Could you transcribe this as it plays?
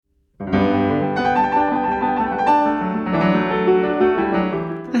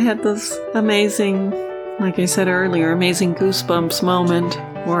had this amazing, like I said earlier, amazing goosebumps moment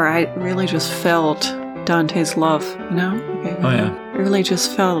where I really just felt Dante's love, you know? Oh, yeah. I really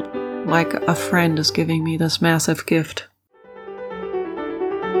just felt like a friend is giving me this massive gift.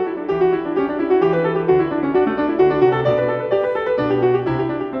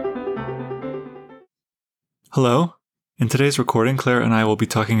 Hello. In today's recording, Claire and I will be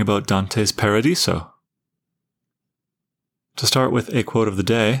talking about Dante's Paradiso. To start with a quote of the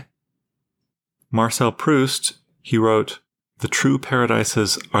day, Marcel Proust, he wrote, "The true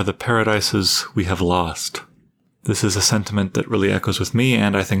paradises are the paradises we have lost." This is a sentiment that really echoes with me,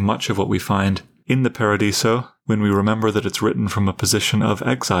 and I think much of what we find in the Paradiso when we remember that it's written from a position of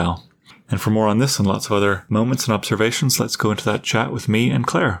exile. And for more on this and lots of other moments and observations, let's go into that chat with me and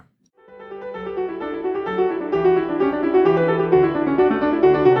Claire.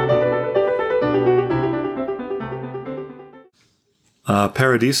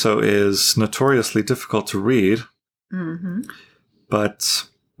 Paradiso is notoriously difficult to read, but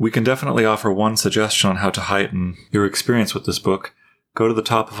we can definitely offer one suggestion on how to heighten your experience with this book. Go to the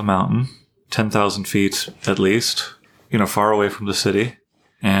top of a mountain, 10,000 feet at least, far away from the city,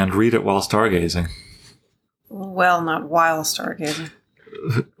 and read it while stargazing. Well, not while stargazing.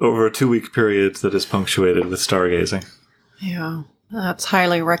 Over a 2-week period that is punctuated with stargazing. Yeah, that's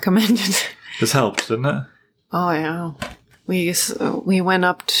highly recommended. This helped, didn't it? Oh, yeah. We went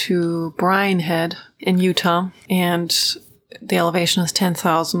up to Bryan Head in Utah, and the elevation is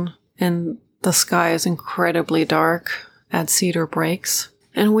 10,000, and the sky is incredibly dark at Cedar Breaks.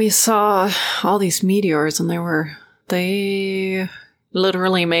 And we saw all these meteors, and they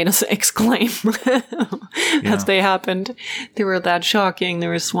literally made us exclaim as they happened. They were that shocking. There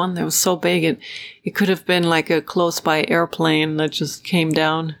was one that was so big, it could have been like a close-by airplane that just came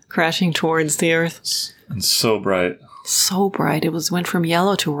down, crashing towards the earth. And so bright. So bright. It went from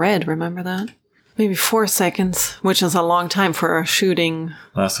yellow to red. Remember that? Maybe 4 seconds, which is a long time for a shooting.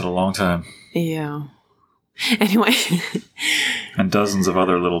 Lasted a long time. Yeah. Anyway. And dozens of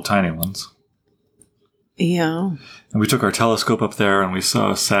other little tiny ones. Yeah. And we took our telescope up there and we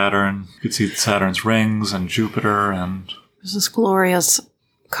saw Saturn. You could see Saturn's rings and Jupiter and... There's this glorious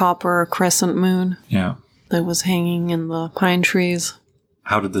copper crescent moon. Yeah. That was hanging in the pine trees.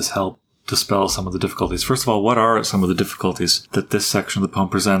 How did this help dispel some of the difficulties? First of all, what are some of the difficulties that this section of the poem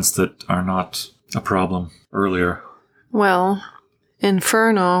presents that are not a problem earlier? Well, the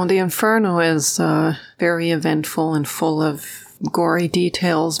Inferno is very eventful and full of gory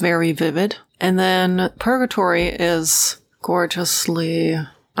details, very vivid. And then Purgatory is gorgeously...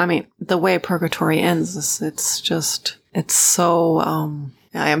 the way Purgatory ends, it's so...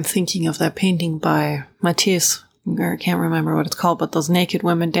 I am thinking of that painting by Matisse. I can't remember what it's called, but those naked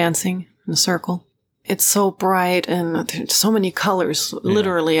women dancing in a circle. It's so bright and there's so many colors,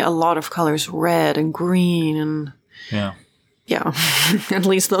 literally a lot of colors, red and green and... Yeah, at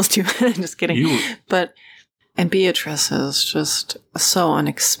least those two. Just kidding. And Beatrice is just so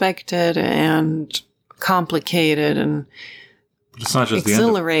unexpected and complicated and it's not just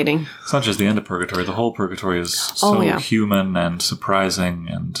exhilarating. It's not just the end of Purgatory. The whole Purgatory is so human and surprising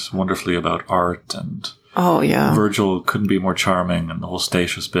and wonderfully about art and... Oh, yeah. Virgil couldn't be more charming, and the whole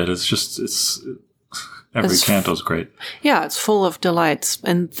Statius bit. Every canto's great. Yeah, it's full of delights.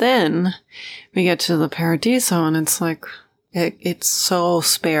 And then we get to the Paradiso, and it's like, it's so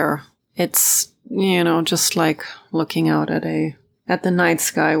spare. It's, just like looking out at the night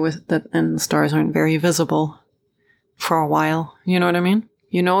sky and the stars aren't very visible for a while. You know what I mean?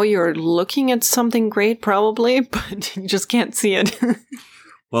 You're looking at something great, probably, but you just can't see it.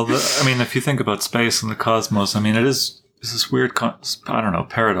 Well, if you think about space and the cosmos, it is this weird,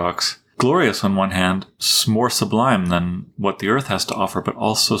 paradox. Glorious on one hand, more sublime than what the Earth has to offer, but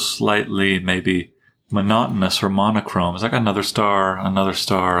also slightly maybe monotonous or monochrome. It's like another star,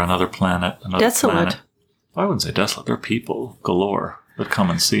 another planet, another desolate. Planet. I wouldn't say desolate. There are people galore that come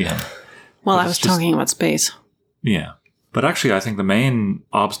and see him. Well, I was talking about space. Yeah. But actually, I think the main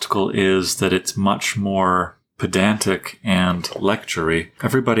obstacle is that it's much more... pedantic and lectury.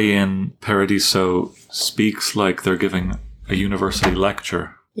 Everybody in Paradiso speaks like they're giving a university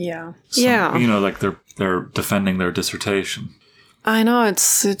lecture. Yeah. Like they're defending their dissertation. I know, it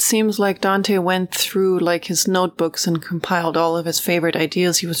seems like Dante went through like his notebooks and compiled all of his favorite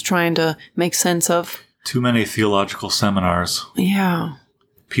ideas he was trying to make sense of. Too many theological seminars. Yeah.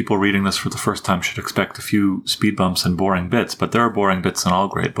 People reading this for the first time should expect a few speed bumps and boring bits, but there are boring bits in all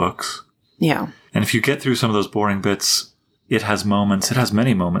great books. Yeah. And if you get through some of those boring bits, it has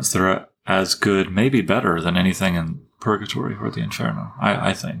many moments that are as good, maybe better than anything in Purgatory or the Inferno,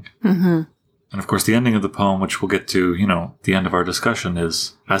 I think. Mm-hmm. And of course, the ending of the poem, which we'll get to, the end of our discussion,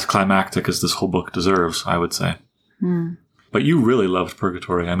 is as climactic as this whole book deserves, I would say. Mm. But you really loved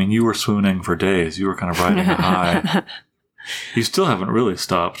Purgatory. I mean, you were swooning for days. You were kind of riding a high. You still haven't really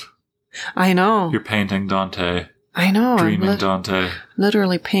stopped. I know. You're painting Dante. I know. Dreaming Dante.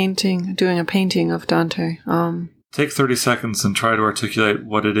 Literally doing a painting of Dante. Take 30 seconds and try to articulate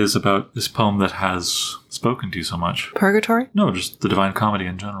what it is about this poem that has spoken to you so much. Purgatory? No, just the Divine Comedy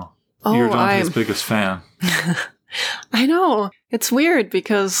in general. Oh, You're Dante's biggest fan. I know. It's weird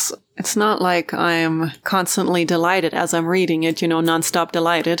because it's not like I'm constantly delighted as I'm reading it, nonstop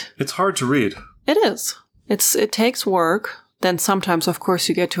delighted. It's hard to read. It is. It takes work. Then sometimes, of course,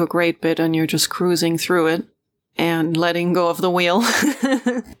 you get to a great bit and you're just cruising through it and letting go of the wheel.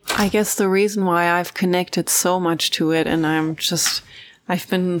 I guess the reason why I've connected so much to it, and I've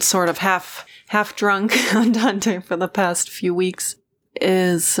been sort of half drunk on Dante for the past few weeks,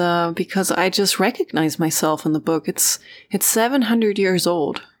 is because I just recognize myself in the book. It's 700 years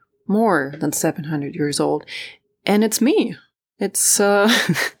old, more than 700 years old, and it's me. It's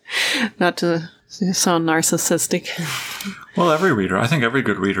not to sound narcissistic. Well, I think every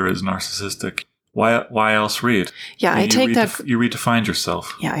good reader is narcissistic. Why else read? Yeah, You read to find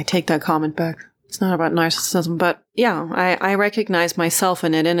yourself. Yeah, I take that comment back. It's not about narcissism, but yeah, I recognize myself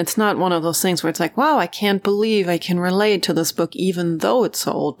in it, and it's not one of those things where it's like, wow, I can't believe I can relate to this book even though it's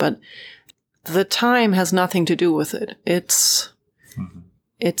so old, but the time has nothing to do with it. It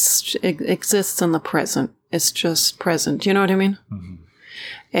exists in the present. It's just present. You know what I mean? Mm-hmm.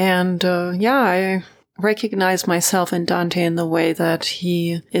 And I recognize myself in Dante in the way that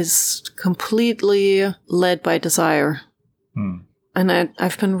he is completely led by desire. Mm. And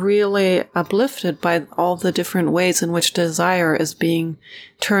I've been really uplifted by all the different ways in which desire is being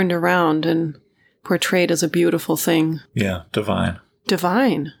turned around and portrayed as a beautiful thing. Yeah, divine.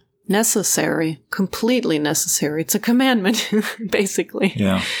 Divine. Necessary. Completely necessary. It's a commandment, basically.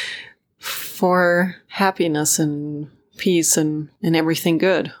 Yeah. For happiness and peace and everything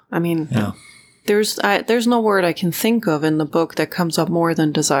good. I mean, yeah. There's no word I can think of in the book that comes up more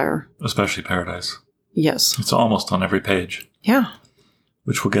than desire. Especially paradise. Yes. It's almost on every page. Yeah.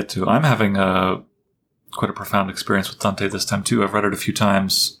 Which we'll get to. I'm having quite a profound experience with Dante this time, too. I've read it a few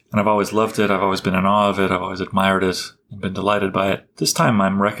times, and I've always loved it. I've always been in awe of it. I've always admired it and been delighted by it. This time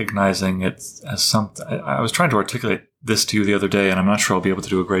I'm recognizing it as something. I was trying to articulate this to you the other day, and I'm not sure I'll be able to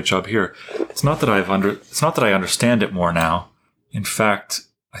do a great job here. It's not that I understand it more now. In fact,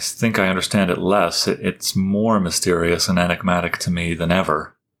 I think I understand it less. It's more mysterious and enigmatic to me than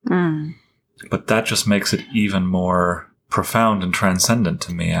ever. Mm. But that just makes it even more profound and transcendent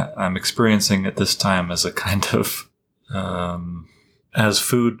to me. I'm experiencing it this time as a kind of, as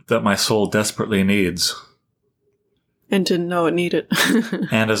food that my soul desperately needs. And didn't know it needed.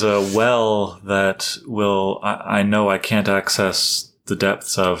 And as a well that I know I can't access the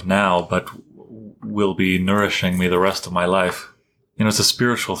depths of now, but will be nourishing me the rest of my life. It's a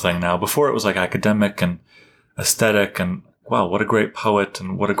spiritual thing now. Before it was like academic and aesthetic and, wow, what a great poet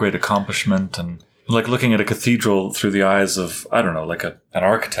and what a great accomplishment. And like looking at a cathedral through the eyes of, I don't know, like an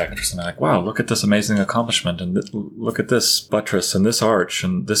architect or something, like, wow, look at this amazing accomplishment and look at this buttress and this arch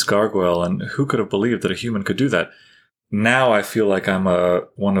and this gargoyle, and who could have believed that a human could do that? Now I feel like I'm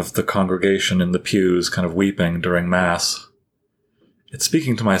one of the congregation in the pews kind of weeping during Mass. It's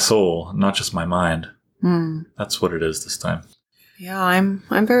speaking to my soul, not just my mind. Mm. That's what it is this time. Yeah,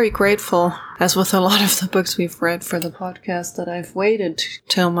 I'm very grateful, as with a lot of the books we've read for the podcast, that I've waited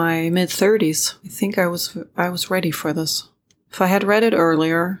till my mid-30s. I think I was ready for this. If I had read it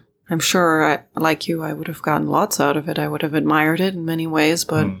earlier, I'm sure, like you, I would have gotten lots out of it. I would have admired it in many ways,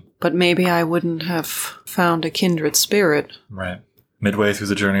 but maybe I wouldn't have found a kindred spirit. Right. Midway through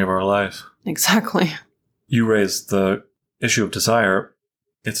the journey of our life. Exactly. You raised the issue of desire.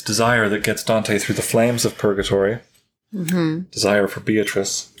 It's desire that gets Dante through the flames of purgatory. Mm-hmm. Desire for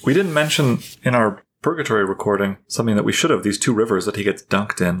Beatrice. We didn't mention in our Purgatory recording something that we should have. These two rivers that he gets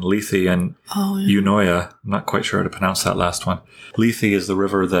dunked in, Lethe and Eunoia. I'm not quite sure how to pronounce that last one. Lethe is the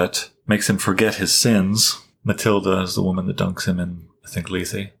river that makes him forget his sins. Matilda is the woman that dunks him in, I think,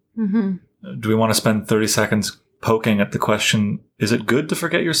 Lethe. Mm-hmm. Do we want to spend 30 seconds poking at the question, is it good to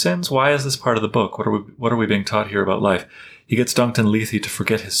forget your sins? Why is this part of the book? What are we being taught here about life? He gets dunked in Lethe to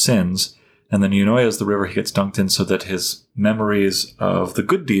forget his sins. And then Eunoia is the river he gets dunked in so that his memories of the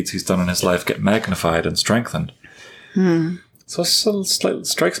good deeds he's done in his life get magnified and strengthened. Hmm. So it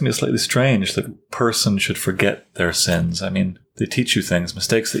strikes me as slightly strange that a person should forget their sins. I mean, They teach you things.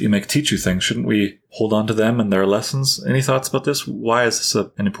 Mistakes that you make teach you things. Shouldn't we hold on to them and their lessons? Any thoughts about this? Why is this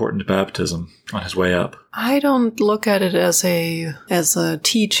an important baptism on his way up? I don't look at it as a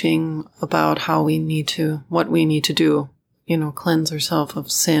teaching about what we need to do, cleanse ourselves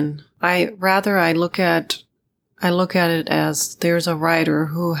of sin. I look at it as there's a writer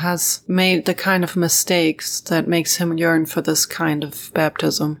who has made the kind of mistakes that makes him yearn for this kind of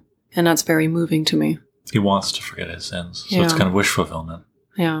baptism. And that's very moving to me. He wants to forget his sins. So Yeah. it's kind of wish fulfillment.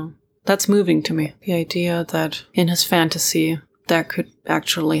 Yeah. That's moving to me. The idea that in his fantasy that could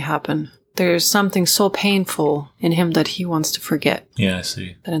actually happen. There's something so painful in him that he wants to forget Yeah, I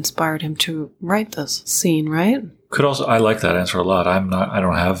see. that inspired him to write this scene, right? I like that answer a lot. I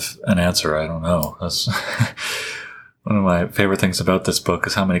don't have an answer. I don't know. That's one of my favorite things about this book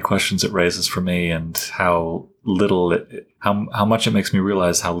is how many questions it raises for me and how how much it makes me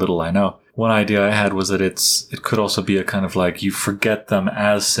realize how little I know. One idea I had was that it could also be a kind of like you forget them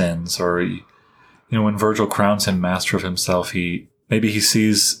as sins, or, when Virgil crowns him master of himself, maybe he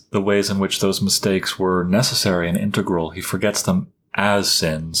sees the ways in which those mistakes were necessary and integral. He forgets them as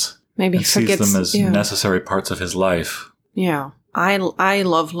sins. Maybe and he forgets sees them as necessary parts of his life. Yeah. I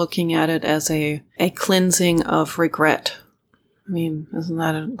love looking at it as a cleansing of regret. I mean, isn't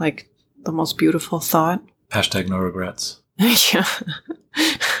that like the most beautiful thought? # no regrets. Yeah.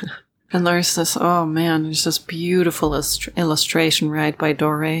 And there's this beautiful illustration, right, by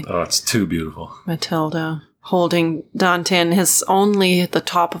Doré. Oh, it's too beautiful. Matilda holding Dante, and only the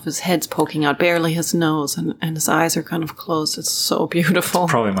top of his head's poking out, barely his nose, and his eyes are kind of closed. It's so beautiful.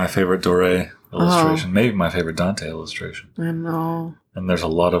 Probably my favorite Doré illustration. Maybe my favorite Dante illustration. I know. And there's a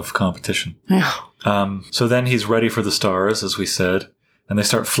lot of competition. Yeah. So then he's ready for the stars, as we said, and they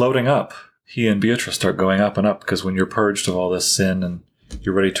start floating up. He and Beatrice start going up and up, because when you're purged of all this sin and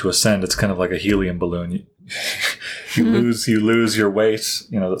you're ready to ascend, it's kind of like a helium balloon. You lose your weight,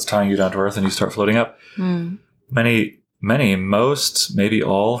 that's tying you down to earth, and you start floating up. Mm. Most, maybe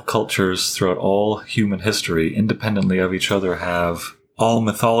all cultures throughout all human history, independently of each other, have all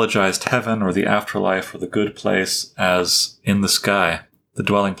mythologized heaven or the afterlife or the good place as in the sky. The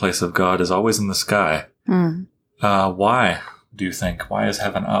dwelling place of God is always in the sky. Mm. Why, do you think? Why is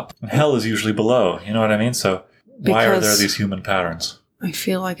heaven up? And hell is usually below. You know what I mean? So why are there these human patterns? I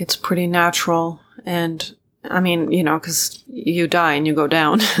feel like it's pretty natural. And, I mean, because you die and you go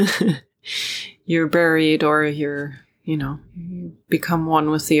down. You're buried, or you become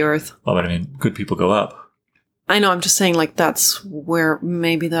one with the earth. Well, but I mean, good people go up. I know, I'm just saying, like, that's where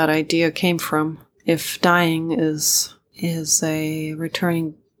maybe that idea came from. If dying is a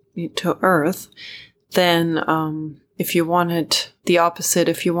returning to earth, then if you wanted the opposite,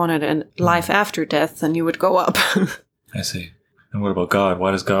 if you wanted a life after death, then you would go up. I see. And what about God?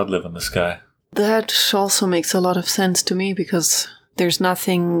 Why does God live in the sky? That also makes a lot of sense to me, because there's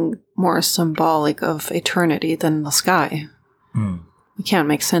nothing more symbolic of eternity than the sky. Mm. We can't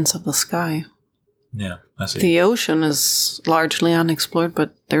make sense of the sky. Yeah, I see. The ocean is largely unexplored,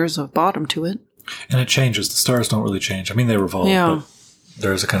 but there's a bottom to it. And it changes. The stars don't really change. I mean, they revolve, but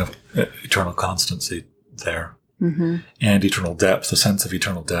there's a kind of eternal constancy there. Mm-hmm. And eternal depth, a sense of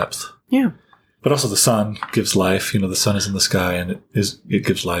eternal depth. Yeah. But also the sun gives life. The sun is in the sky, and it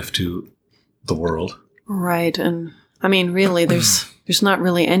gives life to the world. Right. And I mean, really, there's not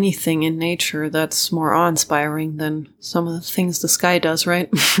really anything in nature that's more awe-inspiring than some of the things the sky does, right?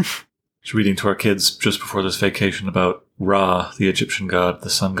 I was reading to our kids just before this vacation about Ra, the Egyptian god, the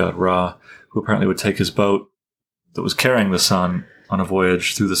sun god Ra, who apparently would take his boat that was carrying the sun on a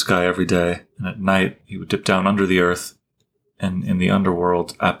voyage through the sky every day. And at night, he would dip down under the earth. And in the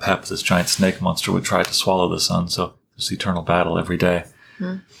underworld, Apep, this giant snake monster, would try to swallow the sun. So there's eternal battle every day.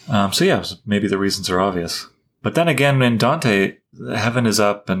 Mm. Maybe the reasons are obvious. But then again, in Dante, heaven is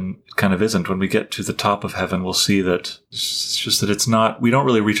up and it kind of isn't. When we get to the top of heaven, we'll see that it's just that it's not, we don't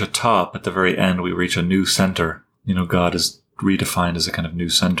really reach a top. At the very end, we reach a new center. God is redefined as a kind of new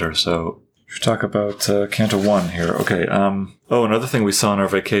center. So we should talk about Canto 1 here. Okay. Another thing we saw on our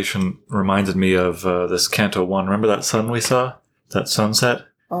vacation reminded me of this Canto 1. Remember that sun we saw? That sunset?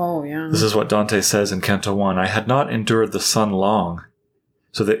 Oh, yeah. This is what Dante says in Canto 1. I had not endured the sun long,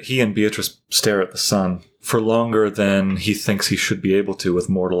 so that he and Beatrice stare at the sun for longer than he thinks he should be able to with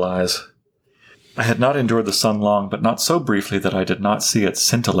mortal eyes. I had not endured the sun long, but not so briefly that I did not see it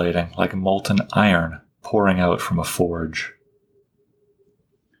scintillating like molten iron pouring out from a forge.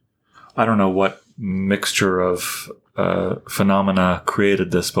 I don't know what mixture of phenomena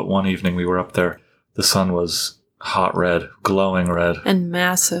created this, but one evening we were up there. The sun was hot red, glowing red. And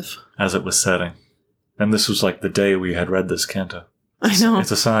massive. As it was setting. And this was like the day we had read this canto. I know. It's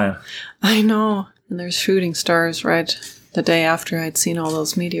a sign. I know. And there's shooting stars right the day after I'd seen all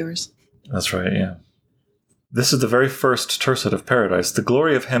those meteors. That's right, yeah. This is the very first tercet of paradise. The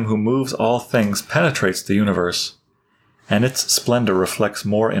glory of him who moves all things penetrates the universe, and its splendor reflects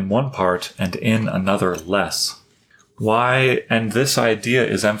more in one part and in another less. Why? And this idea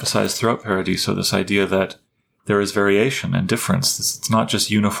is emphasized throughout Paradiso, this idea that there is variation and difference. It's not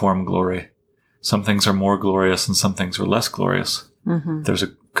just uniform glory. Some things are more glorious and some things are less glorious. Mm-hmm. There's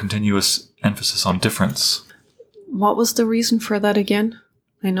a continuous emphasis on difference. What was the reason for that again?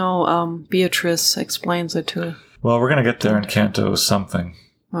 I know Beatrice explains it to... Well, we're going to get there in Canto something.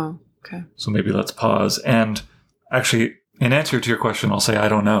 Oh, okay. So maybe let's pause. And actually, in answer to your question, I'll say I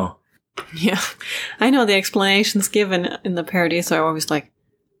don't know. Yeah. I know the explanations given in the Paradiso are always like,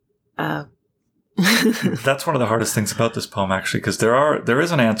 That's one of the hardest things about this poem, actually, because there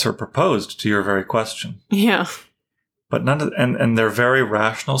is an answer proposed to your very question. Yeah. But and they're very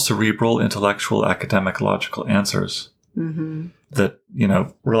rational, cerebral, intellectual, academic, logical answers that,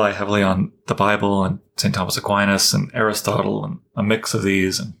 rely heavily on the Bible and St. Thomas Aquinas and Aristotle and a mix of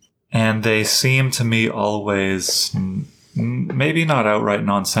these. And they seem to me always maybe not outright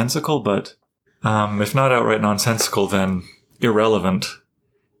nonsensical, but if not outright nonsensical, then irrelevant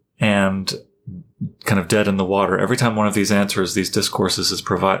and kind of dead in the water. Every time one of these answers, these discourses is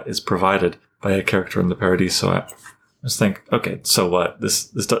provided by a character in the Paradiso, I just think, okay, so what?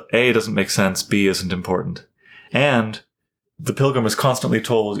 This A doesn't make sense, B isn't important. And the pilgrim is constantly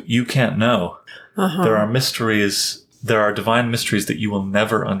told, you can't know. Uh-huh. There are mysteries, there are divine mysteries that you will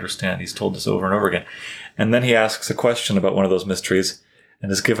never understand. He's told this over and over again. And then he asks a question about one of those mysteries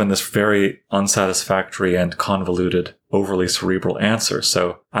and is given this very unsatisfactory and convoluted, overly cerebral answer.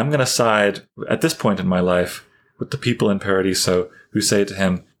 So I'm going to side, at this point in my life, with the people in Paradiso who say to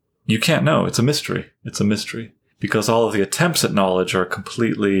him, you can't know, it's a mystery. It's a mystery. Because all of the attempts at knowledge are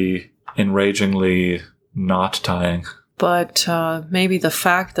completely, enragingly not tying. But maybe the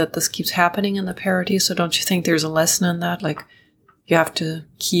fact that this keeps happening in the Paradiso, don't you think there's a lesson in that? Like, you have to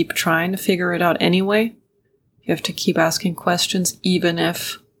keep trying to figure it out anyway. You have to keep asking questions, even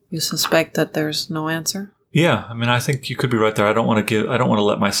if you suspect that there's no answer. Yeah, I mean, I think you could be right there. I don't want to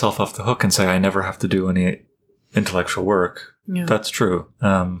let myself off the hook and say I never have to do any intellectual work. Yeah. That's true.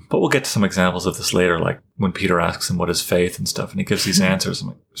 But we'll get to some examples of this later, like when Peter asks him what is faith and stuff, and he gives these answers. I'm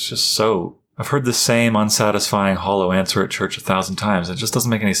like, it's just so... I've heard the same unsatisfying, hollow answer at church 1,000 times. It just doesn't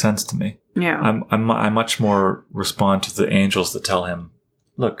make any sense to me. Yeah. I much more respond to the angels that tell him,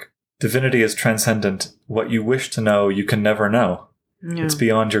 look, divinity is transcendent. What you wish to know, you can never know. Yeah. It's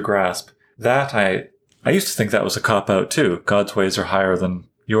beyond your grasp. That I used to think that was a cop-out too. God's ways are higher than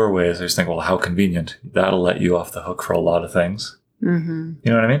your ways. I just think, well, how convenient. That'll let you off the hook for a lot of things. Mm-hmm.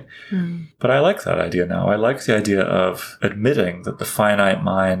 You know what I mean? Mm. But I like that idea now. I like the idea of admitting that the finite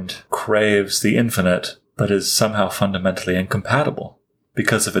mind craves the infinite, but is somehow fundamentally incompatible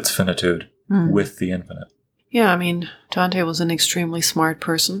because of its finitude with the infinite. Yeah, I mean, Dante was an extremely smart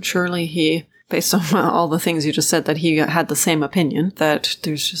person. Surely he, based on all the things you just said, that he had the same opinion, that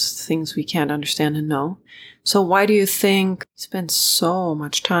there's just things we can't understand and know. So why do you think he spent so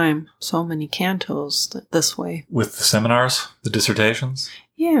much time, so many cantos this way? With the seminars, the dissertations?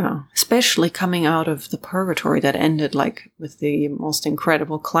 Yeah, especially coming out of the purgatory that ended like with the most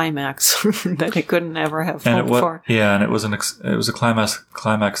incredible climax that he couldn't ever have hoped for. Yeah, and it was a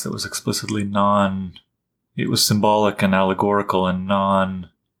climax that was explicitly it was symbolic and allegorical and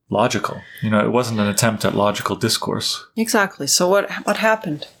non-logical. It wasn't an attempt at logical discourse. Exactly. So what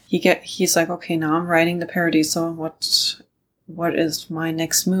happened? He's like, okay, now I'm writing the Paradiso. What is my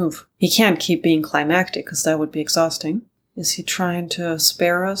next move? He can't keep being climactic because that would be exhausting. Is he trying to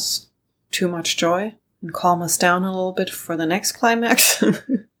spare us too much joy and calm us down a little bit for the next climax?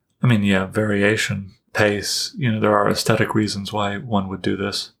 I mean, yeah, variation, pace. There are aesthetic reasons why one would do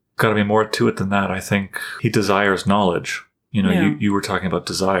this. Got to be more to it than that. I think he desires knowledge. You were talking about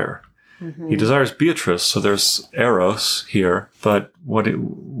desire. Mm-hmm. He desires Beatrice, so there's eros here. But what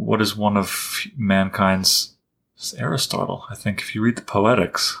is one of mankind's... It's Aristotle, I think. If you read the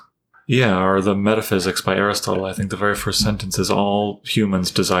Poetics, or the Metaphysics by Aristotle, I think the very first sentence is all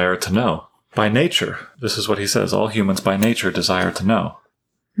humans desire to know. By nature, this is what he says, all humans by nature desire to know.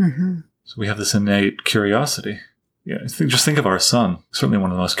 Mm-hmm. So we have this innate curiosity. Yeah, just think of our son. Certainly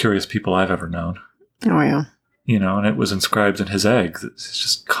one of the most curious people I've ever known. Oh, yeah. And it was inscribed in his egg. It's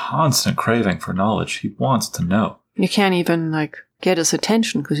just constant craving for knowledge. He wants to know. You can't even, get his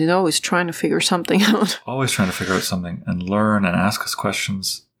attention because he's always trying to figure something out. Always trying to figure out something and learn and ask us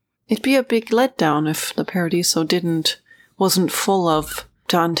questions. It'd be a big letdown if the Paradiso wasn't full of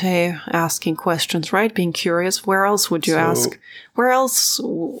Dante asking questions, right? Being curious. Where else would you ask? Where else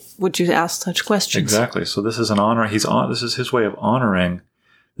would you ask such questions? Exactly. So this is an honor. This is his way of honoring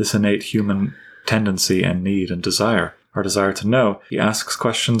this innate human tendency and need and desire, our desire to know. He asks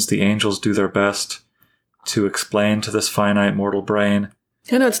questions. The angels do their best to explain to this finite mortal brain.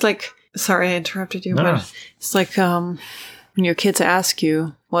 I know, it's like, sorry I interrupted you, but it's like when your kids ask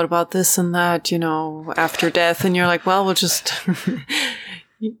you, what about this and that, after death, and you're like, well, we'll just,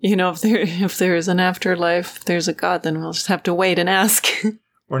 if there is an afterlife, if there's a God, then we'll just have to wait and ask.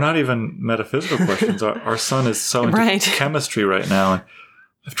 Or not even metaphysical questions. Our son is so into chemistry right now, and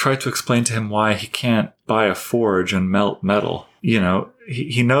I've tried to explain to him why he can't buy a forge and melt metal.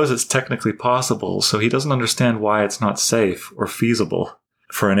 He knows it's technically possible, so he doesn't understand why it's not safe or feasible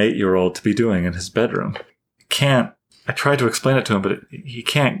for an 8-year-old to be doing in his bedroom. I tried to explain it to him, but he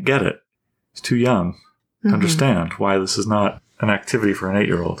can't get it. He's too young to understand why this is not an activity for an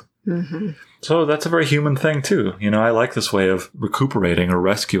 8-year-old. Mm-hmm. So that's a very human thing, too. I like this way of recuperating or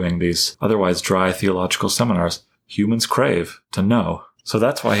rescuing these otherwise dry theological seminars. Humans crave to know. So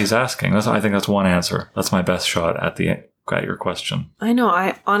that's why he's asking. I think that's one answer. That's my best shot at your question. I know.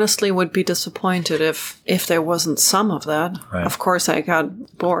 I honestly would be disappointed if there wasn't some of that. Right. Of course, I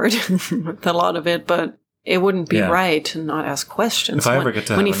got bored with a lot of it, but it wouldn't be right to not ask questions. If I ever get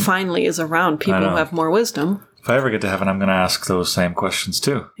to heaven, when he finally is around people who have more wisdom. If I ever get to heaven, I'm going to ask those same questions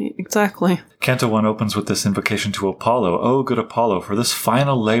too. Exactly. Canto 1 opens with this invocation to Apollo. "O good Apollo, for this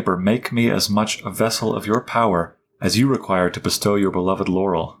final labor, make me as much a vessel of your power as you require to bestow your beloved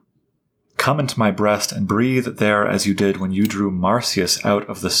laurel. Come into my breast and breathe there as you did when you drew Marsyas out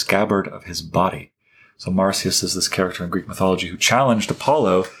of the scabbard of his body." So Marsyas is this character in Greek mythology who challenged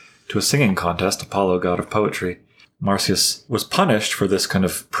Apollo to a singing contest, Apollo, god of poetry. Marsyas was punished for this kind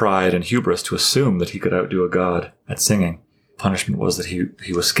of pride and hubris to assume that he could outdo a god at singing. Punishment was that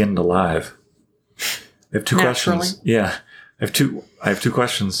he was skinned alive. I have two questions. Yeah. I have two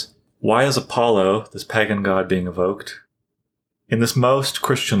questions. Why is Apollo, this pagan god, being evoked in this most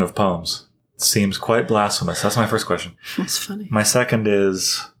Christian of poems? It seems quite blasphemous. That's my first question. That's funny. My second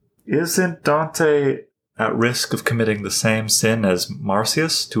is, isn't Dante at risk of committing the same sin as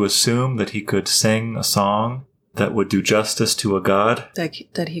Marsyas to assume that he could sing a song that would do justice to a god?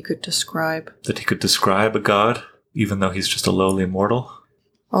 That he could describe. That he could describe a god, even though he's just a lowly mortal?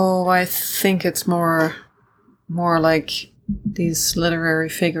 Oh, I think it's more like these literary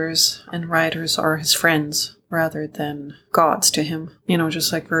figures and writers are his friends rather than gods to him.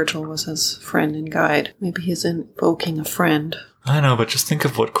 Just like Virgil was his friend and guide. Maybe he's invoking a friend. I know, but just think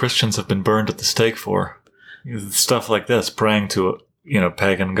of what Christians have been burned at the stake for. Stuff like this, praying to,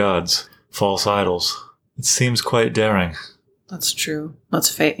 pagan gods, false idols. It seems quite daring. That's true.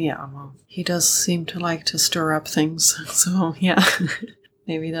 Well, he does seem to like to stir up things. So, yeah,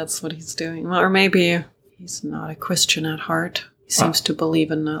 maybe that's what he's doing. Or maybe he's not a Christian at heart. He seems to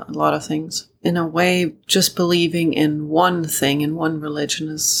believe in a lot of things. In a way, just believing in one thing, in one religion,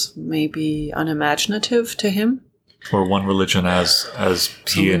 is maybe unimaginative to him. Or one religion as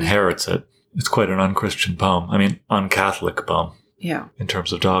he inherits it. It's quite an un-Christian poem. I mean, un-Catholic poem. Yeah. In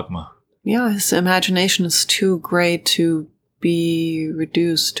terms of dogma. Yeah, his imagination is too great to be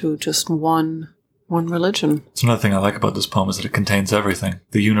reduced to just one religion. It's another thing I like about this poem is that it contains everything.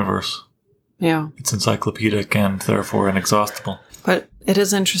 The universe. Yeah. It's encyclopedic and therefore inexhaustible. But it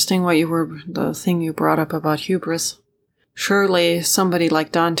is interesting the thing you brought up about hubris. Surely somebody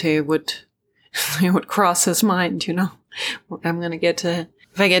like Dante would cross his mind,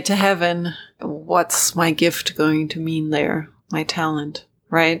 if I get to heaven, what's my gift going to mean there? My talent,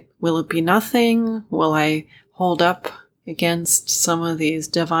 right? Will it be nothing? Will I hold up against some of these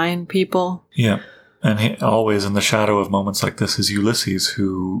divine people? Yeah. And he, always in the shadow of moments like this is Ulysses,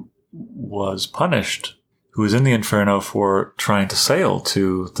 who was punished, who was in the Inferno for trying to sail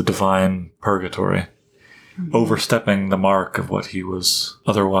to the divine purgatory, overstepping the mark of what he was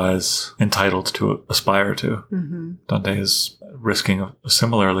otherwise entitled to aspire to. Mm-hmm. Dante is risking a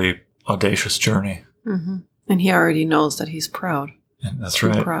similarly audacious journey. Mm-hmm. And he already knows that he's proud. And that's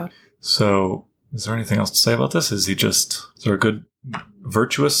right. Proud. So, is there anything else to say about this? Is there a good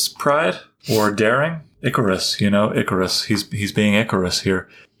virtuous pride or daring? Icarus, Icarus. He's being Icarus here.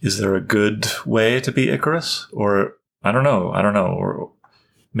 Is there a good way to be Icarus? Or, I don't know. Or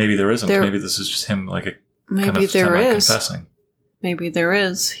maybe there isn't. Maybe this is just him maybe there is. Confessing. Maybe there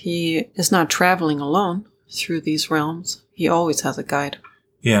is. He is not traveling alone through these realms. He always has a guide.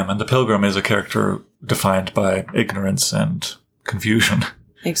 Yeah, and the pilgrim is a character defined by ignorance and confusion.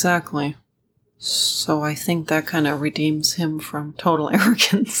 Exactly. So I think that kind of redeems him from total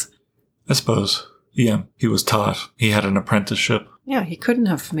arrogance. I suppose. Yeah, he was taught. He had an apprenticeship. Yeah, he couldn't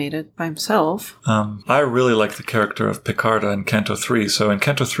have made it by himself. I really like the character of Picarda in Canto 3. So in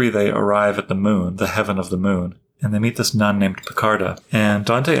Canto 3, they arrive at the moon, the heaven of the moon, and they meet this nun named Picarda. And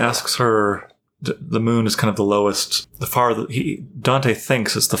Dante asks her, the moon is kind of the lowest, Dante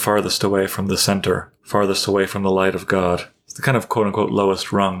thinks it's the farthest away from the center, farthest away from the light of God. It's the kind of quote-unquote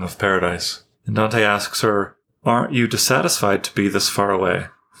lowest rung of paradise. And Dante asks her, aren't you dissatisfied to be this far away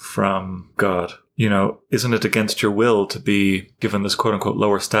from God? You know, isn't it against your will to be given this quote-unquote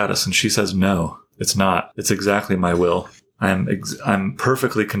lower status? And she says, no, it's not. It's exactly my will. I'm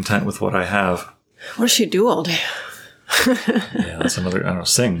perfectly content with what I have. What does she do all day? Yeah, that's another, I don't know,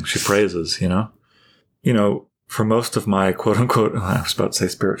 sing. She praises, you know? You know, for most of my quote-unquote, I was about to say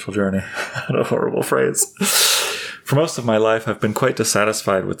spiritual journey. What a horrible phrase. For most of my life, I've been quite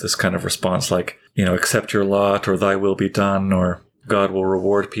dissatisfied with this kind of response, like, you know, accept your lot, or thy will be done, or God will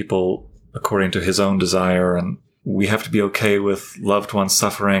reward people according to his own desire, and we have to be okay with loved ones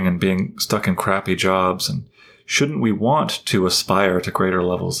suffering and being stuck in crappy jobs, and shouldn't we want to aspire to greater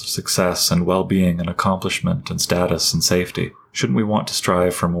levels of success and well-being and accomplishment and status and safety? Shouldn't we want to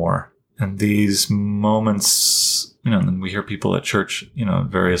strive for more? And these moments, you know, and we hear people at church, you know,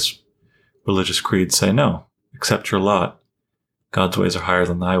 various religious creeds say, no, accept your lot. God's ways are higher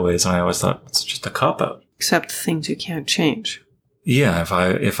than thy ways. And I always thought, it's just a cop-out. Accept things you can't change. Yeah,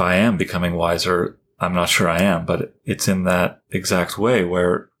 if I am becoming wiser, I'm not sure I am, but it's in that exact way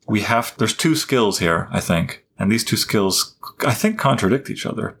where there's two skills here, I think. And these two skills, I think, contradict each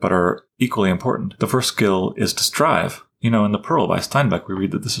other, but are equally important. The first skill is to strive. You know, in The Pearl by Steinbeck, we read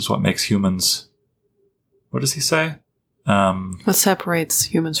that this is what makes humans, what does he say? What separates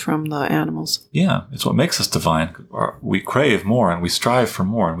humans from the animals. Yeah, it's what makes us divine. We crave more and we strive for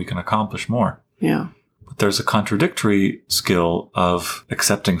more and we can accomplish more. Yeah. But there's a contradictory skill of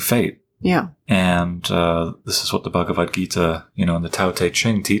accepting fate. Yeah. And this is what the Bhagavad Gita, you know, and the Tao Te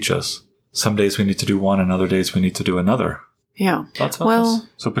Ching teach us. Some days we need to do one and other days we need to do another. Yeah. Thoughts about this?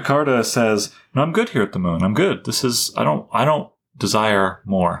 So Picarda says, no, I'm good here at the moon. I'm good. I don't desire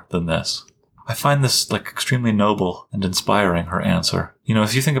more than this. I find this like extremely noble and inspiring, her answer. You know,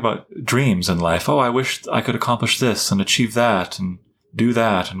 if you think about dreams in life, I wish I could accomplish this and achieve that and do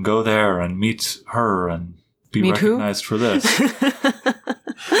that and go there and meet her and be recognized for this.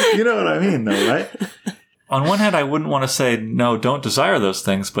 You know what I mean, though, right? On one hand, I wouldn't want to say, no, don't desire those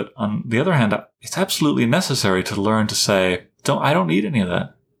things. But on the other hand, it's absolutely necessary to learn to say, I don't need any of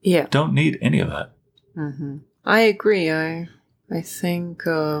that. Yeah. Don't need any of that. Mm-hmm. I agree. I think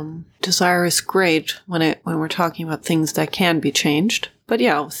desire is great when we're talking about things that can be changed. But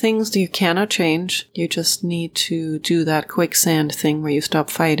yeah, things that you cannot change, you just need to do that quicksand thing where you stop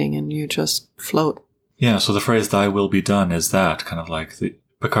fighting and you just float. Yeah, so the phrase, thy will be done, is that kind of like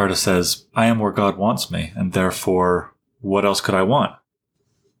Picarda says, I am where God wants me, and therefore, what else could I want?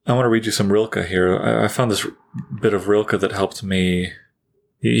 I want to read you some Rilke here. I found this bit of Rilke that helped me.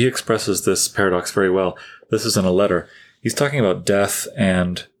 He expresses this paradox very well. This is in a letter. He's talking about death,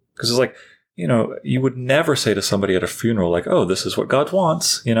 and because it's like, you know, you would never say to somebody at a funeral, like, oh, this is what God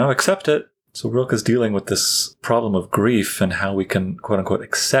wants, you know, accept it. So Rilke's dealing with this problem of grief and how we can, quote unquote,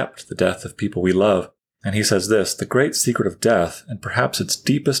 accept the death of people we love. And he says this, the great secret of death, and perhaps its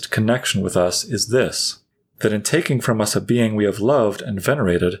deepest connection with us, is this, that in taking from us a being we have loved and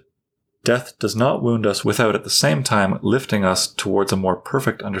venerated, death does not wound us without at the same time lifting us towards a more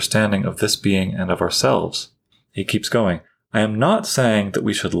perfect understanding of this being and of ourselves. He keeps going, I am not saying that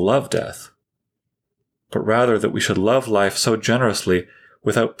we should love death, but rather that we should love life so generously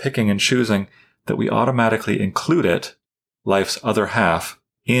without picking and choosing that we automatically include it, life's other half,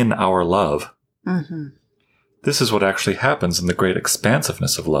 in our love. Mm-hmm. This is what actually happens in the great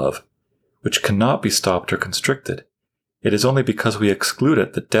expansiveness of love, which cannot be stopped or constricted. It is only because we exclude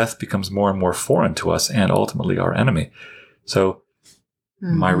it that death becomes more and more foreign to us and ultimately our enemy. So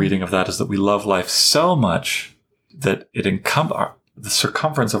my reading of that is that we love life so much that the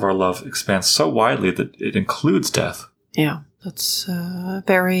circumference of our love expands so widely that it includes death. Yeah, that's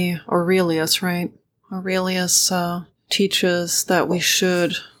very Aurelius, right? Aurelius teaches that we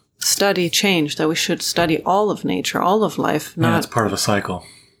should study change, that we should study all of nature, all of life. Yeah, it's part of a cycle.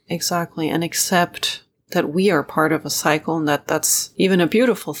 Exactly, and accept that we are part of a cycle and that's even a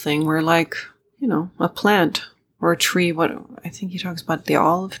beautiful thing. We're like, you know, a plant or a tree. What I think he talks about the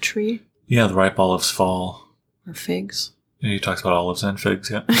olive tree. Yeah, the ripe olives fall. Or figs. Yeah, he talks about olives and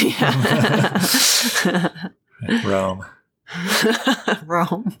figs, yeah. Yeah. Rome.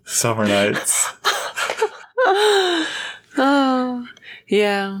 Rome. Summer nights. Oh,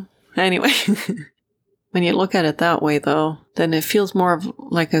 yeah. Anyway, when you look at it that way, though, then it feels more of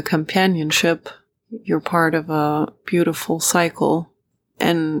like a companionship. you're part of a beautiful cycle.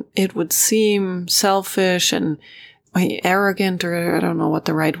 And it would seem selfish and arrogant, or I don't know what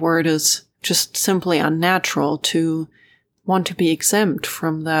the right word is, just simply unnatural to want to be exempt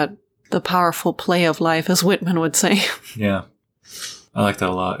from that, the powerful play of life, as Whitman would say. Yeah. I like that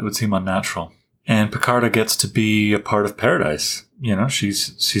a lot. It would seem unnatural. And Picarda gets to be a part of paradise. You know,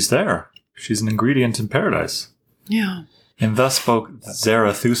 she's there. She's an ingredient in paradise. Yeah. And thus spoke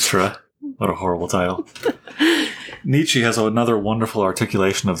Zarathustra. What a horrible title. Nietzsche has another wonderful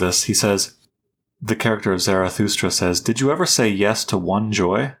articulation of this. He says, the character of Zarathustra says, "Did you ever say yes to one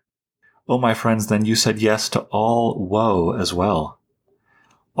joy? Oh, my friends, then you said yes to all woe as well.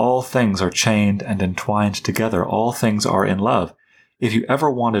 All things are chained and entwined together. All things are in love. If you ever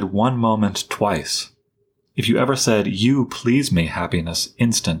wanted one moment twice, if you ever said, 'You please me, happiness,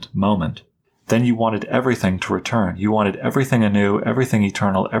 instant, moment,' then you wanted everything to return. You wanted everything anew, everything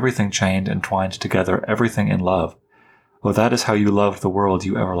eternal, everything chained, entwined together, everything in love. Oh, that is how you loved the world,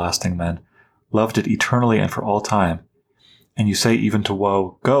 you everlasting men. Loved it eternally and for all time. And you say even to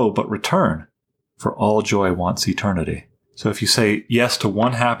woe, 'Go, but return,' for all joy wants eternity." So if you say yes to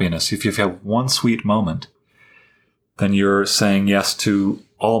one happiness, if you have one sweet moment, then you're saying yes to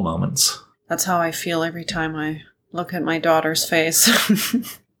all moments. That's how I feel every time I look at my daughter's face.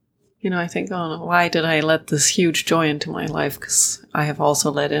 I think, oh, no, why did I let this huge joy into my life? Because I have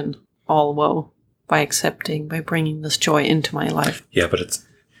also let in all woe by bringing this joy into my life. Yeah, but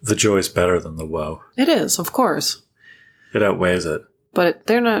the joy is better than the woe. It is, of course. It outweighs it. But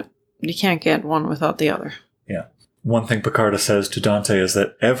you can't get one without the other. Yeah. One thing Picarda says to Dante is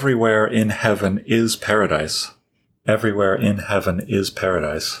that everywhere in heaven is paradise. Everywhere in heaven is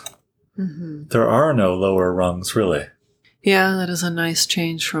paradise. Mm-hmm. There are no lower rungs, really. Yeah, that is a nice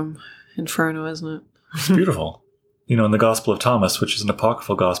change from Inferno, isn't it? It's beautiful. In the Gospel of Thomas, which is an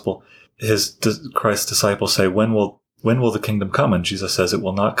apocryphal gospel, Christ's disciples say, when will the kingdom come? And Jesus says, it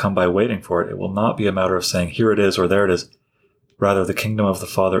will not come by waiting for it. It will not be a matter of saying, here it is or there it is. Rather, the kingdom of the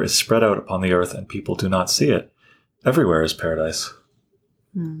Father is spread out upon the earth and people do not see it. Everywhere is paradise.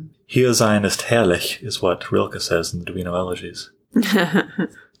 Hier sein ist herrlich, is what Rilke says in the Duino Elegies.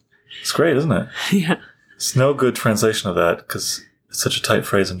 It's great, isn't it? Yeah. It's no good translation of that because it's such a tight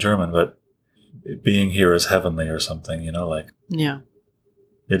phrase in German, but being here is heavenly or something, Yeah.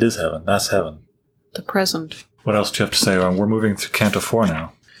 It is heaven. That's heaven. The present. What else do you have to say? We're moving to Canto 4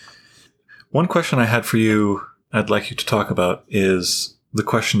 now. One question I had for you, I'd like you to talk about, is the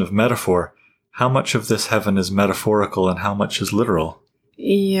question of metaphor. How much of this heaven is metaphorical and how much is literal?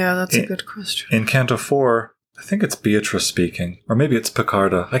 Yeah, that's a good question. In Canto 4, I think it's Beatrice speaking, or maybe it's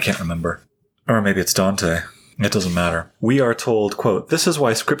Picarda, I can't remember. Or maybe it's Dante. It doesn't matter. We are told, quote, "This is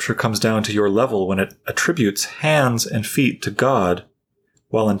why Scripture comes down to your level when it attributes hands and feet to God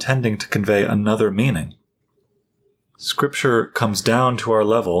while intending to convey another meaning." Scripture comes down to our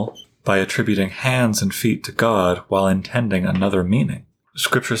level by attributing hands and feet to God while intending another meaning.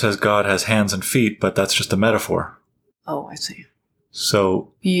 Scripture says God has hands and feet, but that's just a metaphor. Oh, I see.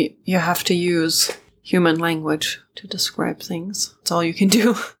 So you have to use human language to describe things. That's all you can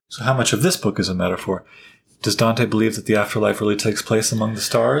do. So how much of this book is a metaphor? Does Dante believe that the afterlife really takes place among the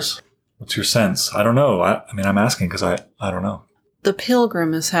stars? What's your sense? I don't know. I'm asking because I don't know. The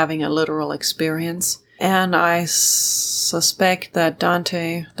pilgrim is having a literal experience, and I suspect that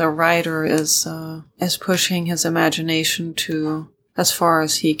Dante, the writer, is pushing his imagination to as far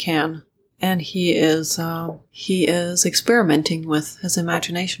as he can. And he is experimenting with his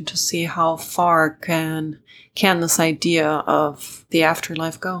imagination to see how far can this idea of the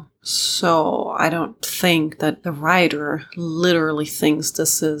afterlife go. So I don't think that the writer literally thinks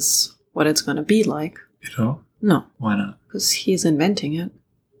this is what it's going to be like. You don't? No. Why not? Because he's inventing it.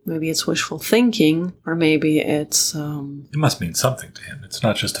 Maybe it's wishful thinking, or maybe it's... It must mean something to him. It's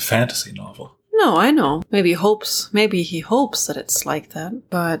not just a fantasy novel. No, I know. Maybe he hopes that it's like that,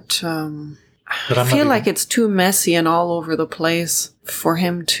 but I feel like it's too messy and all over the place for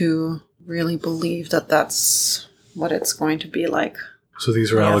him to really believe that that's what it's going to be like. So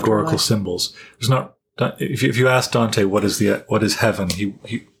these are allegorical symbols. There's not. If you ask Dante what is heaven,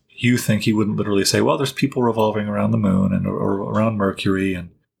 you think he wouldn't literally say, well, there's people revolving around the moon or around Mercury,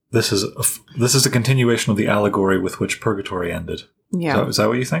 and this is a continuation of the allegory with which purgatory ended. Yeah. Is that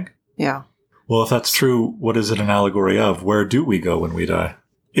what you think? Yeah. Well, if that's true, what is it an allegory of? Where do we go when we die?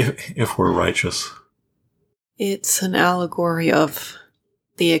 If we're righteous. It's an allegory of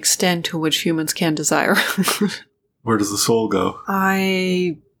the extent to which humans can desire. Where does the soul go?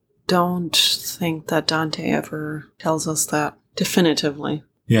 I don't think that Dante ever tells us that definitively.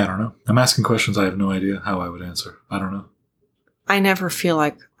 Yeah, I don't know. I'm asking questions I have no idea how I would answer. I don't know. I never feel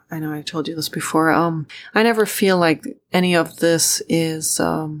like I know I told you this before. I never feel like any of this is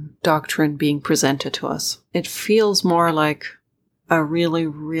doctrine being presented to us. It feels more like a really,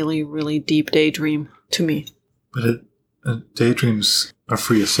 really, really deep daydream to me. But daydreams are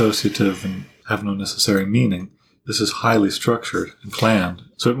free associative and have no necessary meaning. This is highly structured and planned,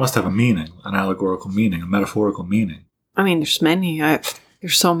 so it must have a meaning, an allegorical meaning, a metaphorical meaning. I mean,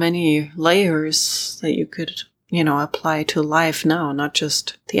 there's so many layers that you could, apply to life now, not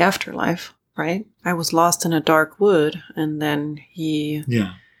just the afterlife, right? I was lost in a dark wood, and then he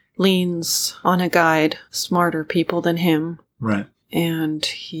leans on a guide, smarter people than him. Right. And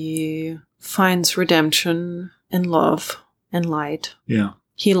he finds redemption and love and light. Yeah.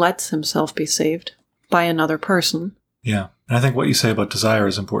 He lets himself be saved by another person. Yeah. And I think what you say about desire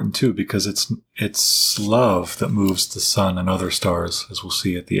is important too, because it's love that moves the sun and other stars, as we'll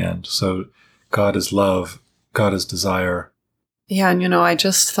see at the end. So God is love, God is desire. Yeah, and I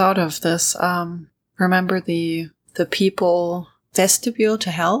just thought of this. Remember the people vestibule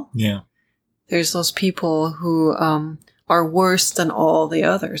to hell? Yeah. There's those people who are worse than all the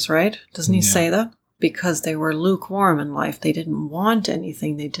others, right? Doesn't he say that? Because they were lukewarm in life. They didn't want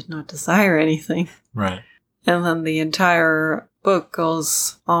anything. They did not desire anything. Right. And then the entire book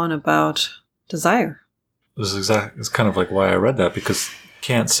goes on about desire. It's kind of like why I read that, because you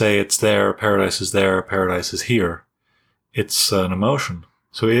can't say it's there, paradise is here. It's an emotion.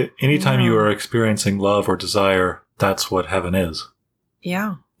 So anytime you are experiencing love or desire, that's what heaven is.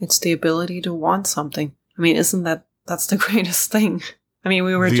 Yeah. It's the ability to want something. I mean, that's the greatest thing. I mean,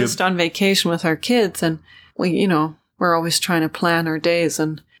 we were just on vacation with our kids, and we're always trying to plan our days,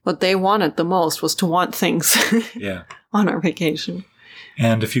 and what they wanted the most was to want things on our vacation.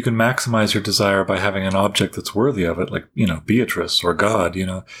 And if you can maximize your desire by having an object that's worthy of it, like, Beatrice or God,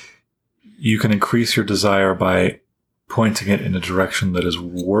 you can increase your desire by pointing it in a direction that is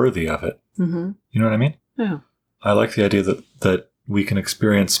worthy of it. Mm-hmm. You know what I mean? Yeah. I like the idea that we can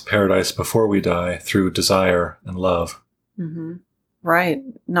experience paradise before we die through desire and love. Mm-hmm. Right.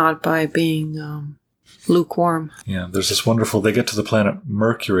 Not by being lukewarm. Yeah. There's this wonderful, they get to the planet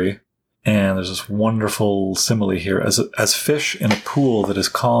Mercury, and there's this wonderful simile here. As fish in a pool that is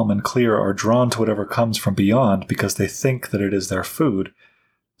calm and clear are drawn to whatever comes from beyond because they think that it is their food,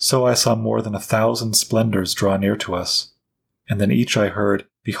 so I saw more than 1,000 splendors draw near to us. And then each I heard,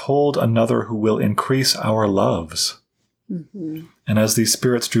 "Behold another who will increase our loves." Mm-hmm. And as these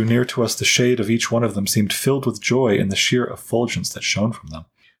spirits drew near to us, the shade of each one of them seemed filled with joy in the sheer effulgence that shone from them.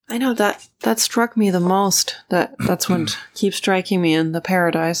 I know that struck me the most. That's what keeps striking me in the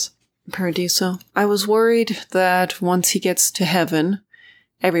Paradiso. I was worried that once he gets to heaven,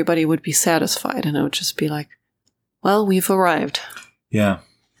 everybody would be satisfied, and it would just be like, well, we've arrived. Yeah.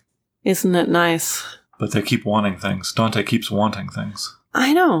 Isn't it nice? But they keep wanting things. Dante keeps wanting things.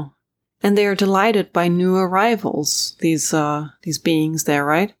 I know. And they are delighted by new arrivals, these beings there,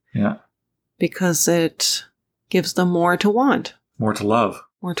 right? Yeah. Because it gives them more to want. More to love.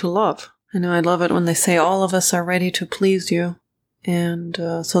 More to love. I know, I love it when they say, all of us are ready to please you, and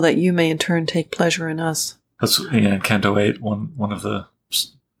so that you may in turn take pleasure in us. That's in Canto 8, one of the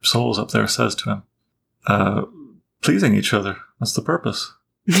souls up there says to him, pleasing each other. That's the purpose.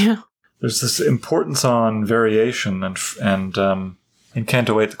 Yeah. There's this importance on variation, and in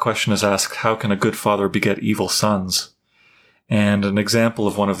Canto 8, the question is asked, how can a good father beget evil sons? And an example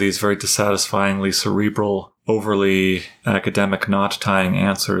of one of these very dissatisfyingly cerebral, overly academic, knot-tying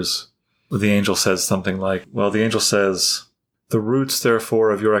answers, the angel says something like, the roots,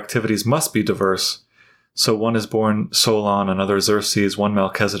 therefore, of your activities must be diverse. So one is born Solon, another Xerxes, one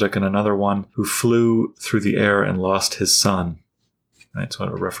Melchizedek, and another one who flew through the air and lost his son. Right, so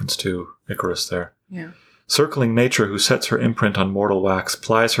a reference to Icarus there. Yeah. Circling nature, who sets her imprint on mortal wax,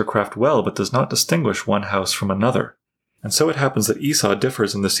 plies her craft well, but does not distinguish one house from another. And so it happens that Esau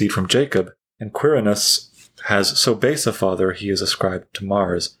differs in the seed from Jacob, and Quirinus has so base a father he is ascribed to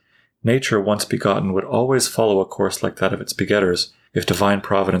Mars. Nature, once begotten, would always follow a course like that of its begetters, if divine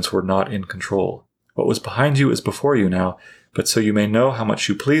providence were not in control. What was behind you is before you now, but so you may know how much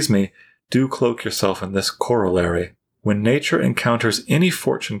you please me, do cloak yourself in this corollary. When nature encounters any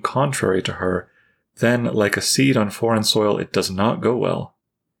fortune contrary to her, then, like a seed on foreign soil, it does not go well.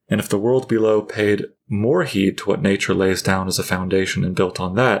 And if the world below paid more heed to what nature lays down as a foundation and built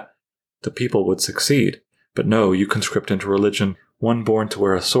on that, the people would succeed. But no, you conscript into religion one born to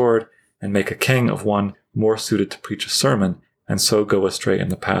wear a sword, and make a king of one more suited to preach a sermon, and so go astray in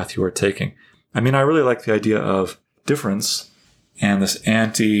the path you are taking. I mean, I really like the idea of difference and this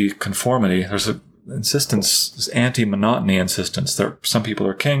anti-conformity. There's an insistence, this anti-monotony insistence. Some people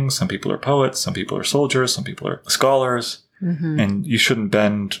are kings, some people are poets, some people are soldiers, some people are scholars. And you shouldn't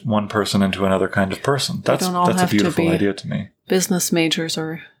bend one person into another kind of person. That's a beautiful idea to me. Business majors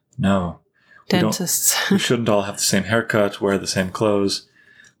or dentists. We shouldn't all have the same haircut, wear the same clothes.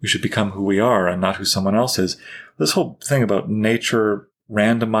 We should become who we are and not who someone else is. This whole thing about nature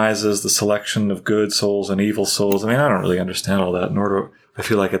randomizes the selection of good souls and evil souls. I mean, I don't really understand all that, nor do I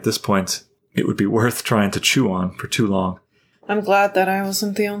feel like at this point it would be worth trying to chew on for too long. I'm glad that I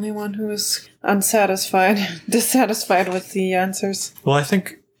wasn't the only one who was dissatisfied with the answers. Well, I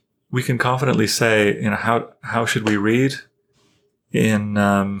think we can confidently say, how should we read? In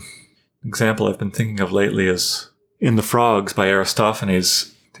example I've been thinking of lately is in The Frogs by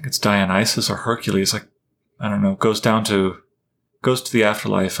Aristophanes. I think it's Dionysus or Hercules, goes to the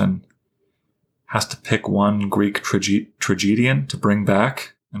afterlife and has to pick one Greek tragedian to bring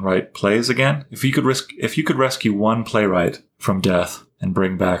back and write plays again. If you could rescue one playwright from death and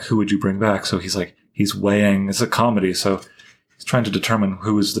bring back, who would you bring back? So he's weighing, it's a comedy, so he's trying to determine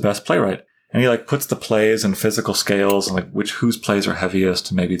who is the best playwright. And he puts the plays in physical scales and whose plays are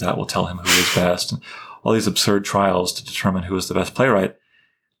heaviest, and maybe that will tell him who is best. And all these absurd trials to determine who is the best playwright.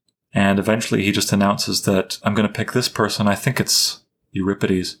 And eventually he just announces that I'm going to pick this person. I think it's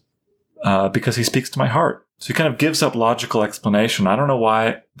Euripides, because he speaks to my heart. So he kind of gives up logical explanation. I don't know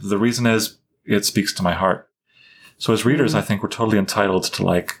why. The reason is it speaks to my heart. So as readers, I think we're totally entitled to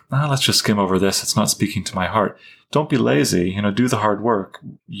let's just skim over this. It's not speaking to my heart. Don't be lazy. Do the hard work.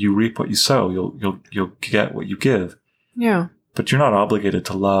 You reap what you sow. You'll get what you give. Yeah. But you're not obligated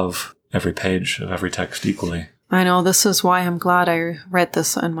to love every page of every text equally. I know. This is why I'm glad I read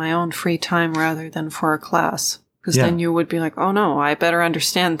this in my own free time rather than for a class. Because then you would be like, oh no, I better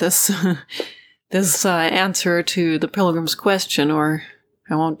understand this this answer to the Pilgrim's question, or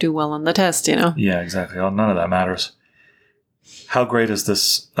I won't do well on the test, Yeah, exactly. Well, none of that matters. How great is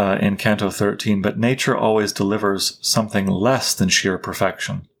this in Canto 13? But nature always delivers something less than sheer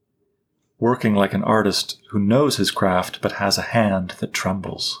perfection, working like an artist who knows his craft but has a hand that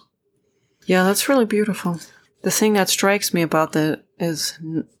trembles. Yeah, that's really beautiful. The thing that strikes me about that is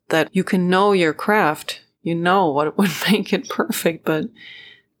that you can know your craft. You know what would make it perfect, but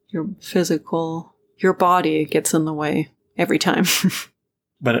your body gets in the way every time.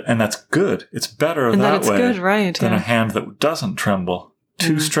 And that's good. It's better and that way good, right, than a hand that doesn't tremble.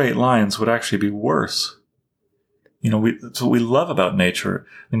 Two straight lines would actually be worse. That's what we love about nature.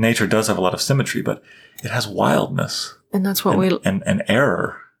 I mean, nature does have a lot of symmetry, but it has wildness. And that's what and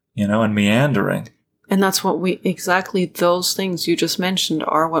error, and meandering. And that's what exactly those things you just mentioned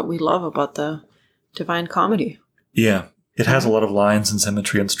are what we love about the Divine Comedy. Yeah. It has a lot of lines and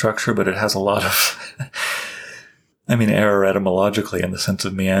symmetry and structure, but it has a lot of, error etymologically in the sense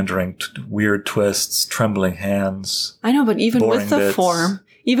of meandering, weird twists, trembling hands. I know, but even with the bits.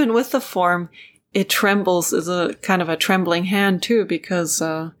 form, it trembles as a kind of a trembling hand too, because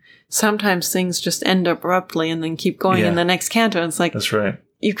sometimes things just end abruptly and then keep going in the next canto. It's like, that's right.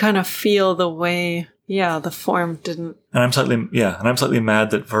 You kind of feel the way, the form didn't. And I'm slightly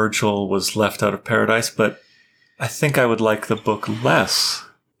mad that Virgil was left out of Paradise, but I think I would like the book less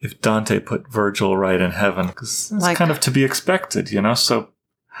if Dante put Virgil right in heaven, because it's kind of to be expected, So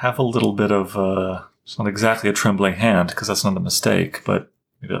have a little bit of, it's not exactly a trembling hand, because that's not a mistake, but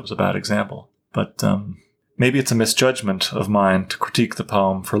maybe that was a bad example. But maybe it's a misjudgment of mine to critique the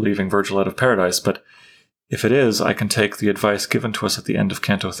poem for leaving Virgil out of Paradise, but if it is, I can take the advice given to us at the end of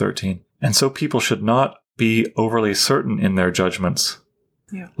Canto 13. And so people should not be overly certain in their judgments,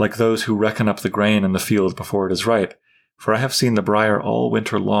 like those who reckon up the grain in the field before it is ripe. For I have seen the briar all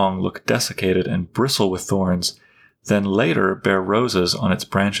winter long look desiccated and bristle with thorns, then later bear roses on its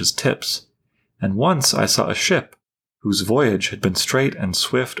branches' tips. And once I saw a ship, whose voyage had been straight and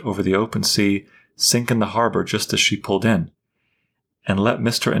swift over the open sea, sink in the harbor just as she pulled in. And let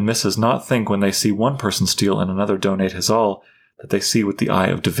Mr. and Mrs. not think when they see one person steal and another donate his all, that they see with the eye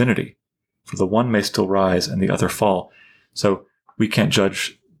of divinity. For the one may still rise and the other fall. So we can't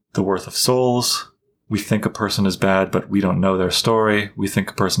judge the worth of souls. We think a person is bad, but we don't know their story. We think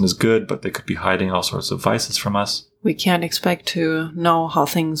a person is good, but they could be hiding all sorts of vices from us. We can't expect to know how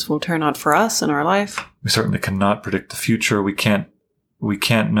things will turn out for us in our life. We certainly cannot predict the future. We can't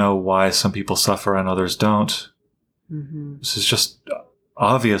know why some people suffer and others don't. Mm-hmm. This is just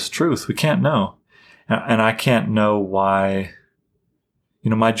obvious truth. We can't know. And I can't know why,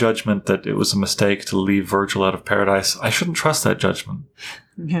 my judgment that it was a mistake to leave Virgil out of Paradise, I shouldn't trust that judgment.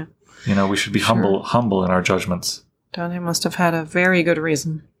 Yeah. We should be humble in our judgments. Dante must have had a very good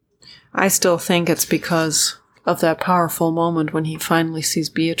reason. I still think it's because of that powerful moment when he finally sees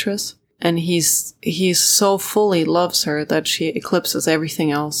Beatrice. And he's so fully loves her that she eclipses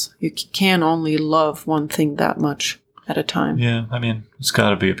everything else. You can only love one thing that much at a time. Yeah, I mean, it's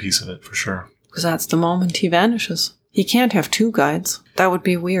got to be a piece of it for sure. Because that's the moment he vanishes. He can't have two guides. That would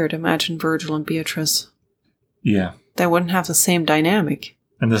be weird. Imagine Virgil and Beatrice. Yeah. They wouldn't have the same dynamic.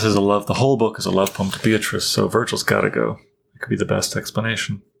 And this is the whole book is a love poem to Beatrice, so Virgil's got to go. It could be the best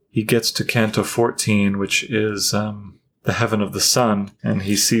explanation. He gets to Canto 14, which is the heaven of the sun, and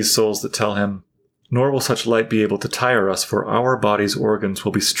he sees souls that tell him, "Nor will such light be able to tire us, for our body's organs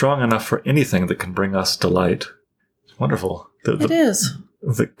will be strong enough for anything that can bring us delight." It's wonderful. It is.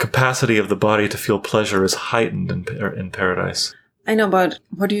 The capacity of the body to feel pleasure is heightened in paradise. I know, but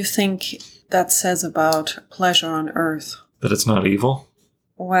what do you think that says about pleasure on earth? That it's not evil?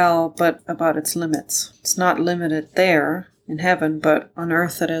 Well, but about its limits. It's not limited there in heaven, but on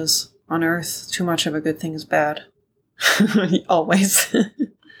earth it is. On earth, too much of a good thing is bad. Always.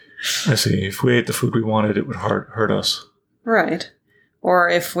 I see. If we ate the food we wanted, it would hurt us. Right. Or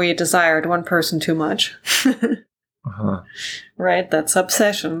if we desired one person too much. Uh-huh. Right, that's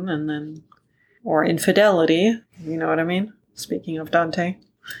obsession, and then... Or infidelity, you know what I mean? Speaking of Dante.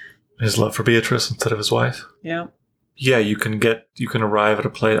 His love for Beatrice instead of his wife? Yeah. Yeah, you can arrive at a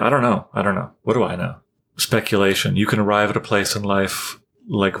place... I don't know. What do I know? Speculation. You can arrive at a place in life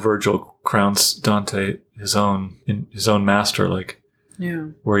like Virgil crowns Dante his own master, like... Yeah.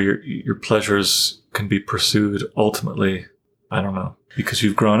 Where your pleasures can be pursued ultimately, I don't know, because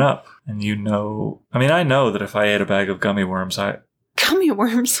you've grown up and you know... I mean, I know that if I ate a bag of gummy worms, Gummy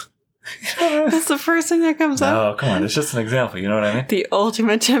worms? That's the first thing that comes up? No, come on. It's just an example. You know what I mean? The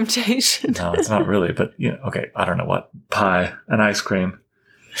ultimate temptation. No, it's not really. But, okay, I don't know what. Pie, an ice cream,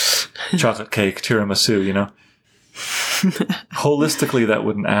 chocolate cake, tiramisu, Holistically, that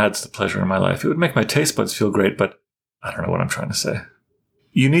wouldn't add to the pleasure in my life. It would make my taste buds feel great, but I don't know what I'm trying to say.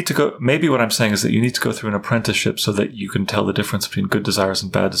 You need to go... Maybe what I'm saying is that you need to go through an apprenticeship so that you can tell the difference between good desires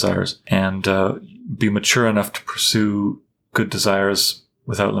and bad desires and be mature enough to pursue good desires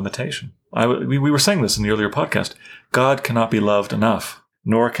without limitation. We were saying this in the earlier podcast. God cannot be loved enough,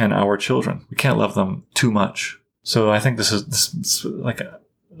 nor can our children. We can't love them too much. So I think this is like a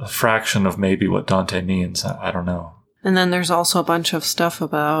fraction of maybe what Dante means. I don't know. And then there's also a bunch of stuff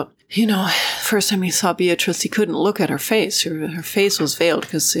about, first time he saw Beatrice, he couldn't look at her face. Her face was veiled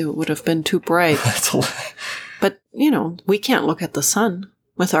because it would have been too bright. But, we can't look at the sun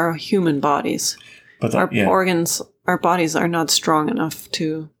with our human bodies. But organs, our bodies are not strong enough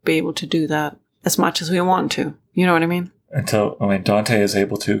to be able to do that as much as we want to. You know what I mean? Dante is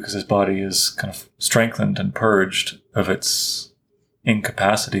able to because his body is kind of strengthened and purged of its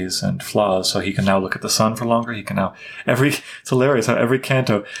incapacities and flaws, so he can now look at the sun for longer. He can now... It's hilarious how every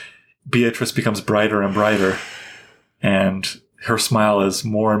canto, Beatrice becomes brighter and brighter, and her smile is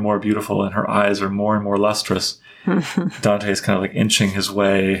more and more beautiful, and her eyes are more and more lustrous. Dante is kind of like inching his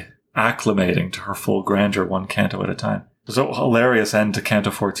way, acclimating to her full grandeur one canto at a time. There's a hilarious end to Canto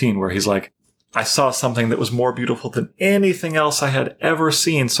 14 where he's like, "I saw something that was more beautiful than anything else I had ever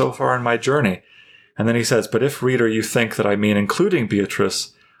seen so far in my journey." And then he says, "But if, reader, you think that I mean including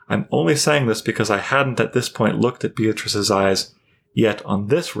Beatrice, I'm only saying this because I hadn't at this point looked at Beatrice's eyes yet on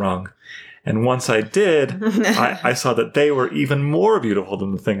this rung. And once I did, I saw that they were even more beautiful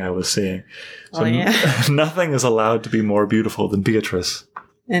than the thing I was seeing." So nothing is allowed to be more beautiful than Beatrice.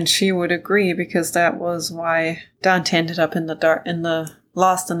 And she would agree, because that was why Dante ended up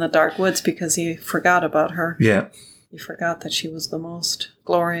lost in the dark woods, because he forgot about her. Yeah. He forgot that she was the most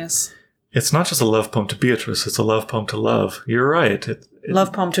glorious. It's not just a love poem to Beatrice, it's a love poem to love. You're right.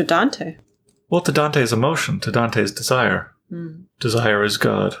 Love poem to Dante. Well, to Dante's emotion, to Dante's desire. Desire is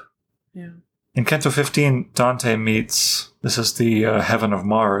God. Yeah. In Canto 15, Dante meets... This is the heaven of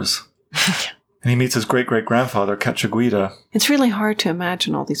Mars. And he meets his great-great-grandfather, Cacciaguida. It's really hard to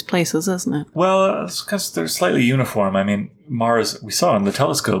imagine all these places, isn't it? Well, it's because they're slightly uniform. I mean, Mars, we saw in the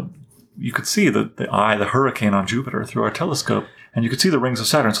telescope, you could see the hurricane on Jupiter through our telescope, and you could see the rings of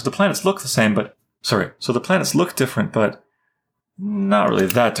Saturn. So the planets look the same, so the planets look different, but not really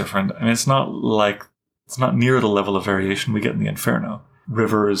that different. I mean, it's not near the level of variation we get in the Inferno.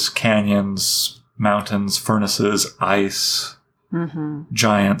 Rivers, canyons, mountains, furnaces, ice...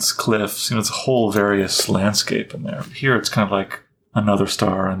 giants, cliffs, it's a whole various landscape in there. Here it's kind of like another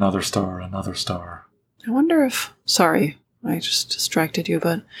star, another star, another star. I wonder if... Sorry, I just distracted you,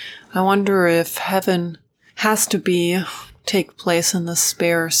 but I wonder if heaven has to take place in the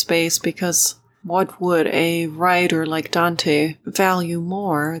spare space, because what would a writer like Dante value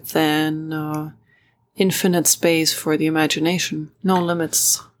more than infinite space for the imagination? No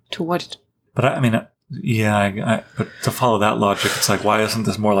limits to what... But but to follow that logic, it's like, why isn't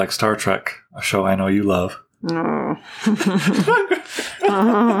this more like Star Trek, a show I know you love? No.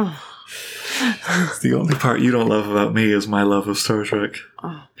 The only part you don't love about me is my love of Star Trek.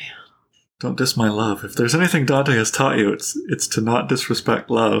 Oh, man. Don't diss my love. If there's anything Dante has taught you, it's to not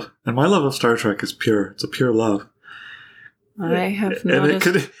disrespect love. And my love of Star Trek is pure. It's a pure love. I have noticed.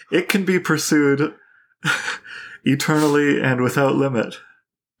 And it can be pursued eternally and without limit.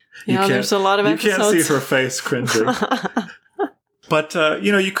 Yeah, there's a lot of episodes. You can't see her face cringing. But,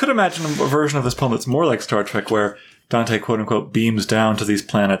 you could imagine a version of this poem that's more like Star Trek, where Dante, quote-unquote, beams down to these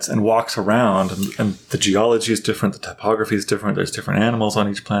planets and walks around, and the geology is different, the topography is different, there's different animals on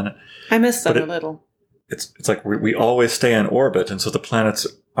each planet. I miss that a little. It's like we always stay in orbit, and so the planets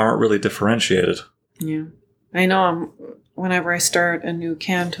aren't really differentiated. Yeah. I know whenever I start a new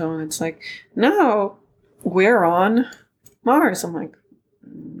canto, and it's like, no, we're on Mars. I'm like...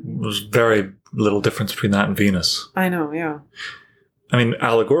 There's very little difference between that and Venus. I know, yeah. I mean,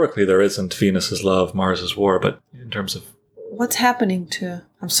 allegorically, there isn't Venus's love, Mars's war, but in terms of... What's happening to...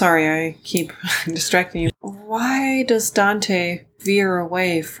 I'm sorry, I keep distracting you. Why does Dante veer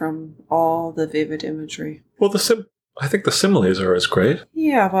away from all the vivid imagery? Well, I think the similes are as great.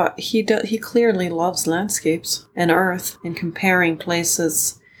 Yeah, but he clearly loves landscapes and Earth, and comparing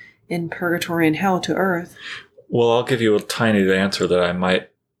places in Purgatory and Hell to Earth. Well, I'll give you a tiny answer that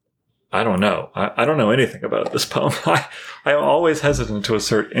I don't know. I don't know anything about this poem. I'm always hesitant to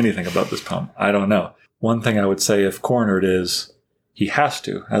assert anything about this poem. I don't know. One thing I would say, if cornered, is he has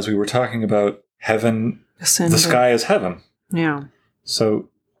to. As we were talking about heaven, Ascended. The sky is heaven. Yeah. So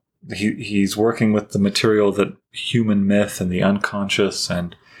he's working with the material that human myth and the unconscious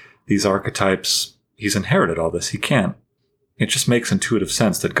and these archetypes, he's inherited all this. He can't. It just makes intuitive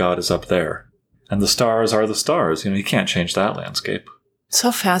sense that God is up there. And the stars are the stars. He can't change that landscape.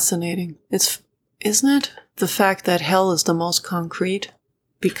 So fascinating. Isn't it? The fact that hell is the most concrete,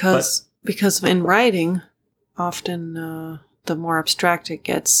 because in writing, often the more abstract it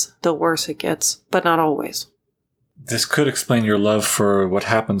gets, the worse it gets, but not always. This could explain your love for what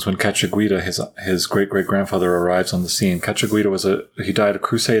happens when Cacciaguida, his great-great-grandfather, arrives on the scene. Cacciaguida he died a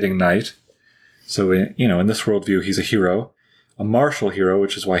crusading knight. So, in this worldview, he's a hero, a martial hero,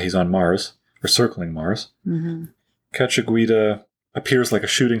 which is why he's on Mars, or circling Mars. Mm-hmm. Cacciaguida appears like a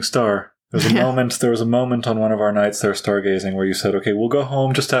shooting star. There was a moment on one of our nights there stargazing where you said, okay, we'll go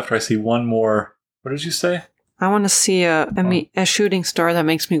home just after I see one more... What did you say? I want to see a shooting star that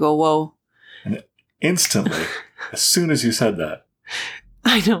makes me go, whoa. And instantly, as soon as you said that...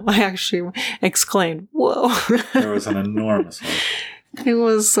 I know, I actually exclaimed, whoa. There was an enormous one. It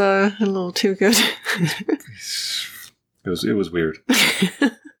was a little too good. It was weird.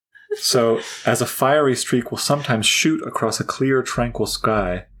 So, as a fiery streak will sometimes shoot across a clear, tranquil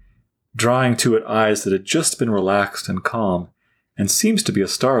sky, drawing to it eyes that had just been relaxed and calm, and seems to be a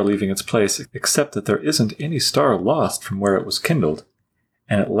star leaving its place, except that there isn't any star lost from where it was kindled,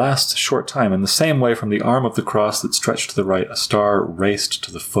 and it lasts a short time. In the same way, from the arm of the cross that stretched to the right, a star raced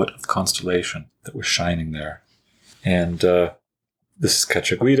to the foot of the constellation that was shining there. And this is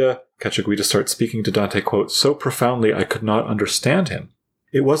Cacciaguida. Cacciaguida starts speaking to Dante, quote, so profoundly I could not understand him.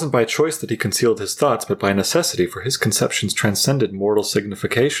 It wasn't by choice that he concealed his thoughts, but by necessity, for his conceptions transcended mortal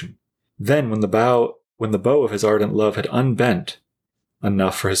signification. Then, when the bow of his ardent love had unbent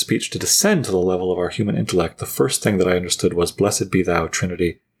enough for his speech to descend to the level of our human intellect, the first thing that I understood was, blessed be thou,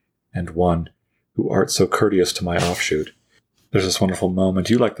 Trinity, and One, who art so courteous to my offshoot. There's this wonderful moment.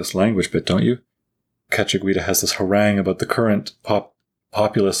 You like this language bit, don't you? Cacciaguida has this harangue about the current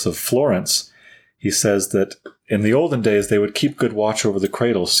populace of Florence. He says that in the olden days they would keep good watch over the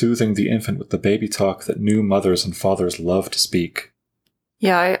cradle, soothing the infant with the baby talk that new mothers and fathers love to speak.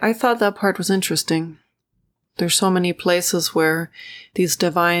 Yeah, I thought that part was interesting. There's so many places where these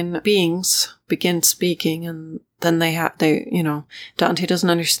divine beings begin speaking, and then Dante doesn't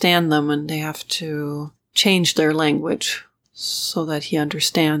understand them, and they have to change their language so that he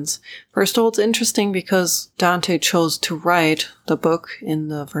understands. First of all, it's interesting because Dante chose to write the book in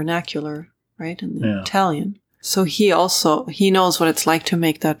the vernacular, right, in the Italian. So he knows what it's like to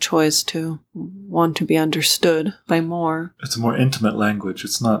make that choice, to want to be understood by more. It's a more intimate language.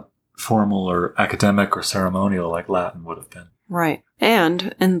 It's not formal or academic or ceremonial like Latin would have been. Right.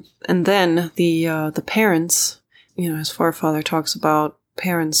 And then the parents, his forefather talks about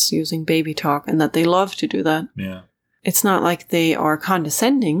parents using baby talk and that they love to do that. Yeah. It's not like they are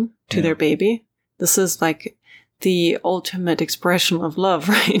condescending to their baby. This is like the ultimate expression of love,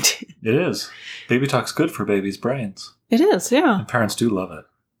 right? It is. Baby talk's good for babies' brains. It is, yeah. And parents do love it.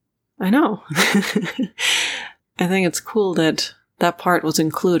 I know. I think it's cool that part was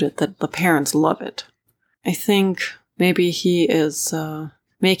included, that the parents love it. I think maybe he is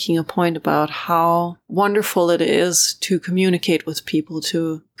making a point about how wonderful it is to communicate with people,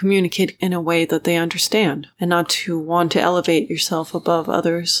 to communicate in a way that they understand, and not to want to elevate yourself above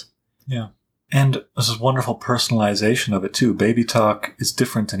others. Yeah. And this is wonderful personalization of it, too. Baby talk is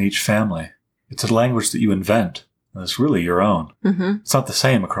different in each family. It's a language that you invent, and it's really your own. Mm-hmm. It's not the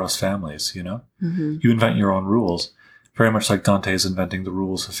same across families, you know? Mm-hmm. You invent your own rules, very much like Dante is inventing the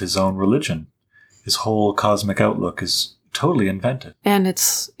rules of his own religion. His whole cosmic outlook is totally invented. And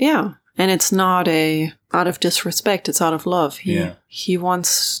it's not out of disrespect, it's out of love. He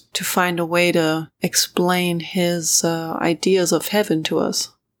wants to find a way to explain his ideas of heaven to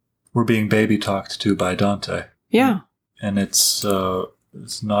us. We're being baby talked to by Dante. Yeah. And it's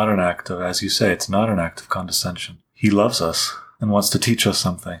not an act of, as you say, it's not an act of condescension. He loves us and wants to teach us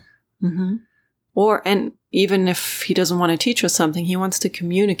something. Mm-hmm. And even if he doesn't want to teach us something, he wants to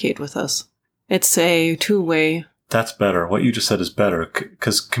communicate with us. It's a two-way. That's better. What you just said is better,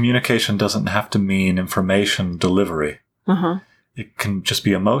 because communication doesn't have to mean information delivery. Uh-huh. It can just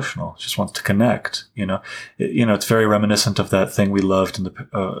be emotional. It just wants to connect. It's very reminiscent of that thing we loved in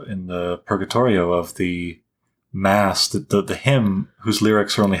the Purgatorio of the Mass, the hymn whose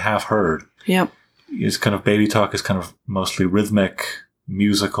lyrics are only half heard. Yep. Is kind of baby talk is kind of mostly rhythmic,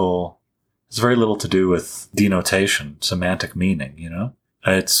 musical. It's very little to do with denotation, semantic meaning.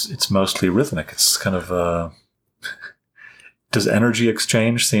 It's mostly rhythmic. It's kind of does energy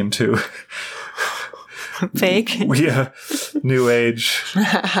exchange seem to fake? Yeah, new age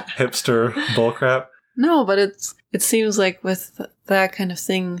hipster bullcrap. No, but it seems like with that kind of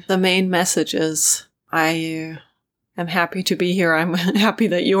thing, the main message is I am happy to be here. I'm happy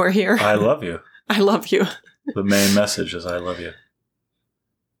that you are here. I love you. I love you. The main message is I love you.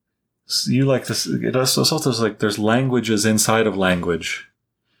 So you like this? It's also like there's languages inside of language.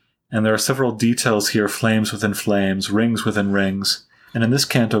 And there are several details here, flames within flames, rings within rings. And in this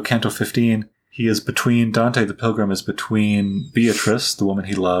canto, Canto 15, Dante the Pilgrim is between Beatrice, the woman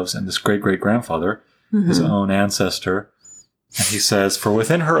he loves, and this great-great-grandfather, mm-hmm. his own ancestor. And he says, "For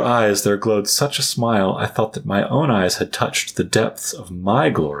within her eyes there glowed such a smile, I thought that my own eyes had touched the depths of my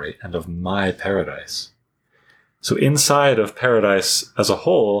glory and of my paradise." So inside of paradise as a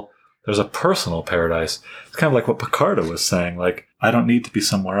whole, there's a personal paradise. It's kind of like what Picardo was saying, like, I don't need to be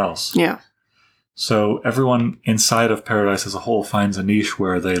somewhere else. Yeah. So everyone inside of paradise as a whole finds a niche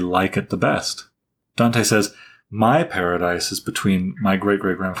where they like it the best. Dante says, my paradise is between my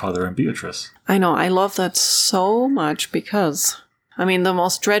great-great-grandfather and Beatrice. I know. I love that so much because, the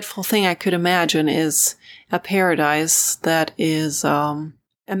most dreadful thing I could imagine is a paradise that is a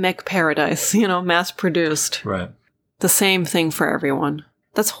mech paradise, mass-produced. Right. The same thing for everyone.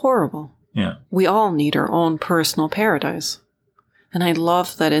 That's horrible. Yeah. We all need our own personal paradise. And I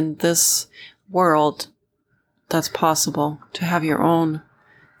love that in this world, that's possible to have your own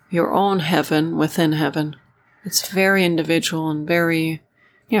heaven within heaven. It's very individual and very,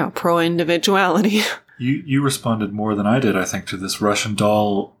 pro-individuality. You responded more than I did, I think, to this Russian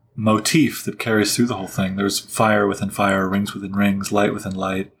doll motif that carries through the whole thing. There's fire within fire, rings within rings, light within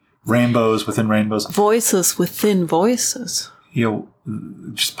light, rainbows within rainbows. Voices within voices.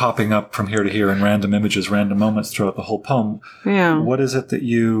 Just popping up from here to here in random images, random moments throughout the whole poem. Yeah. What is it that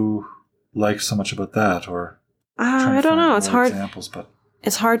you like so much about that? Or I don't know. It's hard. Examples, but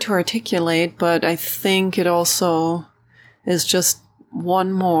it's hard to articulate, but I think it also is just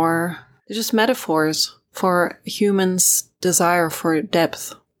one more. It's just metaphors for humans' desire for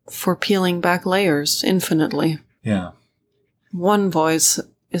depth, for peeling back layers infinitely. Yeah. One voice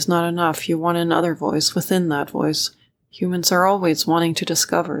is not enough. You want another voice within that voice. Humans are always wanting to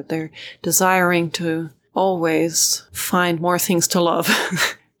discover. They're desiring to always find more things to love,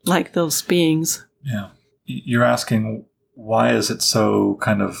 like those beings. Yeah. You're asking, why is it so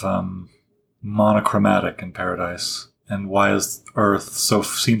kind of monochromatic in paradise? And why is Earth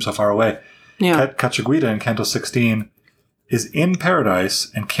seems so far away? Yeah. Cacciaguida in Canto 16 is in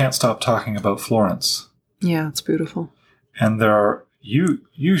paradise and can't stop talking about Florence. Yeah, it's beautiful. And there are... You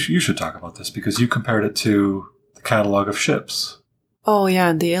should talk about this because you compared it to the Catalogue of Ships. Oh, yeah,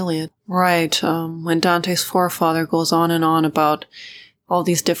 in the Iliad. Right. When Dante's forefather goes on and on about all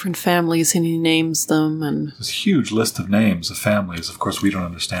these different families and he names them. And there's a huge list of names of families. Of course, we don't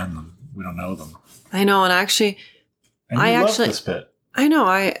understand them. We don't know them. I know, and actually... And you love this bit. I know.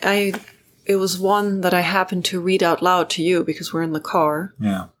 It was one that I happened to read out loud to you because we're in the car.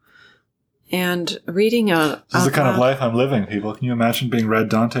 Yeah. And reading This is the kind of life I'm living, people. Can you imagine being read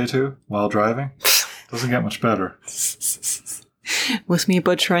Dante to while driving? Doesn't get much better. With me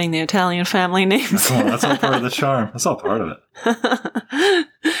butchering the Italian family names. Come on, that's all part of the charm. That's all part of it.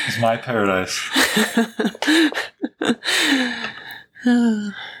 It's my paradise.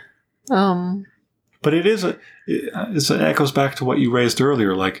 But it echoes back to what you raised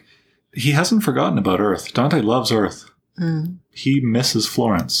earlier. Like, he hasn't forgotten about Earth. Dante loves Earth. He misses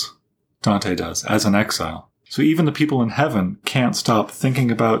Florence. Dante does, as an exile. So even the people in heaven can't stop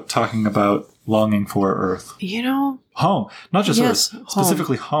thinking about, talking about, longing for Earth. Home. Not just Earth. Home.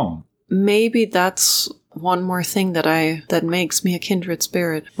 Specifically home. Maybe that's one more thing that makes me a kindred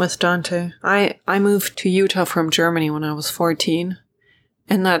spirit with Dante. I moved to Utah from Germany when I was 14,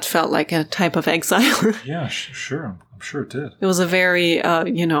 and that felt like a type of exile. Yeah, sure. I'm sure it did. It was a very,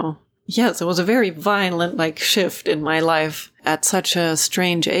 yes, it was a very violent, shift in my life at such a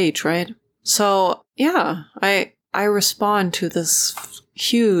strange age, right? So, yeah, I respond to this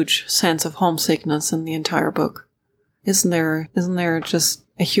huge sense of homesickness in the entire book. Isn't there just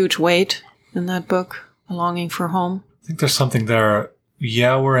a huge weight in that book? A longing for home? I think there's something there.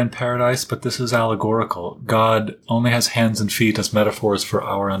 Yeah, we're in paradise, but this is allegorical. God only has hands and feet as metaphors for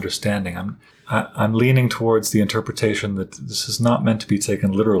our understanding. I'm leaning towards the interpretation that this is not meant to be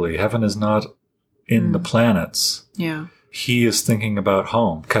taken literally. Heaven is not in the planets. Yeah. He is thinking about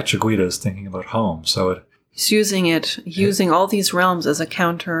home. Cacciaguida is thinking about home. So he's using all these realms as a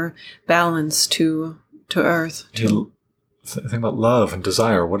counterbalance to Earth. Think about love and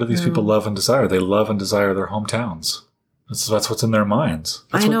desire. What do these people love and desire? They love and desire their hometowns. That's what's in their minds.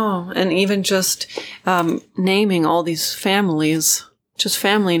 I know. And even just naming all these families, just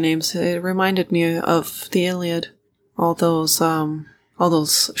family names, it reminded me of the Iliad. All those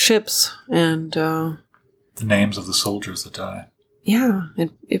ships and the names of the soldiers that die. Yeah,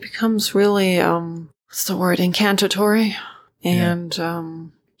 it becomes really what's the word? Incantatory. And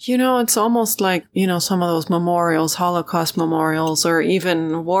it's almost like, some of those memorials, Holocaust memorials, or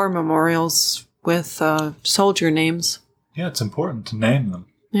even war memorials with soldier names. Yeah, it's important to name them.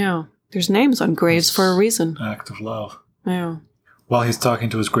 Yeah, there's names on graves for a reason. Act of love. Yeah. While he's talking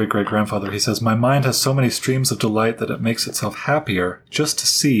to his great-great-grandfather, he says, "My mind has so many streams of delight that it makes itself happier just to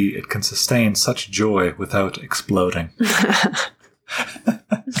see it can sustain such joy without exploding."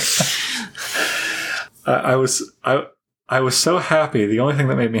 I was so happy. The only thing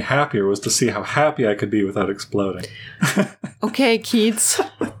that made me happier was to see how happy I could be without exploding. Okay, Keats.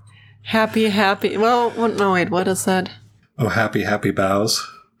 Happy. Well, no, wait, what is that? Oh, happy, happy bows.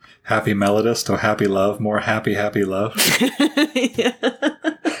 Happy melodist. Oh, happy love. More happy, happy love. Yeah.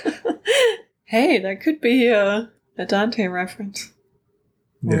 Hey, that could be a Dante reference.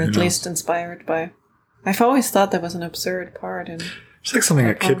 Or at least inspired by. I've always thought that was an absurd part in... It's like something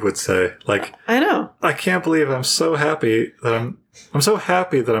a kid would say. Like, I know. I can't believe I'm so happy that I'm so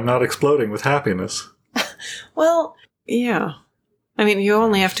happy that I'm not exploding with happiness. Well, yeah. I mean, you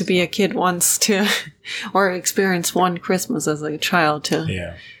only have to be a kid once to, or experience one Christmas as a child to.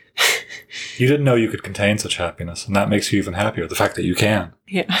 Yeah. You didn't know you could contain such happiness, and that makes you even happier, the fact that you can.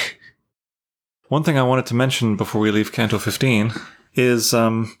 Yeah. One thing I wanted to mention before we leave Canto 15 is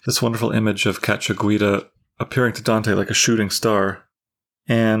this wonderful image of Cacciaguida appearing to Dante like a shooting star.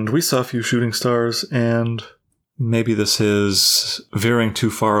 And we saw a few shooting stars, and maybe this is veering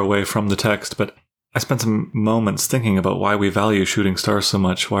too far away from the text, but I spent some moments thinking about why we value shooting stars so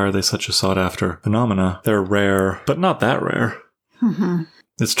much. Why are they such a sought-after phenomena? They're rare, but not that rare. Mm-hmm.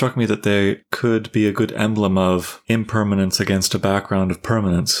 It struck me that they could be a good emblem of impermanence against a background of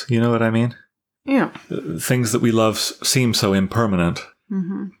permanence. You know what I mean? Yeah. Things that we love seem so impermanent.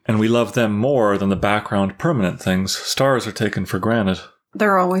 Mm-hmm. And we love them more than the background permanent things. Stars are taken for granted.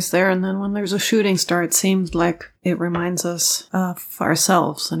 They're always there, and then when there's a shooting star, it seems like it reminds us of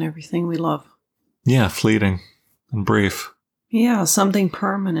ourselves and everything we love. Yeah, fleeting and brief. Yeah, something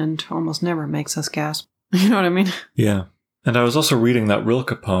permanent almost never makes us gasp. You know what I mean? Yeah. And I was also reading that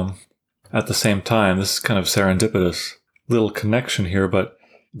Rilke poem at the same time. This is kind of serendipitous. Little connection here, but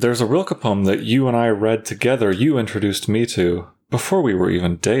there's a Rilke poem that you and I read together. You introduced me to before we were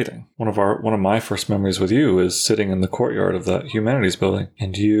even dating. One of my first memories with you is sitting in the courtyard of that humanities building,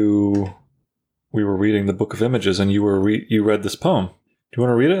 and we were reading the Book of Images, and you read this poem. Do you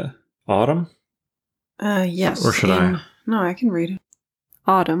want to read it? Autumn? Yes. Or should I? No, I can read it.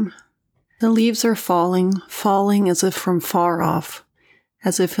 Autumn. The leaves are falling as if from far off,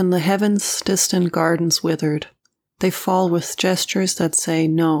 as if in the heavens distant gardens withered. They fall with gestures that say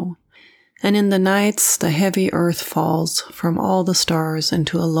no, and in the nights the heavy earth falls from all the stars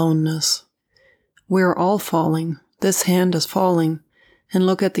into aloneness. We're all falling, this hand is falling, and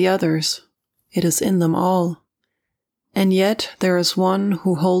look at the others. It is in them all. And yet there is one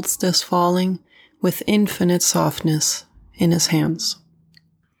who holds this falling with infinite softness in his hands.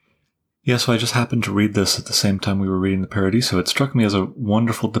 Yeah, so I just happened to read this at the same time we were reading the Paradiso. It struck me as a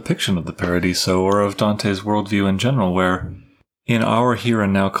wonderful depiction of the Paradiso, or of Dante's worldview in general, where in our here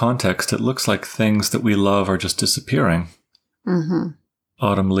and now context, it looks like things that we love are just disappearing. Mm-hmm.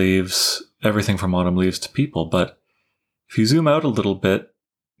 Autumn leaves, everything from autumn leaves to people. But if you zoom out a little bit,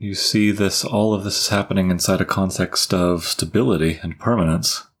 you see all of this is happening inside a context of stability and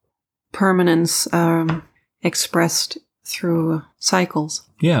permanence. Permanence expressed through cycles.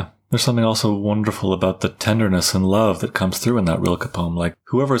 Yeah. There's something also wonderful about the tenderness and love that comes through in that Rilke poem. Like,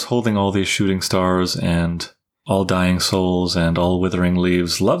 whoever's holding all these shooting stars and all dying souls and all withering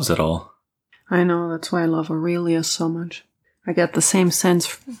leaves loves it all. I know, that's why I love Aurelius so much. I get the same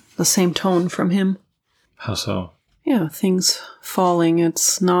sense, the same tone from him. How so? Yeah, things falling.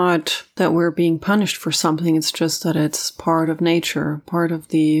 It's not that we're being punished for something, it's just that it's part of nature, part of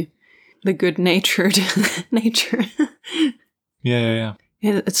the good-natured nature. Yeah.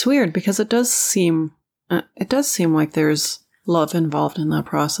 It's weird because it does seem like there's love involved in that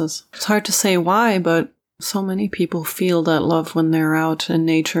process. It's hard to say why, but so many people feel that love when they're out in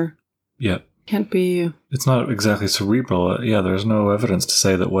nature. Yeah. Can't be... It's not exactly cerebral. Yeah, there's no evidence to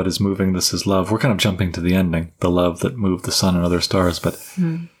say that what is moving this is love. We're kind of jumping to the ending, the love that moved the sun and other stars, but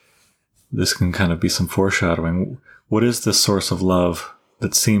this can kind of be some foreshadowing. What is this source of love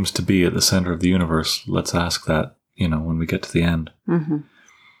that seems to be at the center of the universe? Let's ask that, when we get to the end. Mm-hmm.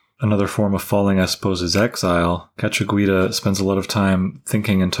 Another form of falling, I suppose, is exile. Cacciaguida spends a lot of time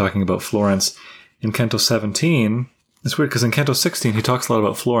thinking and talking about Florence. In Canto 17, it's weird because in Canto 16, he talks a lot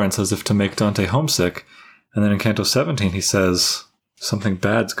about Florence as if to make Dante homesick. And then in Canto 17, he says, something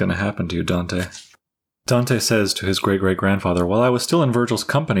bad's going to happen to you, Dante. Dante says to his great-great-grandfather, while I was still in Virgil's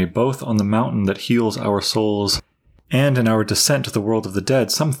company, both on the mountain that heals our souls and in our descent to the world of the dead,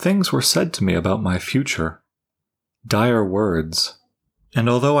 some things were said to me about my future. Dire words. And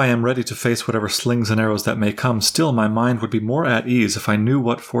although I am ready to face whatever slings and arrows that may come, still my mind would be more at ease if I knew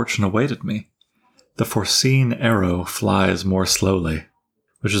what fortune awaited me. The foreseen arrow flies more slowly,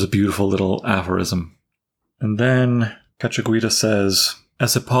 which is a beautiful little aphorism. And then Cacciaguida says,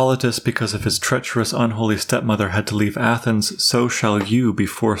 as Hippolytus, because of his treacherous unholy stepmother, had to leave Athens, so shall you be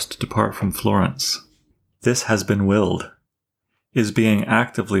forced to depart from Florence. This has been willed, is being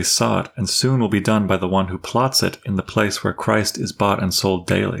actively sought, and soon will be done by the one who plots it in the place where Christ is bought and sold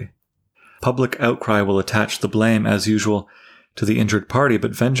daily. Public outcry will attach the blame, as usual, to the injured party,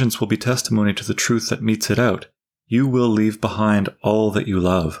 but vengeance will be testimony to the truth that metes it out. You will leave behind all that you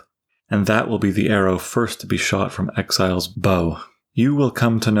love, and that will be the arrow first to be shot from exile's bow. You will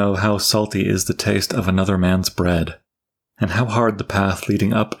come to know how salty is the taste of another man's bread, and how hard the path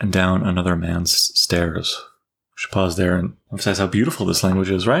leading up and down another man's stairs. We should pause there and emphasize how beautiful this language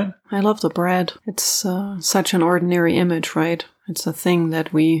is, right? I love the bread. It's such an ordinary image, right? It's a thing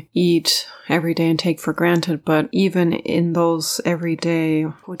that we eat every day and take for granted, but even in those everyday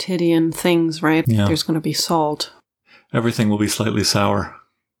quotidian things, right, there's going to be salt. Everything will be slightly sour.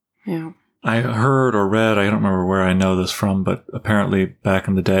 Yeah. I heard or read, I don't remember where I know this from, but apparently back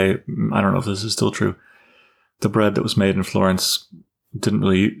in the day, I don't know if this is still true, the bread that was made in Florence didn't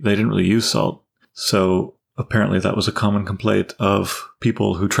really use salt. So apparently that was a common complaint of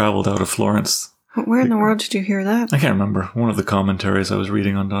people who traveled out of Florence. Where in the world did you hear that? I can't remember. One of the commentaries I was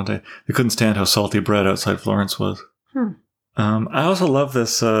reading on Dante. They couldn't stand how salty bread outside Florence was. I also love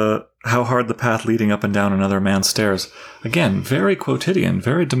this, how hard the path leading up and down another man's stairs. Again, very quotidian,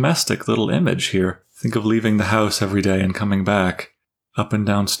 very domestic little image here. Think of leaving the house every day and coming back, up and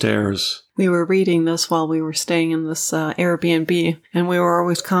down stairs. We were reading this while we were staying in this Airbnb, and we were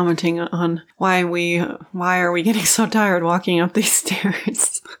always commenting on why are we getting so tired walking up these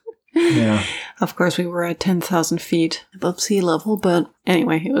stairs? Yeah. Of course, we were at 10,000 feet above sea level, but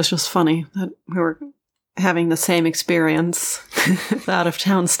anyway, it was just funny that we were having the same experience with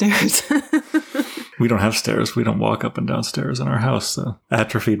out-of-town stairs. We don't have stairs. We don't walk up and down stairs in our house, so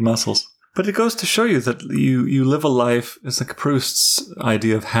atrophied muscles. But it goes to show you that you live a life, it's like Proust's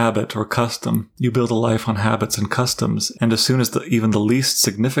idea of habit or custom. You build a life on habits and customs, and as soon as even the least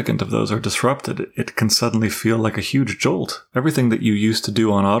significant of those are disrupted, it can suddenly feel like a huge jolt. Everything that you used to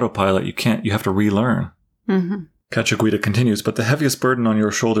do on autopilot, you have to relearn. Mm-hmm. Cacciaguida continues, but the heaviest burden on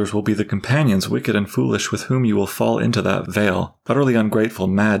your shoulders will be the companions, wicked and foolish, with whom you will fall into that veil. Utterly ungrateful,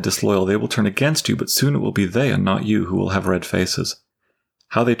 mad, disloyal, they will turn against you, but soon it will be they and not you who will have red faces.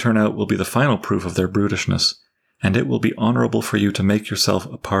 How they turn out will be the final proof of their brutishness, and it will be honorable for you to make yourself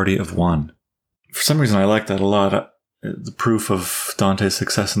a party of one. For some reason, I like that a lot. The proof of Dante's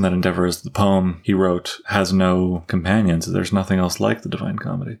success in that endeavor is the poem he wrote has no companions. There's nothing else like the Divine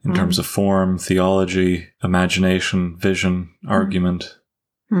Comedy in terms of form, theology, imagination, vision, argument.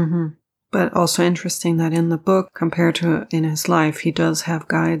 Mm-hmm. But also interesting that in the book, compared to in his life, he does have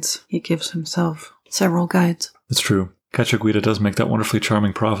guides. He gives himself several guides. It's true. Cacciaguida does make that wonderfully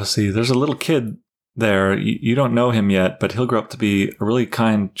charming prophecy. There's a little kid there. You don't know him yet, but he'll grow up to be a really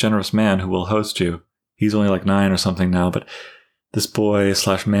kind, generous man who will host you. He's only like 9 or something now, but this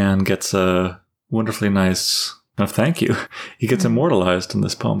boy/man gets a wonderfully nice thank you. He gets immortalized in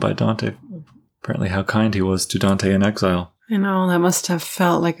this poem by Dante. Apparently how kind he was to Dante in exile. I know, that must have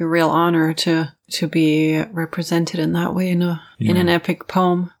felt like a real honor to be represented in that way in an epic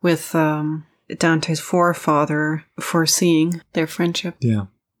poem with Dante's forefather foreseeing their friendship. Yeah.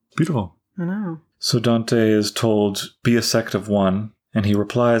 Beautiful. I know. So Dante is told, be a sect of one. And he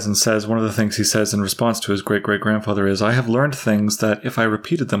replies and says, one of the things he says in response to his great-great-grandfather is, I have learned things that, if I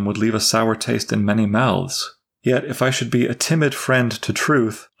repeated them, would leave a sour taste in many mouths. Yet, if I should be a timid friend to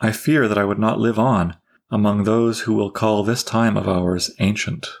truth, I fear that I would not live on among those who will call this time of ours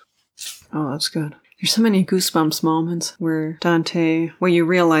ancient. Oh, that's good. There's so many goosebumps moments where you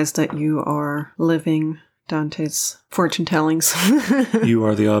realize that you are living Dante's fortune tellings. You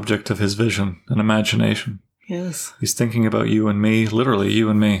are the object of his vision and imagination. Yes. He's thinking about you and me, literally you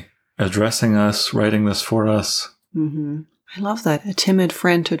and me, addressing us, writing this for us. Mm-hmm. I love that. A timid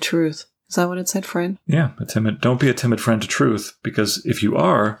friend to truth. Is that what it said, friend? Yeah, don't be a timid friend to truth, because if you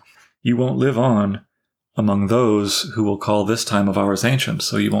are, you won't live on among those who will call this time of ours ancient,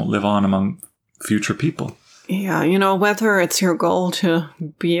 so you won't live on among future people. Yeah, whether it's your goal to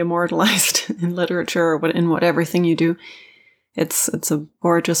be immortalized in literature or in everything you do, it's a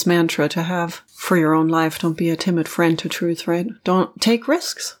gorgeous mantra to have for your own life. Don't be a timid friend to truth, right? Don't take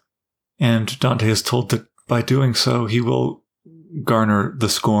risks. And Dante is told that by doing so, he will garner the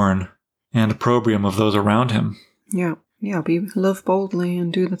scorn and opprobrium of those around him. Yeah, live boldly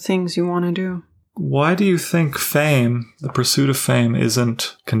and do the things you want to do. Why do you think fame, the pursuit of fame,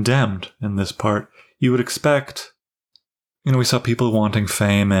 isn't condemned in this part? You would expect, we saw people wanting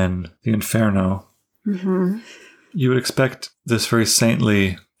fame in the Inferno. Mm-hmm. You would expect this very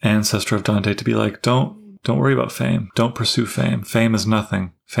saintly ancestor of Dante to be like, don't worry about fame. Don't pursue fame. Fame is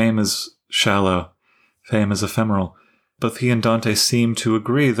nothing. Fame is shallow. Fame is ephemeral. Both he and Dante seem to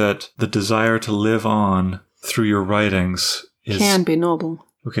agree that the desire to live on through your writings can be noble.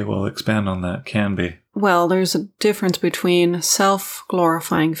 Okay, well, expand on that. Can be. Well, there's a difference between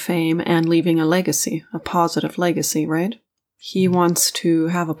self-glorifying fame and leaving a legacy, a positive legacy, right? He wants to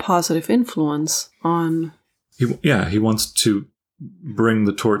have a positive influence on... He wants to bring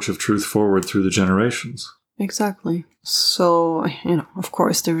the torch of truth forward through the generations. Exactly. So, of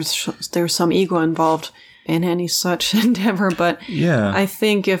course, there's some ego involved in any such endeavor, but yeah. I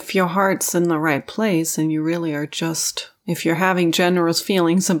think if your heart's in the right place and you really are if you're having generous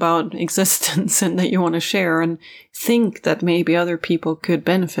feelings about existence and that you want to share and think that maybe other people could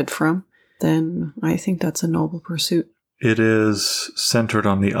benefit from, then I think that's a noble pursuit. It is centered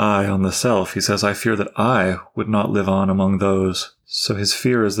on the I, on the self. He says, I fear that I would not live on among those. So his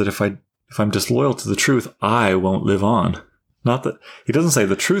fear is that if I'm disloyal to the truth, I won't live on. Not that he doesn't say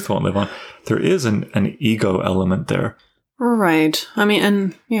the truth won't live on. There is an ego element there. Right. I mean,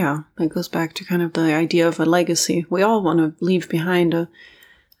 and yeah, that goes back to kind of the idea of a legacy. We all want to leave behind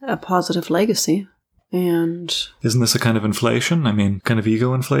a positive legacy. And isn't this a kind of inflation? I mean, kind of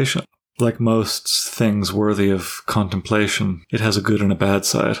ego inflation? Like most things worthy of contemplation, it has a good and a bad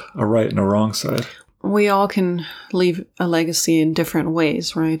side, a right and a wrong side. We all can leave a legacy in different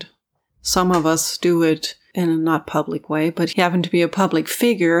ways, right? Some of us do it in a not public way, but he happened to be a public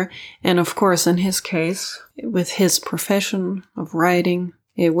figure. And of course, in his case, with his profession of writing,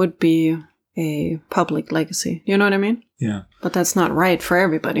 it would be a public legacy. You know what I mean? Yeah. But that's not right for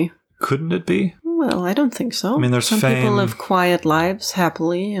everybody. Couldn't it be? Well, I don't think so. I mean, there's some fame. People live quiet lives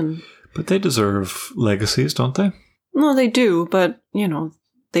happily and... But they deserve legacies, don't they? No, they do, but,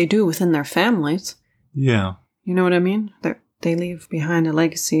 they do within their families. Yeah. You know what I mean? They leave behind a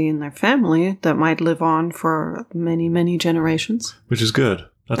legacy in their family that might live on for many, many generations. Which is good.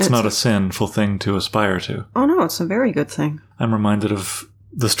 That's not a sinful thing to aspire to. Oh, no, it's a very good thing. I'm reminded of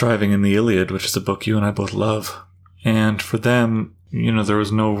The Striving in the Iliad, which is a book you and I both love. And for them, there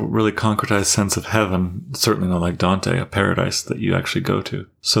was no really concretized sense of heaven, certainly not like Dante, a paradise that you actually go to.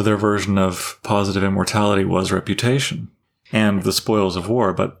 So their version of positive immortality was reputation and the spoils of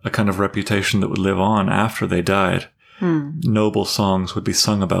war, but a kind of reputation that would live on after they died. Noble songs would be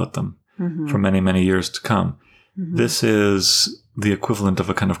sung about them for many, many years to come. Mm-hmm. This is the equivalent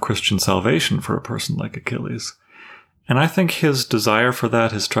of a kind of Christian salvation for a person like Achilles. And I think his desire for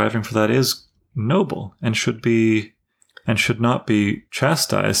that, his striving for that is noble and should not be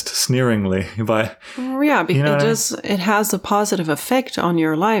chastised sneeringly by... Yeah, because it has a positive effect on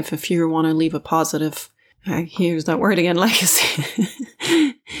your life if you want to leave a positive... Here's that word again,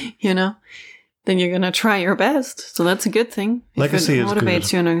 legacy. then you're going to try your best. So that's a good thing. Legacy if it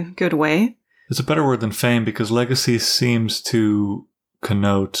motivates you in a good way. It's a better word than fame because legacy seems to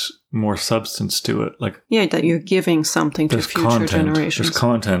connote more substance to it. Like that you're giving something to future generations. There's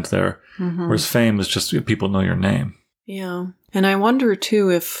content there. Mm-hmm. Whereas fame is just people know your name. Yeah. And I wonder, too,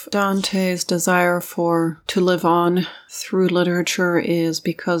 if Dante's desire to live on through literature is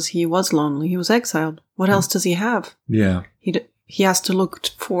because he was lonely. He was exiled. What else does he have? Yeah. He has to look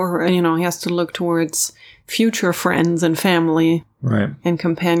he has to look towards future friends and family. Right. And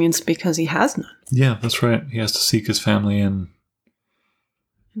companions because he has none. Yeah, that's right. He has to seek his family in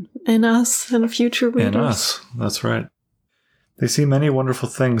us and future readers. In us. That's right. They see many wonderful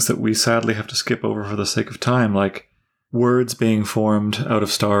things that we sadly have to skip over for the sake of time, like words being formed out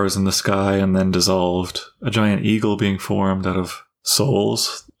of stars in the sky and then dissolved, a giant eagle being formed out of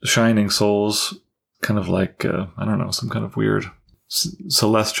souls, shining souls, kind of like, some kind of weird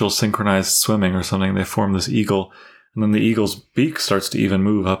celestial synchronized swimming or something. They form this eagle, and then the eagle's beak starts to even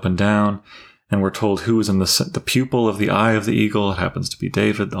move up and down, and we're told who is in the pupil of the eye of the eagle. It happens to be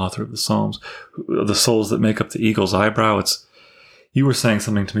David, the author of the Psalms. The souls that make up the eagle's eyebrow. You were saying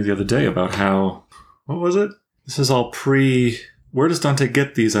something to me the other day about how, what was it? This is all where does Dante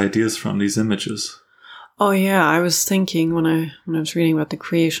get these ideas from, these images? Oh yeah, I was thinking when I was reading about the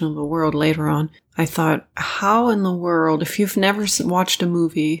creation of the world later on, I thought, how in the world, if you've never watched a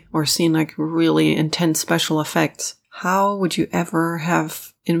movie or seen like really intense special effects, how would you ever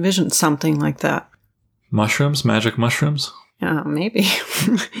have envisioned something like that? Mushrooms? Magic mushrooms? Yeah, maybe.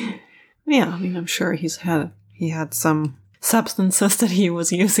 Yeah, I mean, I'm sure he had some substances that he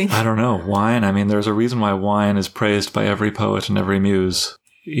was using. I don't know. Wine? I mean, there's a reason why wine is praised by every poet and every muse.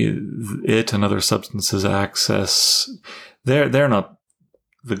 It and other substances access, they're not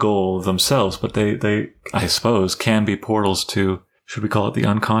the goal themselves, but they I suppose can be portals to, should we call it the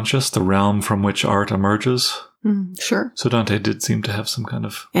unconscious, the realm from which art emerges? Sure. So Dante did seem to have some kind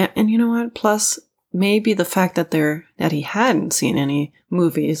of, and you know what? Plus, maybe the fact that he hadn't seen any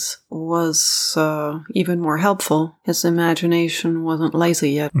movies was even more helpful. His imagination wasn't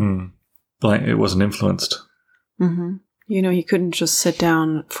lazy yet. Like it wasn't influenced. Mm-hmm. He couldn't just sit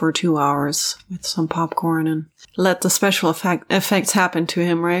down for 2 hours with some popcorn and let the special effects happen to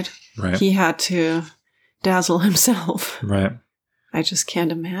him, right? Right. He had to dazzle himself. Right. I just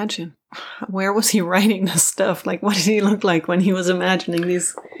can't imagine. Where was he writing this stuff? Like, what did he look like when he was imagining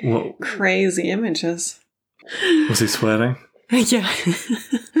these crazy images? Was he sweating? Yeah.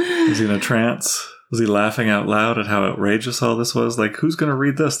 Was he in a trance? Was he laughing out loud at how outrageous all this was? Like, who's going to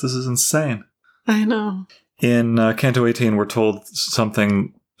read this? This is insane. I know. In Canto 18, we're told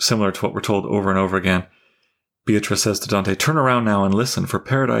something similar to what we're told over and over again. Beatrice says to Dante, "Turn around now and listen, for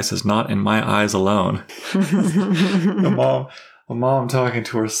paradise is not in my eyes alone." a mom talking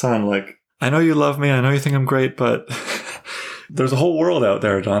to her son, like, I know you love me, I know you think I'm great, but there's a whole world out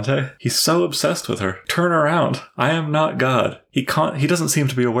there, Dante. He's so obsessed with her. Turn around. I am not God. He doesn't seem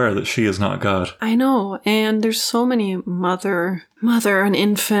to be aware that she is not God. I know, and there's so many mother and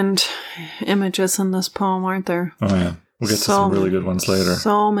infant images in this poem, aren't there? Oh yeah. We'll get to some really good ones later.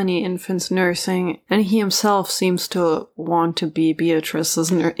 So many infants nursing, and he himself seems to want to be Beatrice's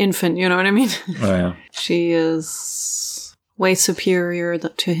infant, you know what I mean? Oh yeah. She is way superior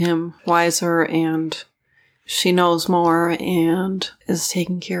to him, wiser, and she knows more and is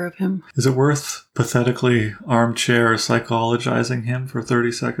taking care of him. Is it worth pathetically armchair psychologizing him for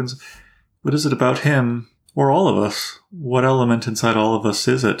 30 seconds? What is it about him, or all of us? What element inside all of us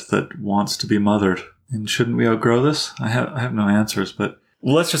is it that wants to be mothered? And shouldn't we outgrow this? I have no answers, but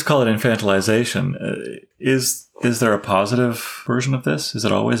let's just call it infantilization. Is there a positive version of this? Is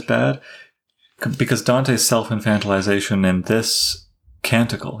it always bad? Because Dante's self-infantilization in this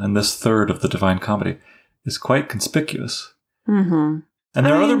canticle, in this third of the Divine Comedy, is quite conspicuous. Mm-hmm. And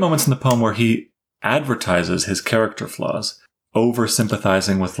there are other moments in the poem where he advertises his character flaws,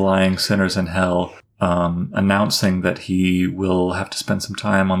 over-sympathizing with lying sinners in hell, announcing that he will have to spend some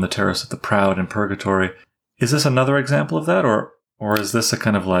time on the terrace of the proud in purgatory. Is this another example of that, or is this a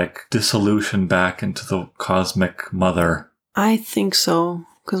kind of like dissolution back into the cosmic mother? I think so,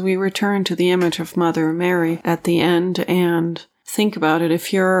 because we return to the image of Mother Mary at the end, and think about it.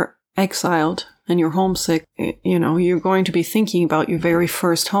 If you're exiled and you're homesick, you're going to be thinking about your very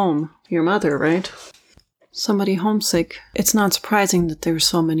first home, your mother, right? Somebody homesick, it's not surprising that there's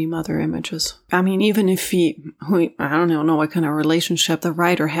so many mother images. I mean, even if I don't know what kind of relationship the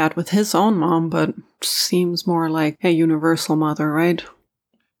writer had with his own mom, but seems more like a universal mother, right?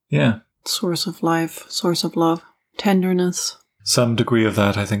 Yeah. Source of life, source of love, tenderness. Some degree of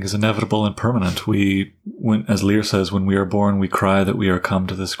that, I think, is inevitable and permanent. As Lear says, when we are born, we cry that we are come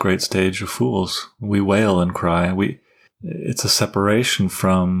to this great stage of fools. We wail and cry. It's a separation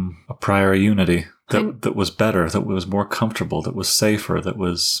from a prior unity that was better, that was more comfortable, that was safer, that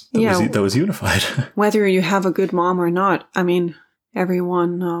was unified. Whether you have a good mom or not, I mean,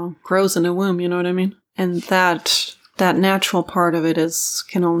 everyone grows in a womb, you know what I mean? And that natural part of it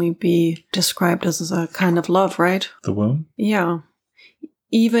can only be described as a kind of love, right? The womb? Yeah.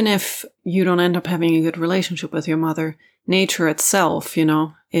 Even if you don't end up having a good relationship with your mother, nature itself,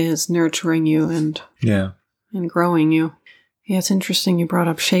 is nurturing you and growing you. Yeah, it's interesting you brought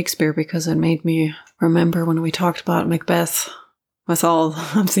up Shakespeare because it made me remember when we talked about Macbeth with all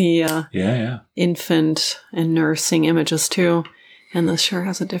of the infant and nursing images too. And this sure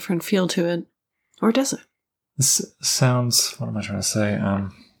has a different feel to it. Or does it? This sounds, what am I trying to say?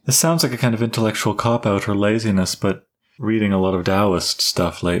 This sounds like a kind of intellectual cop-out or laziness, but reading a lot of Taoist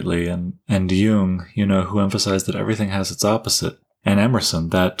stuff lately, and Jung, who emphasized that everything has its opposite, and Emerson,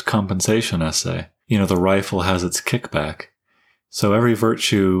 that compensation essay, the rifle has its kickback. So every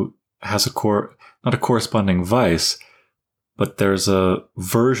virtue has not a corresponding vice, but there's a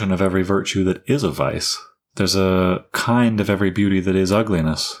version of every virtue that is a vice. There's a kind of every beauty that is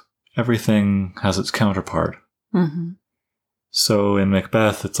ugliness. Everything has its counterpart. Mm-hmm. So in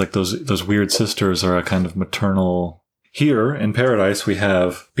Macbeth, it's like those weird sisters are a kind of maternal. Here in Paradise, we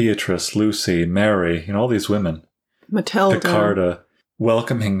have Beatrice, Lucy, Mary, all these women. Matilda. Picarda,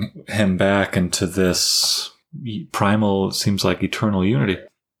 welcoming him back into this primal, seems like eternal unity.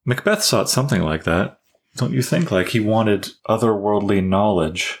 Macbeth sought something like that, don't you think? Like he wanted otherworldly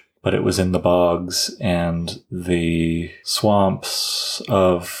knowledge, but it was in the bogs and the swamps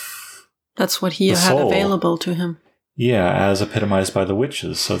of... That's what he had available to him. Yeah, as epitomized by the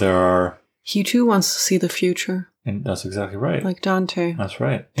witches. So there are... He too wants to see the future. And that's exactly right. Like Dante. That's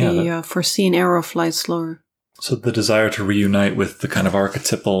right. The foreseen arrow flies slower. So the desire to reunite with the kind of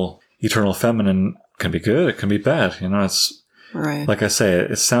archetypal eternal feminine can be good, it can be bad. It's... Right. Like I say,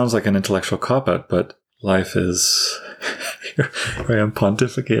 it sounds like an intellectual cop-out, but life is... Here I am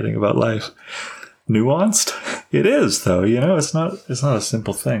pontificating about life. Nuanced? It is, though. It's not a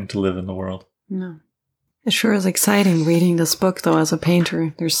simple thing to live in the world. No. It sure is exciting reading this book, though, as a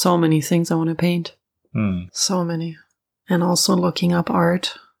painter. There's so many things I want to paint. So many. And also looking up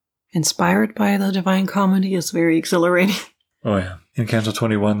art inspired by the Divine Comedy is very exhilarating. Oh, yeah. In Canto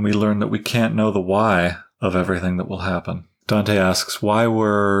 21, we learn that we can't know the why of everything that will happen. Dante asks, why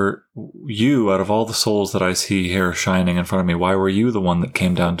were you, out of all the souls that I see here shining in front of me, why were you the one that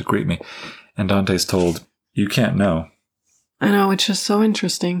came down to greet me? And Dante's told, you can't know. I know, it's just so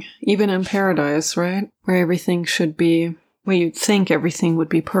interesting. Even in Paradise, right? Where everything should be, where you'd think everything would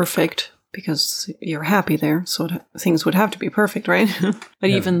be perfect because you're happy there, so things would have to be perfect, right? But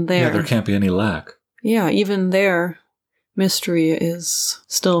even there... Yeah, there can't be any lack. Yeah, even there, mystery is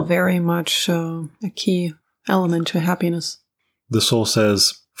still very much a key element to happiness. The soul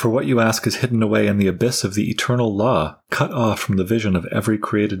says, for what you ask is hidden away in the abyss of the eternal law, cut off from the vision of every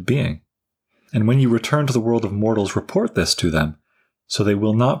created being. And when you return to the world of mortals, report this to them, so they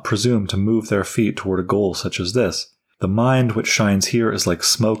will not presume to move their feet toward a goal such as this. The mind which shines here is like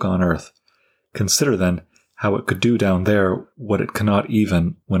smoke on earth. Consider, then, how it could do down there what it cannot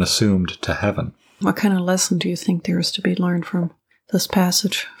even when assumed to heaven. What kind of lesson do you think there is to be learned from this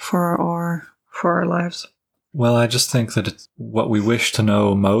passage for our lives? Well, I just think that it's what we wish to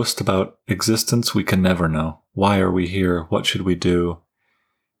know most about existence, we can never know. Why are we here? What should we do?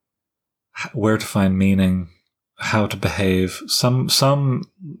 Where to find meaning? How to behave? Some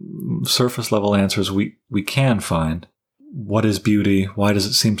surface level answers we can find. What is beauty? Why does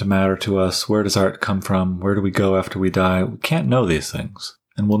it seem to matter to us? Where does art come from? Where do we go after we die? We can't know these things,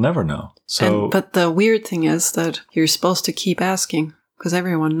 and we'll never know. But the weird thing is that you're supposed to keep asking, because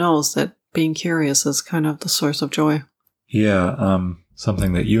everyone knows that being curious is kind of the source of joy. Yeah,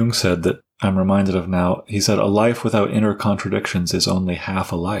 something that Jung said that I'm reminded of now. He said, a life without inner contradictions is only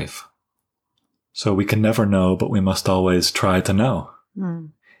half a life. So we can never know, but we must always try to know.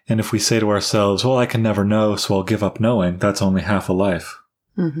 And if we say to ourselves, well, I can never know, so I'll give up knowing, that's only half a life.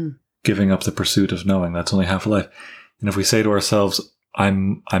 Mm-hmm. Giving up the pursuit of knowing, that's only half a life. And if we say to ourselves, I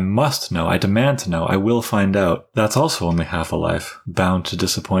must know, I demand to know, I will find out, that's also only half a life, bound to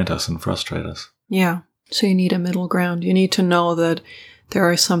disappoint us and frustrate us. Yeah. So you need a middle ground. You need to know that there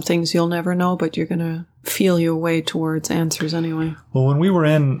are some things you'll never know, but you're going to feel your way towards answers anyway. Well, when we were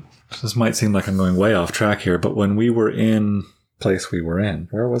in, this might seem like I'm going way off track here, but when we were in place we were in,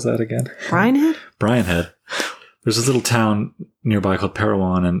 where was that again? Brianhead? Brianhead. There's this little town nearby called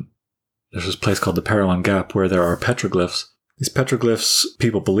Parowan, and there's this place called the Parowan Gap where there are petroglyphs. These petroglyphs,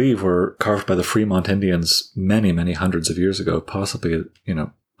 people believe, were carved by the Fremont Indians many, many hundreds of years ago, possibly,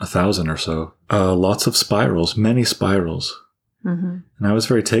 1,000 or so. Lots of spirals, many spirals. Mm-hmm. And I was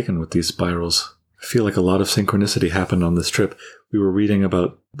very taken with these spirals. I feel like a lot of synchronicity happened on this trip. We were reading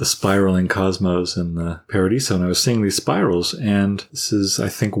about the spiraling cosmos in the Paradiso, and I was seeing these spirals, and this is, I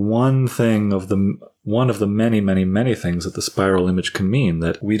think, one of the many, many, many things that the spiral image can mean,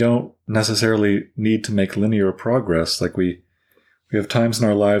 that we don't necessarily need to make linear progress. Like we have times in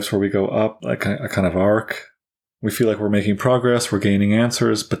our lives where we go up like a kind of arc. We feel like we're making progress, we're gaining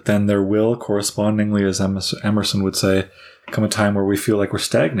answers, but then there will correspondingly, as Emerson would say, come a time where we feel like we're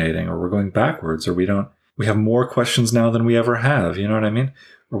stagnating or we're going backwards, or we have more questions now than we ever have. You know what I mean?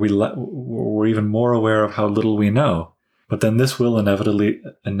 Or we're even more aware of how little we know. But then this will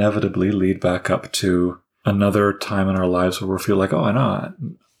inevitably lead back up to another time in our lives where we feel like, oh, I know,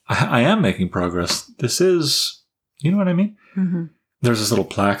 I am making progress. This is, you know what I mean? Mm-hmm. There's this little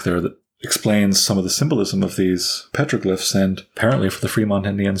plaque there that explains some of the symbolism of these petroglyphs, and apparently for the Fremont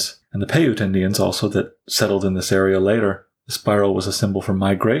Indians and the Paiute Indians also that settled in this area later, the spiral was a symbol for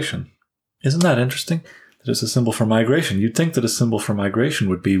migration. Isn't that interesting? That it's a symbol for migration. You'd think that a symbol for migration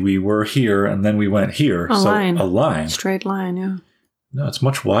would be we were here and then we went here. A line. A Straight line, yeah. No, it's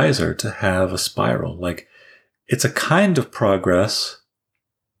much wiser to have a spiral. Like, it's a kind of progress,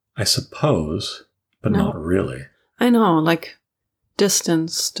 I suppose, but not really. I know, like,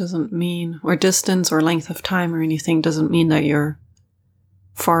 distance doesn't mean, or distance or length of time or anything doesn't mean that you're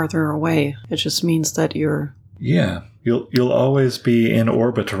farther away. It just means that you're... Yeah, you'll always be in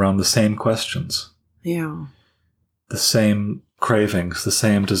orbit around the same questions. Yeah. The same cravings, the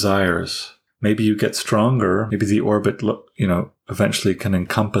same desires. Maybe you get stronger. Maybe the orbit, eventually can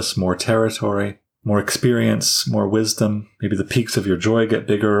encompass more territory, more experience, more wisdom. Maybe the peaks of your joy get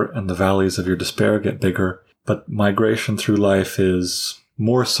bigger and the valleys of your despair get bigger. But migration through life is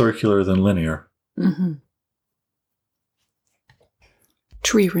more circular than linear. Mm-hmm.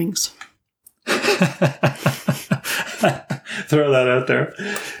 Tree rings. Throw that out there.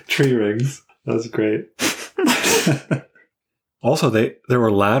 Tree rings. That's great. Also, there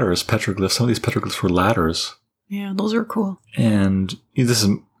were ladders, petroglyphs. Some of these petroglyphs were ladders. Yeah, those are cool. And this is,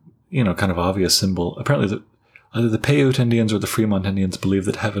 kind of obvious symbol. Apparently, either the Paiute Indians or the Fremont Indians believed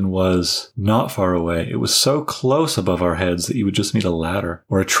that heaven was not far away. It was so close above our heads that you would just need a ladder,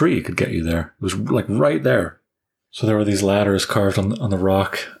 or a tree could get you there. It was like right there. So there were these ladders carved on the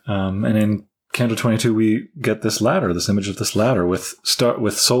rock. And in Canto 22, we get this ladder, this image of this ladder with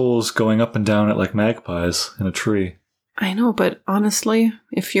souls going up and down it like magpies in a tree. I know, but honestly,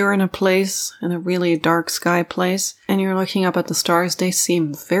 if you're in a really dark sky place, and you're looking up at the stars, they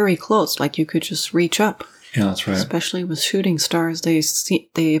seem very close, like you could just reach up. Yeah, that's right. Especially with shooting stars,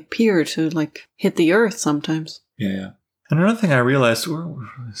 they appear to like hit the earth sometimes. Yeah. And another thing I realized,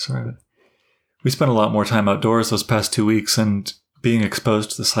 we spent a lot more time outdoors those past 2 weeks, and being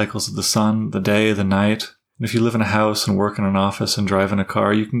exposed to the cycles of the sun, the day, the night. And if you live in a house and work in an office and drive in a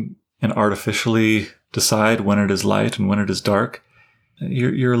car, you can artificially decide when it is light and when it is dark.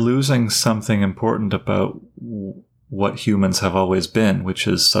 You're losing something important about what humans have always been, which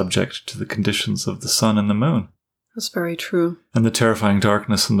is subject to the conditions of the sun and the moon. That's very true. And the terrifying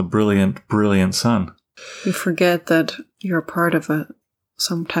darkness and the brilliant, brilliant sun. You forget that you're a part of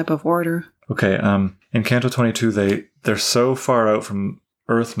some type of order. Okay, in Canto 22, they're so far out from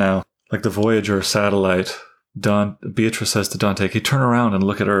Earth now, like the Voyager satellite. Beatrice says to Dante, "Hey, turn around and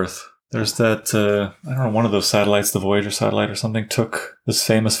look at Earth." There's that, I don't know, one of those satellites, the Voyager satellite or something, took this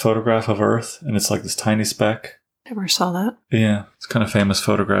famous photograph of Earth, and it's like this tiny speck. Never saw that. Yeah, it's kind of famous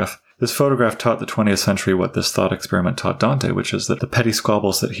photograph. This photograph taught the 20th century what this thought experiment taught Dante, which is that the petty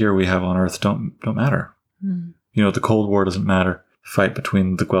squabbles that here we have on Earth don't matter. Mm. The Cold War doesn't matter. Fight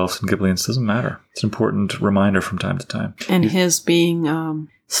between the Guelphs and Ghibellians doesn't matter. It's an important reminder from time to time. And his being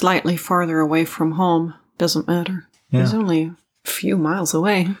slightly farther away from home doesn't matter. Yeah. He's only a few miles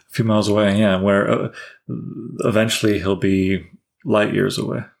away. A few miles away, yeah, where eventually he'll be light years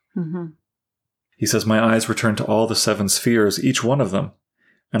away. Mm-hmm. He says, "My eyes returned to all the 7 spheres, each one of them,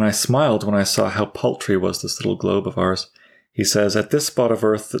 and I smiled when I saw how paltry was this little globe of ours." He says, "At this spot of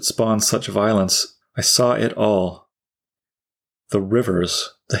earth that spawns such violence, I saw it all. The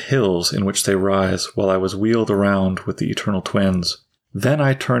rivers, the hills in which they rise, while I was wheeled around with the eternal twins. Then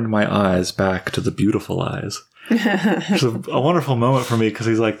I turned my eyes back to the beautiful eyes." It's a wonderful moment for me, because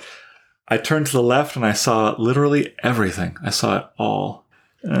he's like, I turned to the left and I saw literally everything. I saw it all.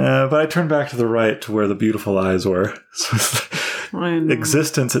 But I turned back to the right to where the beautiful eyes were. So it's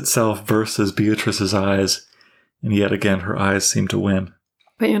existence itself versus Beatrice's eyes. And yet again, her eyes seem to win.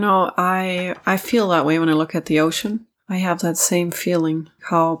 But I feel that way when I look at the ocean. I have that same feeling,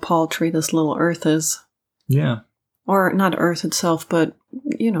 how paltry this little earth is. Yeah. Or not earth itself, but,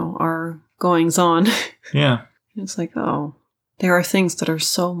 our goings on. Yeah. It's like, oh, there are things that are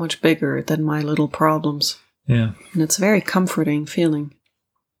so much bigger than my little problems. Yeah. And it's a very comforting feeling.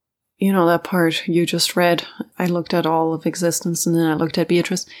 That part you just read, I looked at all of existence and then I looked at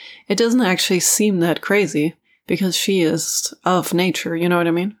Beatrice. It doesn't actually seem that crazy because she is of nature, you know what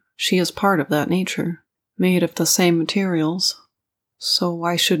I mean? She is part of that nature, made of the same materials. So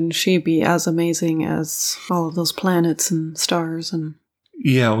why shouldn't she be as amazing as all of those planets and stars? And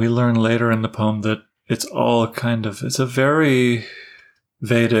yeah, we learn later in the poem that it's all it's a very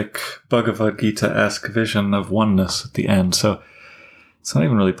Vedic Bhagavad Gita-esque vision of oneness at the end. So it's not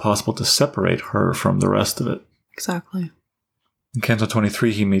even really possible to separate her from the rest of it. Exactly. In Canto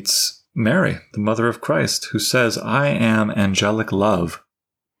 23, he meets Mary, the mother of Christ, who says, I am angelic love,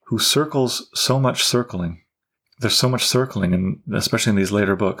 who circles so much circling. There's so much circling, especially in these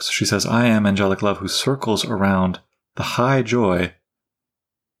later books. She says, I am angelic love, who circles around the high joy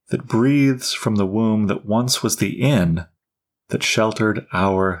that breathes from the womb that once was the inn that sheltered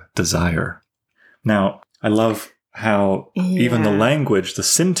our desire. Now, I love how even the language, the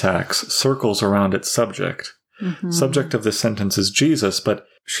syntax, circles around its subject. Mm-hmm. Subject of this sentence is Jesus, but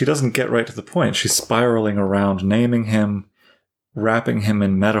she doesn't get right to the point. She's spiraling around, naming him, wrapping him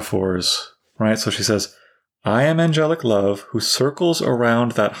in metaphors, right? So she says, I am angelic love, who circles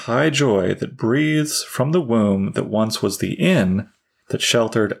around that high joy that breathes from the womb that once was the inn that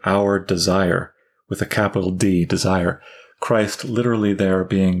sheltered our desire, with a capital D, desire. Christ literally there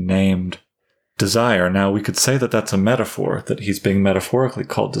being named desire. Now, we could say that that's a metaphor, that he's being metaphorically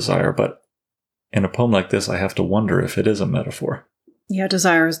called desire, but in a poem like this, I have to wonder if it is a metaphor. Yeah,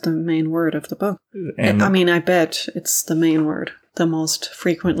 desire is the main word of the book. And I bet it's the main word, the most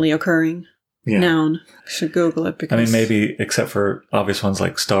frequently occurring noun. I should Google it because... maybe except for obvious ones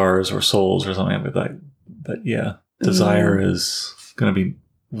like stars or souls or something like that. But yeah, desire is going to be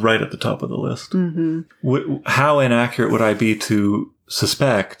right at the top of the list. Mm-hmm. How inaccurate would I be to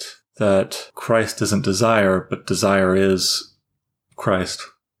suspect that Christ isn't desire, but desire is Christ,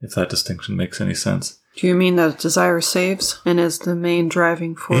 if that distinction makes any sense? Do you mean that desire saves and is the main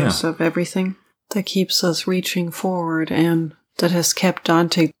driving force of everything that keeps us reaching forward and that has kept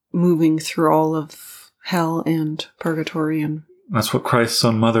Dante moving through all of hell and purgatory? And that's what Christ's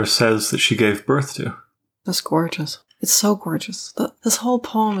own mother says that she gave birth to. That's gorgeous. It's so gorgeous. This whole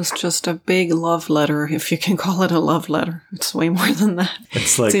poem is just a big love letter, if you can call it a love letter. It's way more than that.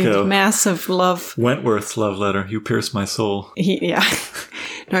 It's like a massive love. Wentworth's love letter. You pierce my soul.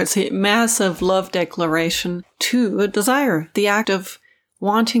 No, it's a massive love declaration to desire, the act of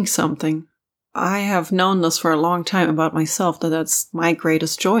wanting something. I have known this for a long time about myself, that's my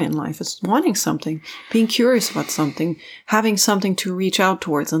greatest joy in life, is wanting something, being curious about something, having something to reach out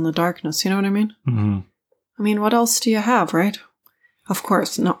towards in the darkness. You know what I mean? Mm-hmm. I mean, what else do you have, right? Of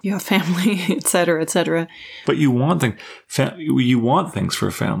course, no, you have family, etc., etc. But you want things. You want things for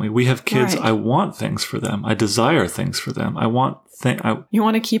a family. We have kids. Right. I want things for them. I desire things for them. I want things. You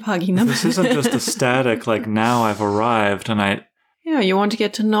want to keep hugging them. This isn't just a static, like, now I've arrived and I... Yeah, you want to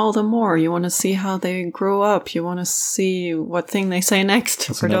get to know them more. You want to see how they grow up. You want to see what thing they say next,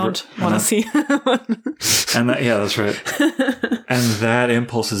 don't want to see. And that's right. And that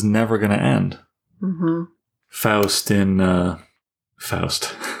impulse is never going to end. Mm-hmm. Faust in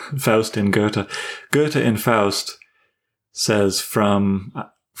Goethe. Goethe in Faust says, from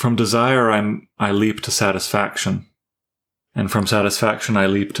desire I leap to satisfaction, and from satisfaction I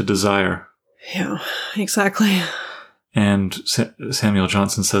leap to desire. Yeah, exactly. And Samuel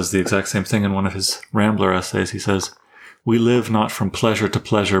Johnson says the exact same thing in one of his Rambler essays. He says, we live not from pleasure to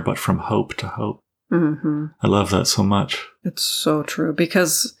pleasure, but from hope to hope. Mm-hmm. I love that so much. It's so true,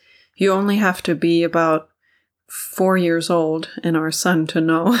 because you only have to be about 4 years old in our son to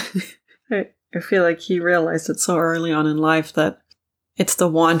know. I feel like he realized it so early on in life that it's the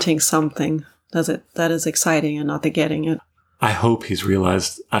wanting something that is exciting and not the getting it. I hope he's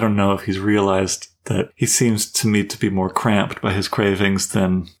realized. I don't know if he's realized that he seems to me to be more cramped by his cravings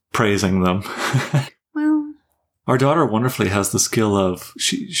than praising them. Well, our daughter wonderfully has the skill of,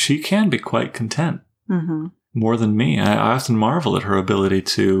 she can be quite content. Mm-hmm. More than me. I often marvel at her ability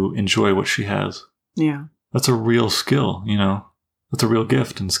to enjoy what she has. Yeah. That's a real skill, That's a real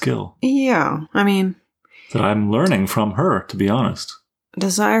gift and skill. Yeah, I mean... that I'm learning from her, to be honest.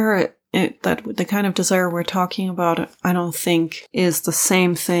 Desire, the kind of desire we're talking about, I don't think is the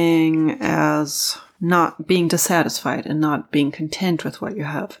same thing as not being dissatisfied and not being content with what you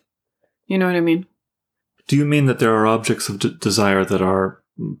have. You know what I mean? Do you mean that there are objects of desire that are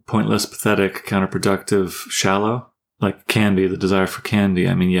pointless, pathetic, counterproductive, shallow? like candy, the desire for candy.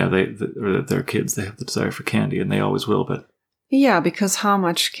 I mean, yeah, they're kids. They have the desire for candy, and they always will. But yeah, because how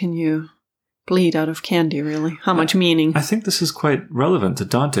much can you bleed out of candy, really? How much meaning? I think this is quite relevant to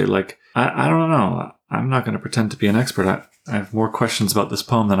Dante. Like, I don't know. I'm not going to pretend to be an expert. I have more questions about this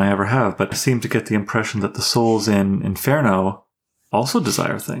poem than I ever have, but I seem to get the impression that the souls in Inferno also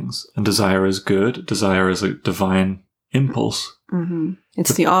desire things. And desire is good. Desire is a divine impulse. Mm-hmm.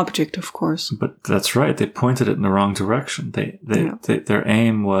 It's the object, of course. But that's right. They pointed it in the wrong direction. Their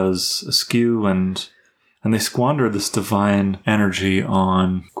aim was askew, and they squandered this divine energy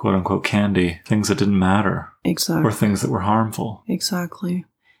on quote-unquote candy, things that didn't matter. Exactly. Or things that were harmful. Exactly.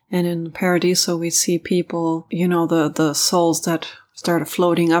 And in Paradiso, we see people, the souls that started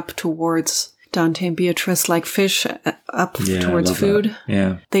floating up towards Dante and Beatrice like fish up towards food. That.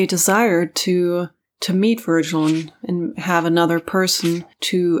 Yeah. They desired to meet Virgil and have another person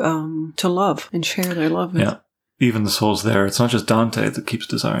to love and share their love with. Yeah. Even the souls there. It's not just Dante that keeps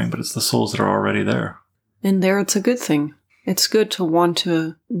desiring, but it's the souls that are already there. And there it's a good thing. It's good to want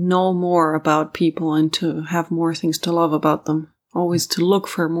to know more about people and to have more things to love about them. Always to look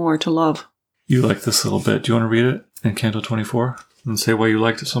for more to love. You like this little bit. Do you want to read it in Canto 24 and say why you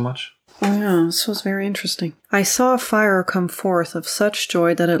liked it so much? Oh yeah, this was very interesting. I saw a fire come forth of such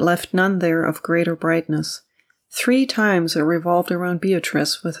joy that it left none there of greater brightness. 3 times it revolved around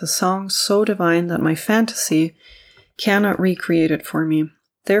Beatrice with a song so divine that my fantasy cannot recreate it for me.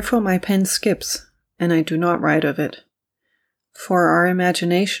 Therefore my pen skips, and I do not write of it. For our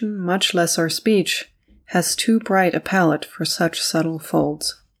imagination, much less our speech, has too bright a palette for such subtle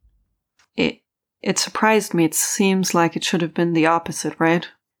folds. It surprised me. It seems like it should have been the opposite, right?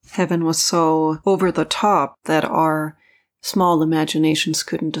 Heaven was so over the top that our small imaginations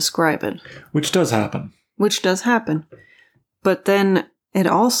couldn't describe it. Which does happen. But then it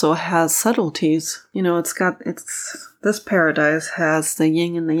also has subtleties. This paradise has the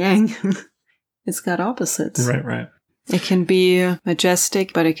yin and the yang. It's got opposites. Right. It can be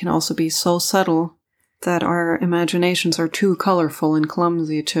majestic, but it can also be so subtle that our imaginations are too colorful and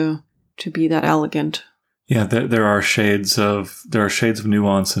clumsy to be that elegant. Yeah, there are shades of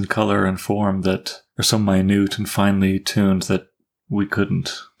nuance and color and form that are so minute and finely tuned that we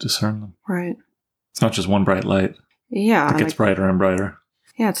couldn't discern them. Right. It's not just one bright light. Yeah. It gets brighter and brighter.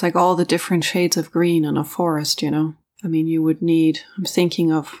 Yeah, it's like all the different shades of green in a forest, I mean, you would need, I'm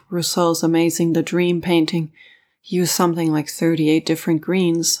thinking of Rousseau's amazing The Dream painting, use something like 38 different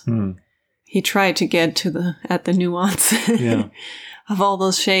greens. He tried to get to the nuance of all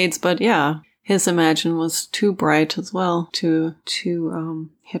those shades, but yeah, his imagine was too bright as well. He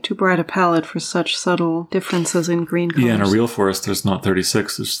had too bright a palette for such subtle differences in green colors. Yeah, in a real forest, there's not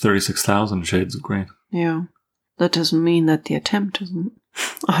 36, there's 36,000 shades of green. Yeah, that doesn't mean that the attempt isn't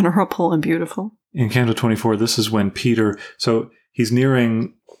honorable and beautiful. In Canto 24, this is when Peter, so he's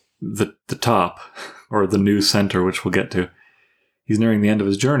nearing the top, or the new center, which we'll get to. He's nearing the end of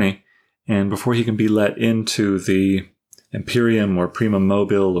his journey, and before he can be let into the Imperium or Primum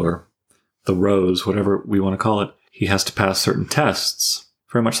Mobile or the Rose, whatever we want to call it, he has to pass certain tests,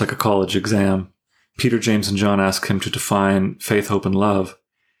 very much like a college exam. Peter, James, and John ask him to define faith, hope, and love.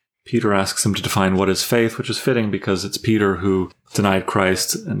 Peter asks him to define what is faith, which is fitting because it's Peter who denied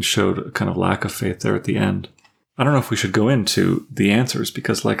Christ and showed a kind of lack of faith there at the end. I don't know if we should go into the answers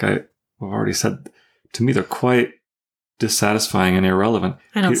because, like I've already said, to me they're quite dissatisfying and irrelevant.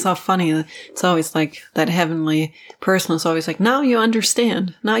 I know, it's so funny. It's always like that heavenly person is always like, now you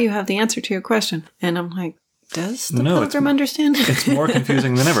understand. Now you have the answer to your question. And I'm like, does the pilgrim understand? It's more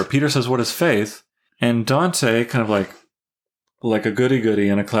confusing than ever. Peter says, what is faith? And Dante, kind of like a goody-goody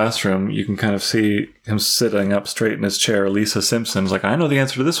in a classroom, you can kind of see him sitting up straight in his chair. Lisa Simpson's like, I know the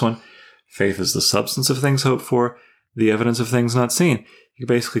answer to this one. Faith is the substance of things hoped for, the evidence of things not seen. He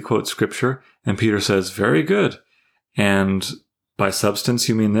basically quotes scripture, and Peter says, very good. And by substance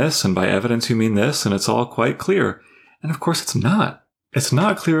you mean this, and by evidence you mean this, and it's all quite clear. And of course it's not. It's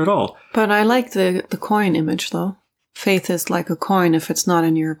not clear at all. But I like the coin image, though. Faith is like a coin. If it's not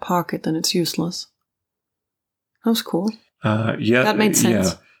in your pocket, then it's useless. That was cool. Yeah. That made sense.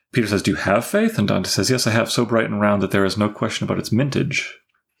 Yeah. Peter says, do you have faith? And Dante says, yes, I have, so bright and round that there is no question about its mintage.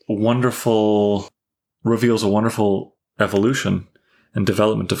 Reveals a wonderful evolution and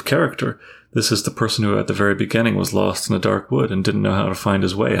development of character. This is the person who at the very beginning was lost in a dark wood and didn't know how to find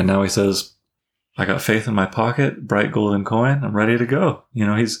his way. And now he says, I got faith in my pocket, bright golden coin, I'm ready to go.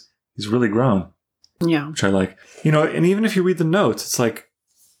 He's really grown. Yeah. Which I like. And even if you read the notes, it's like,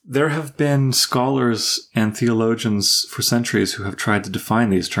 there have been scholars and theologians for centuries who have tried to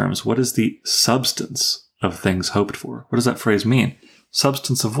define these terms. What is the substance of things hoped for? What does that phrase mean?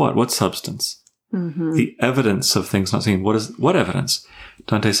 Substance of what? What substance? The evidence of things not seen. What evidence?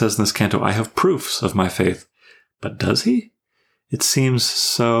 Dante says in this canto, I have proofs of my faith. But does he? It seems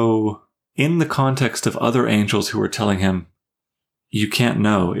so in the context of other angels who are telling him, you can't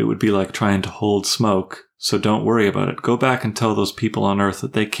know. It would be like trying to hold smoke, so don't worry about it. Go back and tell those people on earth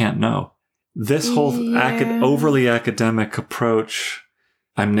that they can't know. This whole overly academic approach,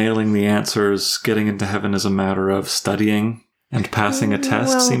 I'm nailing the answers, getting into heaven is a matter of studying and passing a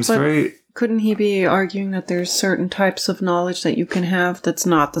test, seems very... Couldn't he be arguing that there's certain types of knowledge that you can have that's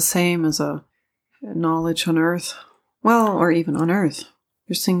not the same as a knowledge on earth? Well, or even on earth.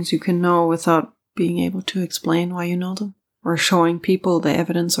 There's things you can know without being able to explain why you know them. Or showing people the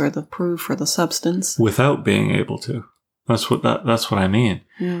evidence or the proof or the substance. Without being able to. That's what I mean.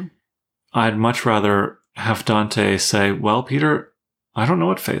 Yeah. I'd much rather have Dante say, well, Peter, I don't know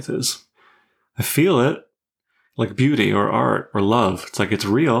what faith is. I feel it, like beauty or art or love. It's like it's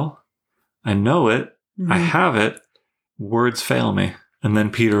real. I know it. I have it. Words fail me. And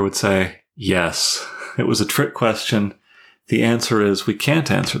then Peter would say, yes, it was a trick question. The answer is we can't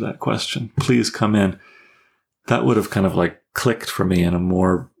answer that question. Please come in. That would have kind of like clicked for me in a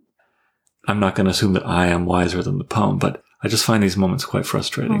more, I'm not going to assume that I am wiser than the poem, but I just find these moments quite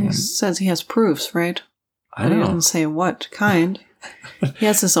frustrating. Well, he says he has proofs, right? I know. He doesn't say what kind. He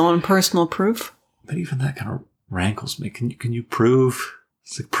has his own personal proof. But even that kind of rankles me. Can you prove?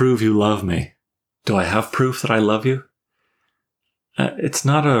 It's like, prove you love me. Do I have proof that I love you? It's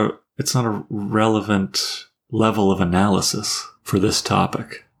not a relevant level of analysis for this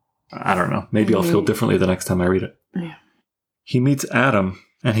topic. I don't know. Maybe I'll feel differently the next time I read it. Yeah. He meets Adam,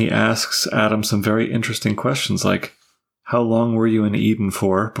 and he asks Adam some very interesting questions like, how long were you in Eden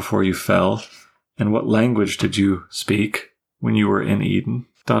for before you fell? And what language did you speak when you were in Eden?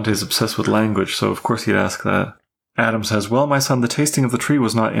 Dante's obsessed with language, so of course he'd ask that. Adam says, well, my son, the tasting of the tree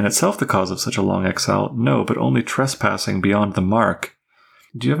was not in itself the cause of such a long exile. No, but only trespassing beyond the mark.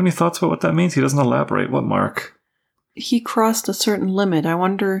 Do you have any thoughts about what that means? He doesn't elaborate. What mark? He crossed a certain limit. I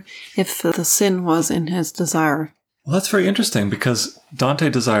wonder if the sin was in his desire. Well, that's very interesting because Dante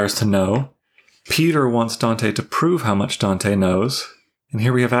desires to know. Peter wants Dante to prove how much Dante knows. And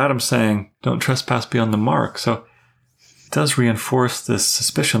here we have Adam saying, don't trespass beyond the mark. So it does reinforce this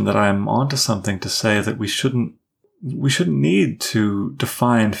suspicion that I'm onto something to say that we shouldn't need to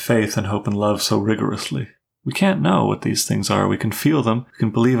define faith and hope and love so rigorously. We can't know what these things are. We can feel them, we can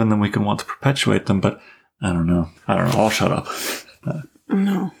believe in them, we can want to perpetuate them, but I don't know. I'll shut up.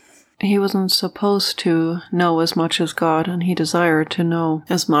 No. He wasn't supposed to know as much as God, and he desired to know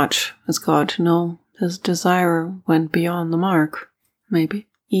as much as God to know. His desire went beyond the mark, maybe.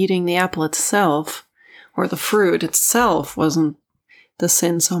 Eating the apple itself, or the fruit itself, wasn't the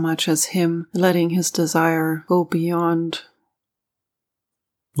sin so much as him letting his desire go beyond.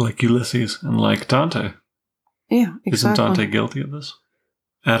 Like Ulysses and like Dante. Yeah, exactly. Isn't Dante guilty of this?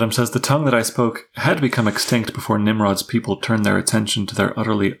 Adam says, the tongue that I spoke had become extinct before Nimrod's people turned their attention to their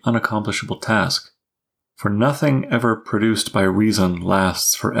utterly unaccomplishable task. For nothing ever produced by reason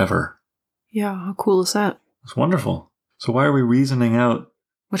lasts forever. Yeah, how cool is that? It's wonderful. So why are we reasoning out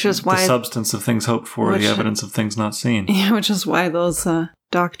which is why the substance of things hoped for, the evidence of things not seen? Yeah, which is why those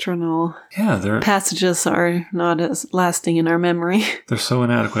doctrinal passages are not as lasting in our memory. They're so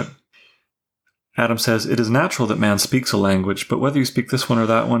inadequate. Adam says, it is natural that man speaks a language, but whether you speak this one or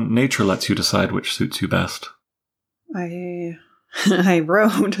that one, nature lets you decide which suits you best. I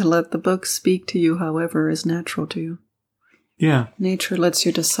wrote, let the book speak to you however is natural to you. Yeah. Nature lets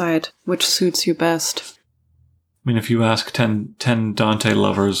you decide which suits you best. I mean, if you ask 10 Dante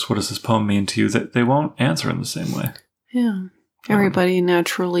lovers, what does this poem mean to you, they won't answer in the same way. Yeah. Everybody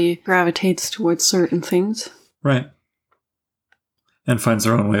naturally gravitates towards certain things. Right. And finds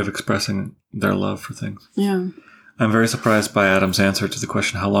their own way of expressing their love for things. Yeah. I'm very surprised by Adam's answer to the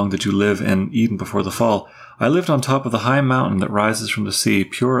question, how long did you live in Eden before the fall? I lived on top of the high mountain that rises from the sea,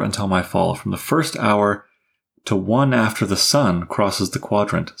 pure until my fall. From the first hour to one after the sun crosses the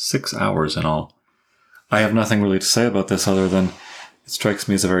quadrant, 6 hours in all. I have nothing really to say about this other than it strikes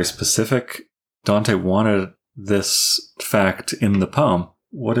me as a very specific. Dante wanted this fact in the poem.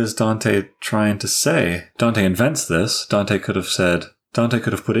 What is Dante trying to say? Dante invents this. Dante could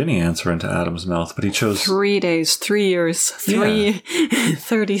have put any answer into Adam's mouth, but he chose 3 days, 3 years,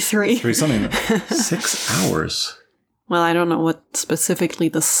 33. 3 something. 6 hours. Well, I don't know what specifically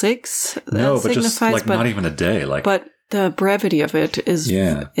the 6 no, but signifies, just like not even a day. But the brevity of it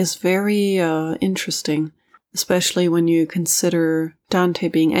is very interesting, especially when you consider Dante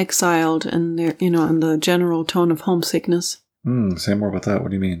being exiled and and the general tone of homesickness. Say more about that.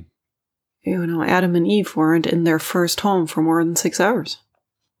 What do you mean? Adam and Eve weren't in their first home for more than 6 hours.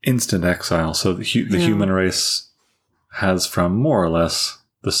 instant exile. So the human race has, from more or less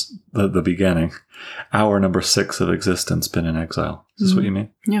the beginning, hour number 6 of existence, been in exile. Is this what you mean?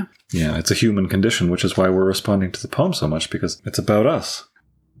 Yeah. Yeah, it's a human condition, which is why we're responding to the poem so much, because it's about us.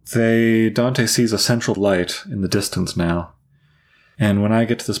 Dante sees a central light in the distance now. And when I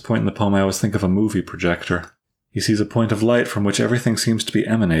get to this point in the poem, I always think of a movie projector. He sees a point of light from which everything seems to be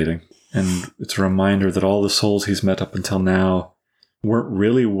emanating. And it's a reminder that all the souls he's met up until now weren't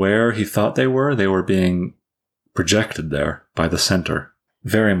really where he thought they were. They were being projected there by the center.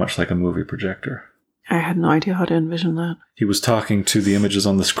 Very much like a movie projector. I had no idea how to envision that. He was talking to the images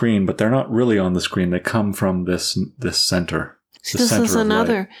on the screen, but they're not really on the screen. They come from this center. This is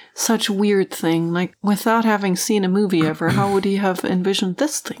another such weird thing. Like, without having seen a movie ever, how would he have envisioned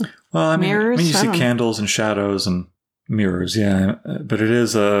this thing? Well, Mirrors? you see candles and shadows and mirrors, yeah. But it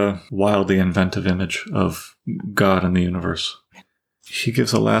is a wildly inventive image of God and the universe. He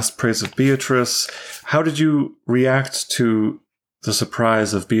gives a last praise of Beatrice. How did you react to the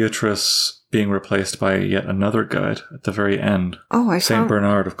surprise of Beatrice being replaced by yet another guide at the very end? Oh, Saint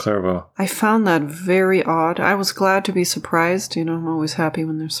Bernard of Clairvaux. I found that very odd. I was glad to be surprised. You know, I'm always happy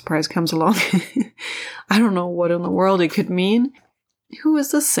when the surprise comes along. I don't know what in the world it could mean. Who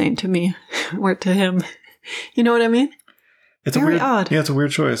is this saint to me? Or to him? You know what I mean? It's very odd. Yeah, it's a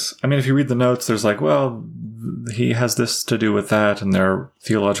weird choice. I mean, if you read the notes, there's like, well, he has this to do with that, and there are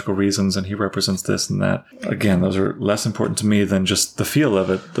theological reasons, and he represents this and that. Again, those are less important to me than just the feel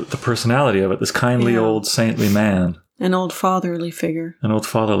of it, the personality of it, this kindly old saintly man. An old fatherly figure. An old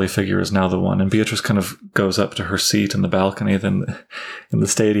fatherly figure is now the one. And Beatrice kind of goes up to her seat in the balcony then in the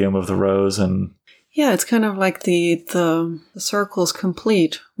Stadium of the Rose. And yeah, it's kind of like the circle's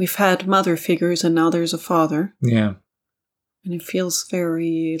complete. We've had mother figures, and now there's a father. Yeah. And it feels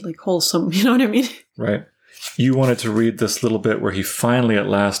very, like, wholesome. You know what I mean? Right. You wanted to read this little bit where he finally at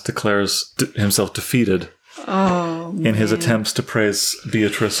last declares himself defeated in his attempts to praise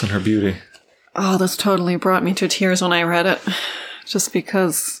Beatrice and her beauty. Oh, this totally brought me to tears when I read it. Just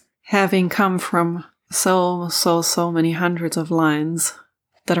because having come from so many hundreds of lines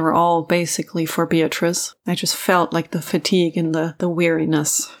that are all basically for Beatrice, I just felt like the fatigue and the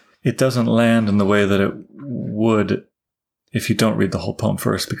weariness. It doesn't land in the way that it would if you don't read the whole poem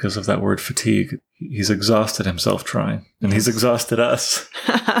first because of that word fatigue. He's exhausted himself trying, and he's exhausted us.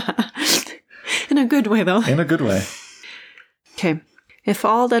 In a good way, though. In a good way. Okay. If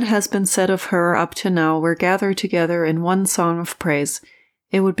all that has been said of her up to now were gathered together in one song of praise,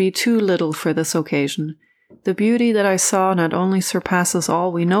 it would be too little for this occasion. The beauty that I saw not only surpasses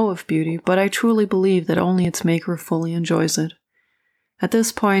all we know of beauty, but I truly believe that only its maker fully enjoys it. At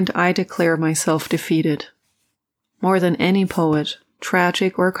this point, I declare myself defeated. More than any poet,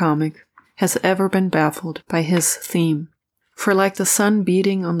 tragic or comic, has ever been baffled by his theme. For like the sun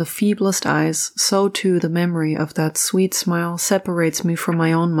beating on the feeblest eyes, so too the memory of that sweet smile separates me from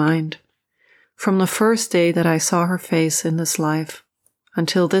my own mind. From the first day that I saw her face in this life,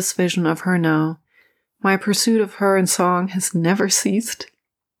 until this vision of her now, my pursuit of her in song has never ceased.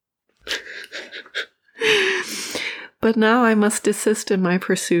 But now I must desist in my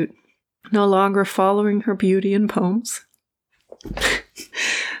pursuit, no longer following her beauty in poems.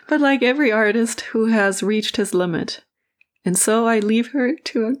 But like every artist who has reached his limit, and so I leave her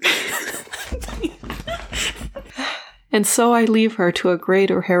to a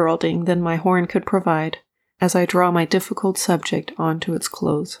greater heralding than my horn could provide, as I draw my difficult subject on to its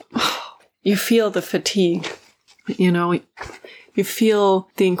close. You feel the fatigue, you know, you feel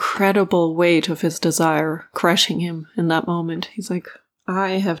the incredible weight of his desire crushing him in that moment. He's like,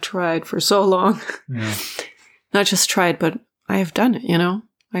 I have tried for so long. Yeah. Not just tried, but I have done it, you know?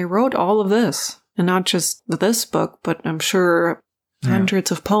 I wrote all of this. And not just this book, but I'm sure hundreds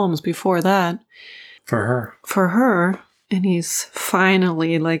of poems before that. For her. For her. And he's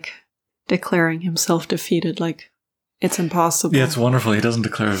finally, like, declaring himself defeated. Like, it's impossible. Yeah, it's wonderful. He doesn't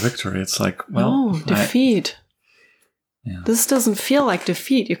declare a victory. It's like, well... No, defeat. Yeah. This doesn't feel like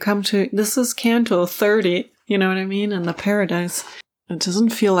defeat. This is Canto 30, you know what I mean? And the Paradise. It doesn't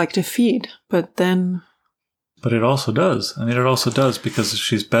feel like defeat, but then... But it also does. I mean, it also does because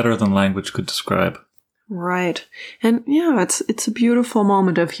she's better than language could describe. Right. And yeah, it's a beautiful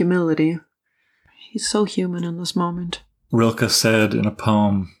moment of humility. He's so human in this moment. Rilke said in a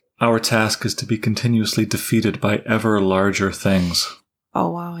poem, "Our task is to be continuously defeated by ever larger things." Oh,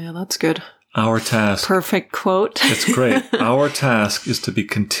 wow. Yeah, that's good. Our task... Perfect quote. It's great. Our task is to be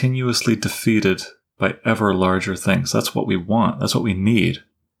continuously defeated by ever larger things. That's what we want. That's what we need.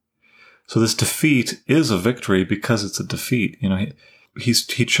 So this defeat is a victory because it's a defeat. You know, he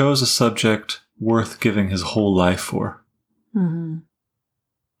chose a subject worth giving his whole life for. Mm-hmm.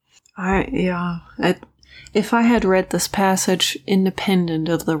 If I had read this passage independent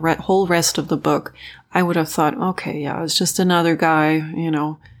of the whole rest of the book, I would have thought, okay, yeah, it's just another guy,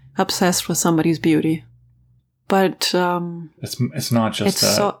 obsessed with somebody's beauty. But it's not just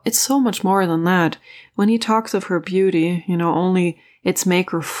that. It's so much more than that. When he talks of her beauty, only its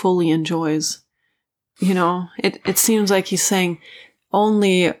maker fully enjoys. It seems like he's saying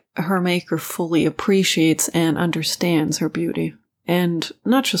only her maker fully appreciates and understands her beauty. And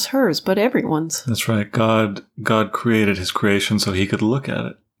not just hers, but everyone's. That's right. God created his creation so he could look at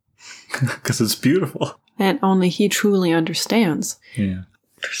it. Because it's beautiful. And only he truly understands. Yeah.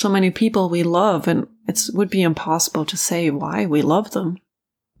 There's so many people we love, and it would be impossible to say why we love them.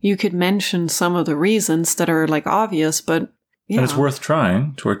 You could mention some of the reasons that are obvious, but yeah. And it's worth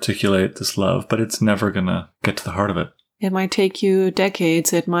trying to articulate this love, but it's never going to get to the heart of it. It might take you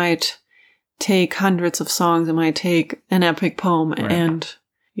decades. It might take hundreds of songs. It might take an epic poem, right. And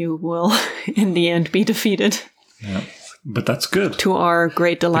you will, in the end, be defeated. Yeah, but that's good. To our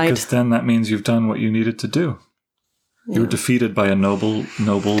great delight. Because then that means you've done what you needed to do. Yeah. You were defeated by a noble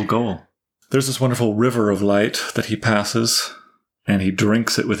goal. There's this wonderful river of light that he passes, and he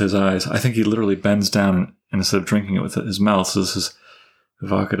drinks it with his eyes. I think he literally bends down and instead of drinking it with his mouth, so this is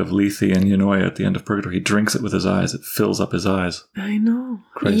evocative of Lethe and Eunoia at the end of Purgatory. He drinks it with his eyes. It fills up his eyes. I know.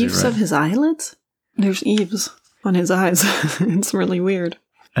 Crazy, eaves right? Of his eyelids? There's eaves on his eyes. It's really weird.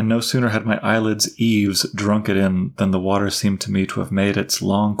 And no sooner had my eyelids' eaves drunk it in than the water seemed to me to have made its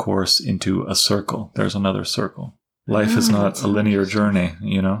long course into a circle. There's another circle. Life is not a linear journey,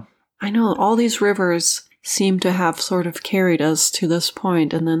 I know. All these rivers seem to have sort of carried us to this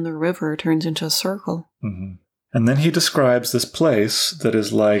point, and then the river turns into a circle. Mm-hmm. And then he describes this place that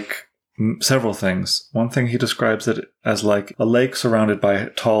is like several things. One thing he describes it as like a lake surrounded by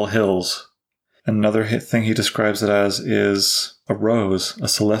tall hills. Another thing he describes it as is a rose, a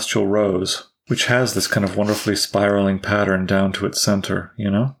celestial rose, which has this kind of wonderfully spiraling pattern down to its center,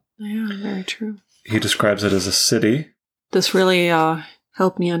 Yeah, very true. He describes it as a city. This really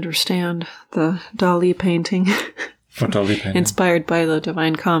helped me understand the Dali painting. What Dali painting? Inspired by the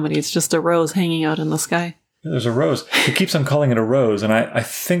Divine Comedy. It's just a rose hanging out in the sky. There's a rose. He keeps on calling it a rose, and I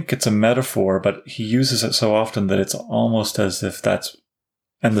think it's a metaphor, but he uses it so often that it's almost as if that's...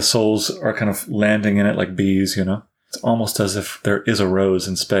 And the souls are kind of landing in it like bees, It's almost as if there is a rose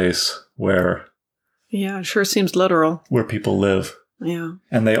in space where... Yeah, it sure seems literal. Where people live. Yeah.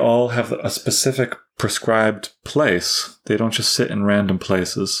 And they all have a specific prescribed place. They don't just sit in random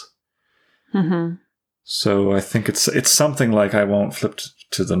places. Mm-hmm. So I think it's something like, I won't flip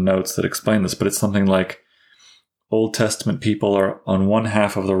to the notes that explain this, but it's something like Old Testament people are on one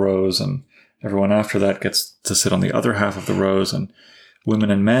half of the rose, and everyone after that gets to sit on the other half of the rose, and women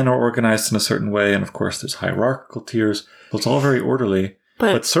and men are organized in a certain way, and of course there's hierarchical tiers. So it's all very orderly,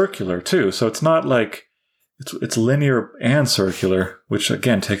 but circular too. So it's not like it's linear and circular, which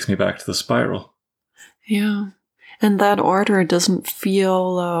again takes me back to the spiral. Yeah. And that order doesn't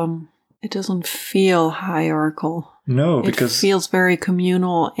feel hierarchical. No, because it feels very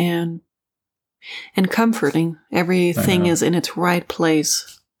communal and comforting. Everything is in its right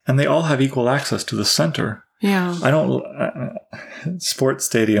place. And they all have equal access to the center. Yeah. Sports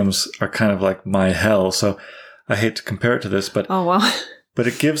stadiums are kind of like my hell, so I hate to compare it to this, but oh well. But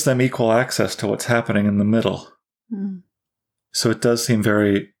it gives them equal access to what's happening in the middle. Mm. So it does seem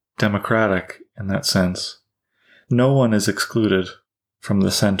very democratic in that sense. No one is excluded from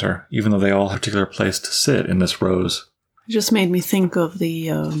the center, even though they all have a particular place to sit in this rose. It just made me think of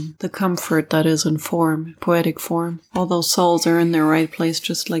the comfort that is in form, poetic form. All those souls are in their right place,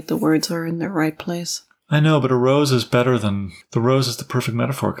 just like the words are in their right place. I know, but a rose is better than... The rose is the perfect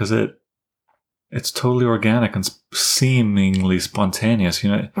metaphor, because it's totally organic and seemingly spontaneous,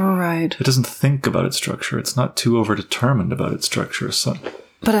 Right. It doesn't think about its structure. It's not too overdetermined about its structure. So.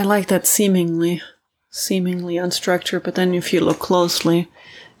 But I like that seemingly unstructured, but then if you look closely,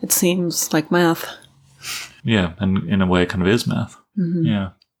 it seems like math. Yeah, and in a way it kind of is math. Mm-hmm. Yeah.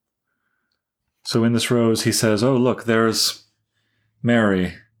 So in this rose, he says, oh, look, there's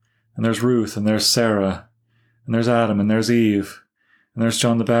Mary, and there's Ruth, and there's Sarah, and there's Adam, and there's Eve, and there's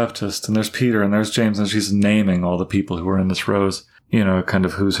John the Baptist, and there's Peter, and there's James, and she's naming all the people who are in this rose, kind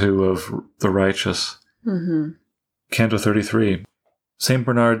of who's who of the righteous. Mm-hmm. Canto 33. St.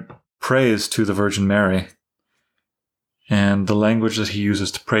 Bernard prays to the Virgin Mary, and the language that he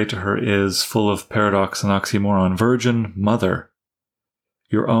uses to pray to her is full of paradox and oxymoron. Virgin Mother,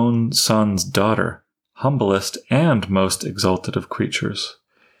 your own Son's daughter, humblest and most exalted of creatures,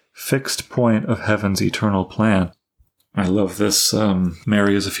 fixed point of heaven's eternal plan. I love this.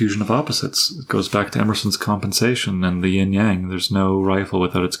 Mary is a fusion of opposites. It goes back to Emerson's compensation and the yin-yang. There's no rifle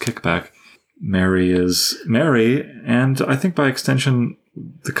without its kickback. Mary is Mary, and I think by extension,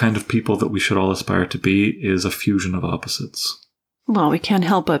 the kind of people that we should all aspire to be is a fusion of opposites. Well, we can't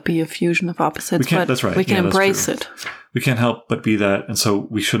help but be a fusion of opposites, but that's right. We can embrace it. We can't help but be that, and so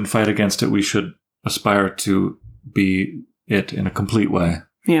we shouldn't fight against it. We should aspire to be it in a complete way,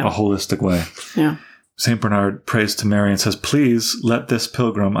 a holistic way. Yeah. St. Bernard prays to Mary and says, please let this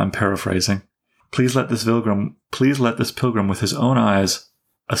pilgrim, I'm paraphrasing, please let this pilgrim with his own eyes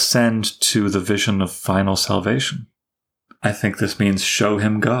ascend to the vision of final salvation. I think this means show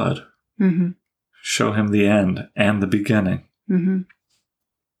him God. Mm-hmm. Show him the end and the beginning. Mm-hmm.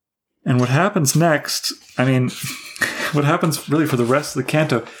 And what happens next, what happens really for the rest of the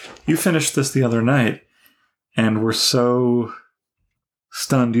canto, you finished this the other night and were so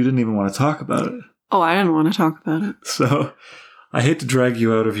stunned you didn't even want to talk about it. Oh, I didn't want to talk about it. So I hate to drag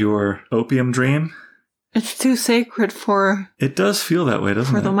you out of your opium dream. It's too sacred for... It does feel that way,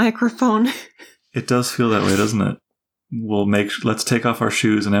 doesn't it? For the microphone. It does feel that way, doesn't it? Let's take off our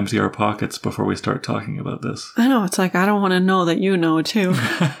shoes and empty our pockets before we start talking about this. I know, it's like, I don't want to know that you know too.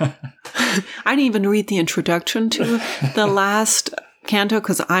 I didn't even read the introduction to the last canto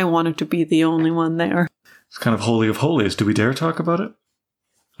because I wanted to be the only one there. It's kind of Holy of Holies. Do we dare talk about it?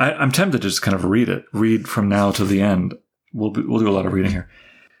 I'm tempted to just kind of read from now to the end. We'll do a lot of reading here.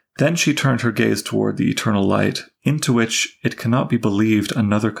 Then she turned her gaze toward the eternal light, into which it cannot be believed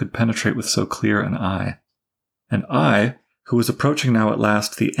another could penetrate with so clear an eye. And I, who was approaching now at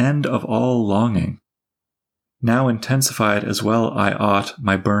last the end of all longing, now intensified as well I ought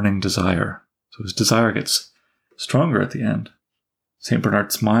my burning desire. So his desire gets stronger at the end. St.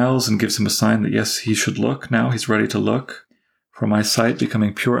 Bernard smiles and gives him a sign that yes, he should look. Now he's ready to look. For my sight,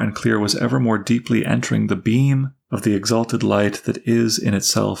 becoming pure and clear, was ever more deeply entering the beam of the exalted light that is in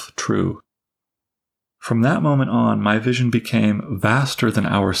itself true. From that moment on, my vision became vaster than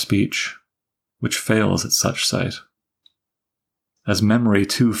our speech, which fails at such sight, as memory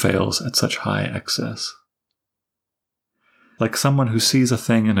too fails at such high excess. Like someone who sees a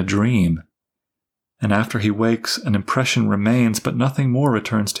thing in a dream, and after he wakes, an impression remains, but nothing more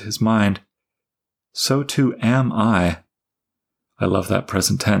returns to his mind, so too am I. I love that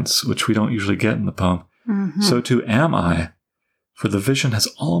present tense, which we don't usually get in the poem. Mm-hmm. So too am I, for the vision has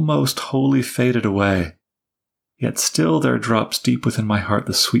almost wholly faded away, yet still there drops deep within my heart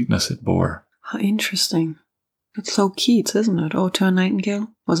the sweetness it bore. How interesting. It's so Keats, isn't it? Ode to a Nightingale?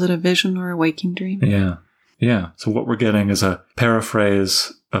 Was it a vision or a waking dream? Yeah. So what we're getting is a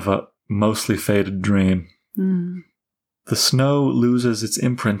paraphrase of a mostly faded dream. Mm. The snow loses its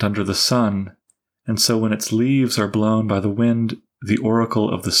imprint under the sun, and so when its leaves are blown by the wind, the oracle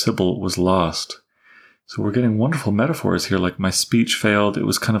of the Sibyl was lost. So we're getting wonderful metaphors here, like my speech failed, it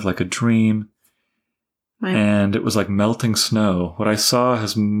was kind of like a dream, and it was like melting snow. What I saw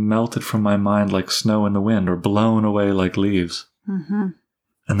has melted from my mind like snow in the wind, or blown away like leaves. Mm-hmm.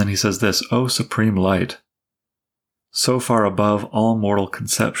 And then he says this, O supreme light, so far above all mortal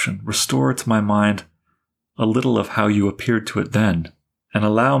conception, restore to my mind a little of how you appeared to it then, and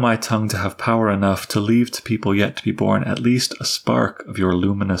allow my tongue to have power enough to leave to people yet to be born at least a spark of your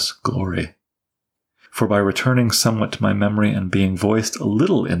luminous glory. For by returning somewhat to my memory and being voiced a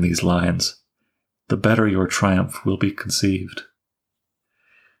little in these lines, the better your triumph will be conceived.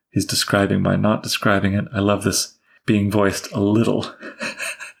 He's describing by not describing it. I love this being voiced a little.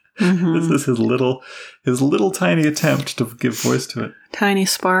 Mm-hmm. This is his little tiny attempt to give voice to it. Tiny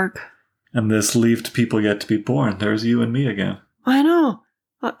spark. And this leave to people yet to be born. There's you and me again. I know.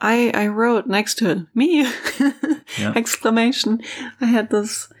 I wrote next to it, me, yeah. Exclamation. I had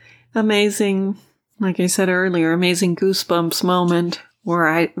this amazing, like I said earlier, amazing goosebumps moment where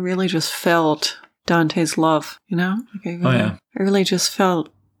I really just felt Dante's love, you know? I really just felt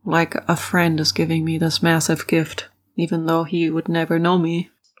like a friend is giving me this massive gift, even though he would never know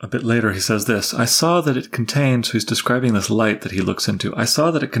me. A bit later he says this, I saw that it contained, so he's describing this light that he looks into, I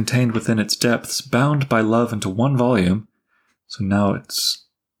saw that it contained within its depths, bound by love into one volume, so now it's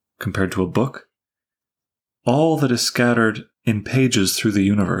compared to a book, all that is scattered in pages through the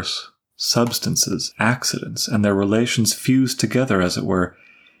universe, substances, accidents, and their relations fused together, as it were,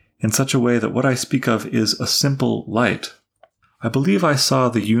 in such a way that what I speak of is a simple light. I believe I saw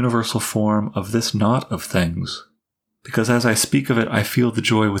the universal form of this knot of things, because as I speak of it, I feel the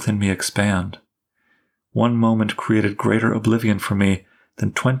joy within me expand. One moment created greater oblivion for me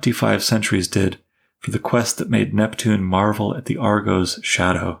than 25 centuries did for the quest that made Neptune marvel at the Argo's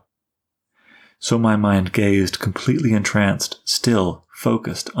shadow. So my mind gazed, completely entranced, still,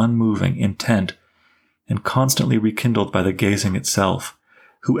 focused, unmoving, intent, and constantly rekindled by the gazing itself.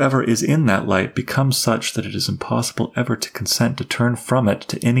 Whoever is in that light becomes such that it is impossible ever to consent to turn from it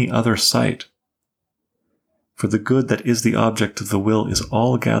to any other sight. For the good that is the object of the will is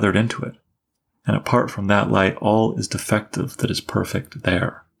all gathered into it, and apart from that light, all is defective that is perfect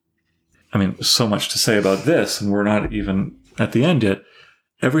there. I mean, so much to say about this, and we're not even at the end yet.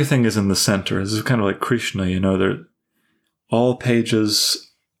 Everything is in the center. This is kind of like Krishna, they're all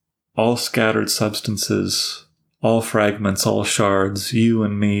pages, all scattered substances, all fragments, all shards, you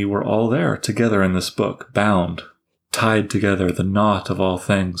and me, we're all there together in this book, bound, tied together, the knot of all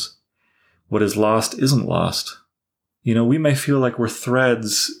things. What is lost isn't lost. We may feel like we're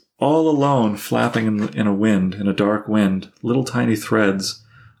threads all alone flapping in a wind, in a dark wind, little tiny threads,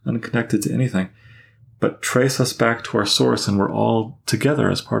 unconnected to anything. But trace us back to our source and we're all together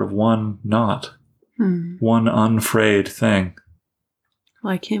as part of one knot, one unfrayed thing.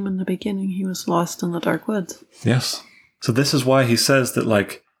 Like him in the beginning, he was lost in the dark woods. Yes. So this is why he says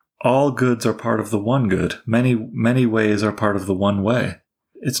that all goods are part of the one good. Many, many ways are part of the one way.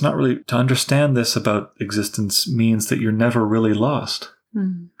 It's not really, to understand this about existence means that you're never really lost.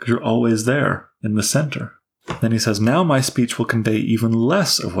 Because you're always there in the center. Then he says, now my speech will convey even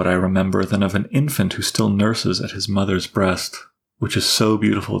less of what I remember than of an infant who still nurses at his mother's breast, which is so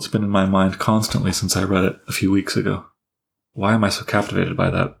beautiful. It's been in my mind constantly since I read it a few weeks ago. Why am I so captivated by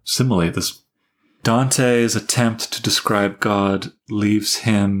that simile? This Dante's attempt to describe God leaves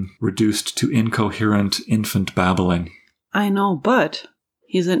him reduced to incoherent infant babbling. I know, but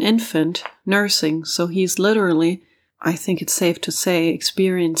he's an infant nursing, so he's literally, I think it's safe to say,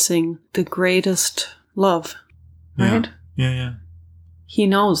 experiencing the greatest love, right? Yeah. He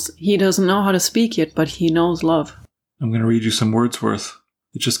knows. He doesn't know how to speak it, but he knows love. I'm going to read you some Wordsworth.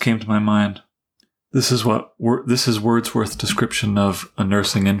 It just came to my mind. This is Wordsworth's description of a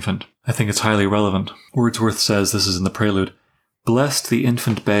nursing infant. I think it's highly relevant. Wordsworth says, this is in the prelude, "Blessed the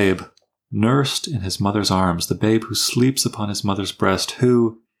infant babe, nursed in his mother's arms, the babe who sleeps upon his mother's breast,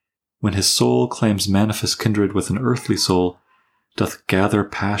 who, when his soul claims manifest kindred with an earthly soul, doth gather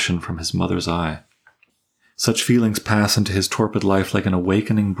passion from his mother's eye. Such feelings pass into his torpid life like an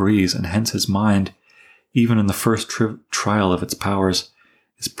awakening breeze, and hence his mind, even in the first trial of its powers,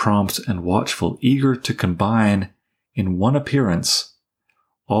 is prompt and watchful, eager to combine in one appearance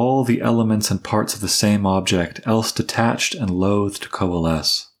all the elements and parts of the same object, else detached and loath to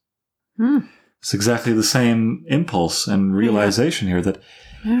coalesce." It's exactly the same impulse and realization here that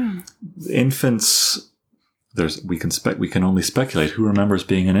infants, we can only speculate who remembers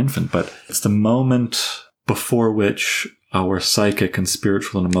being an infant, but it's the moment before which our psychic and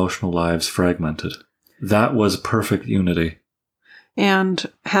spiritual and emotional lives fragmented. That was perfect unity. And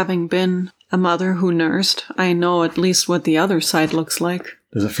having been a mother who nursed, I know at least what the other side looks like.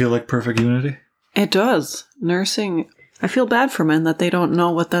 Does it feel like perfect unity? It does. Nursing, I feel bad for men that they don't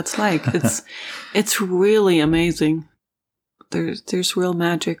know what that's like. It's really amazing. There's real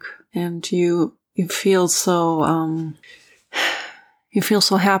magic, and you feel so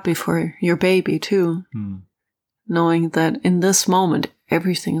happy for your baby too, knowing that in this moment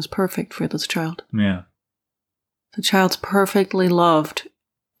everything is perfect for this child. Yeah. The child's perfectly loved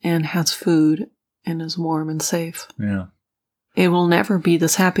and has food and is warm and safe. Yeah. It will never be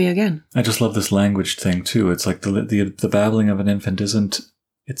this happy again. I just love this language thing too. It's like the babbling of an infant isn't.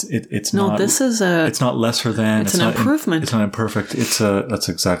 It's no. Not, this is It's not lesser than. It's an improvement. It's not imperfect. That's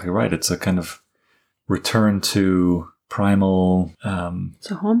exactly right. It's a kind of return to primal.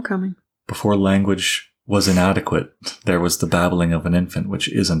 It's a homecoming. Before language was inadequate, there was the babbling of an infant, which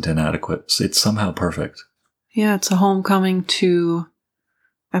isn't inadequate. It's somehow perfect. Yeah, it's a homecoming to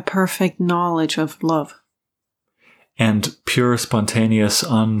a perfect knowledge of love. And pure, spontaneous,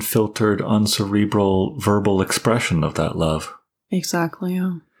 unfiltered, uncerebral, verbal expression of that love. Exactly,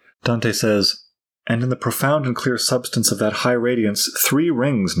 yeah. Dante says, "And in the profound and clear substance of that high radiance, 3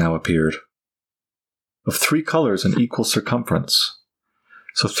 rings now appeared, of 3 colors and equal circumference."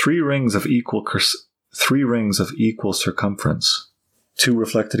 So 3 rings of equal circumference. 2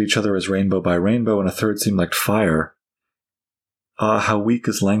 reflected each other as rainbow by rainbow, and a third seemed like fire. Ah, how weak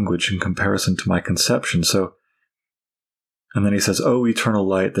is language in comparison to my conception. And then he says, "O eternal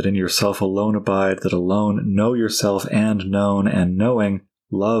light, that in yourself alone abide, that alone know yourself and known, and knowing,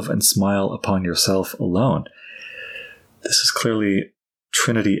 love and smile upon yourself alone." This is clearly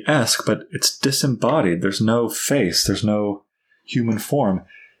Trinity-esque, but it's disembodied. There's no face. There's no human form.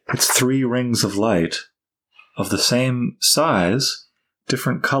 It's 3 rings of light of the same size,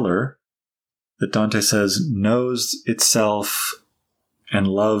 different color, that Dante says knows itself and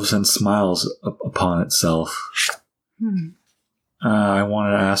loves and smiles upon itself. I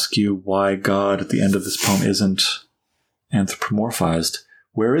wanted to ask you why God at the end of this poem isn't anthropomorphized.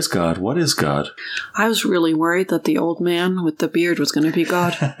 Where is God? What is God? I was really worried that the old man with the beard was going to be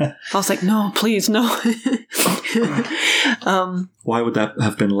God. I was like, no, please, no. Why would that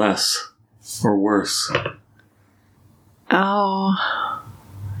have been less or worse? Oh,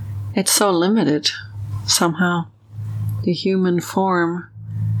 it's so limited somehow. The human form,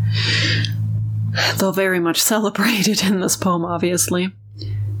 though very much celebrated in this poem, obviously,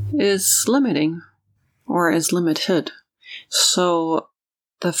 is limiting, or is limited. So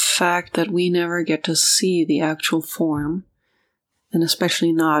the fact that we never get to see the actual form, and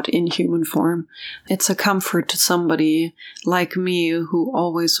especially not in human form, it's a comfort to somebody like me who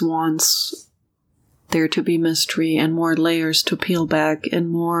always wants there to be mystery and more layers to peel back and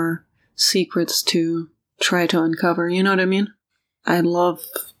more secrets to try to uncover. You know what I mean? I love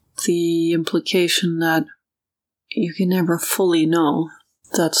the implication that you can never fully know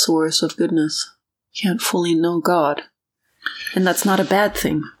that source of goodness. You can't fully know God. And that's not a bad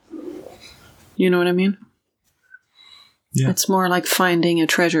thing. You know what I mean? Yeah. It's more like finding a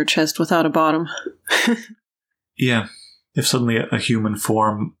treasure chest without a bottom. Yeah. If suddenly a human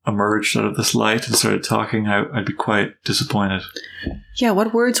form emerged out of this light and started talking, I'd be quite disappointed. Yeah,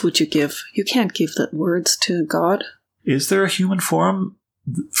 what words would you give? You can't give that words to God. Is there a human form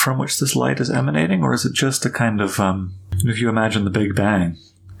from which this light is emanating, or is it just a kind of, if you imagine the Big Bang,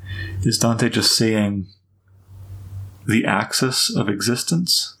 is Dante just seeing the axis of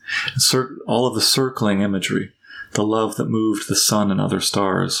existence? All of the circling imagery, the love that moved the sun and other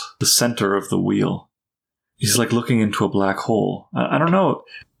stars, the center of the wheel. He's like looking into a black hole. I don't know.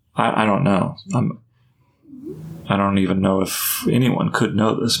 I don't know. I don't even know if anyone could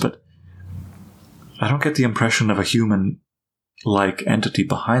know this, but I don't get the impression of a human-like entity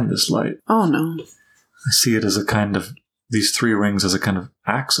behind this light. Oh, no. I see it as a kind of, these three rings as a kind of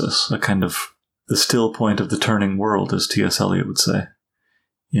axis, a kind of the still point of the turning world, as T.S. Eliot would say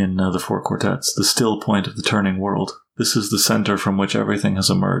in the Four Quartets. The still point of the turning world. This is the center from which everything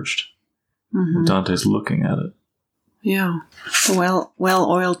has emerged. Mm-hmm. And Dante's looking at it. Yeah. A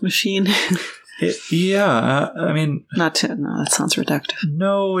well-oiled machine. I mean... No, that sounds reductive.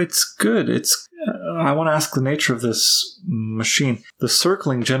 No, it's good. I want to ask the nature of this machine. The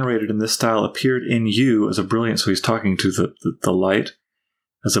circling generated in this style appeared in you as a brilliant... So he's talking to the light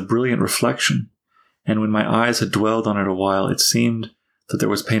as a brilliant reflection. And when my eyes had dwelled on it a while, it seemed that there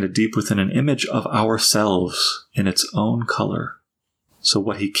was painted deep within an image of ourselves in its own color. So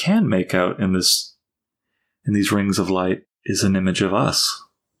what he can make out in these rings of light is an image of us.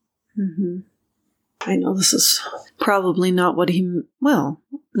 Mm-hmm. I know this is probably not what he... Well,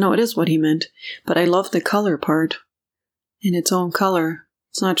 no, it is what he meant. But I love the color part in its own color.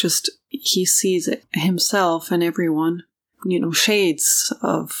 It's not just he sees it himself and everyone, shades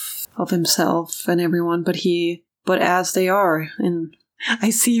of himself and everyone, but as they are. And I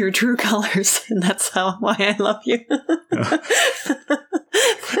see your true colors, and that's why I love you.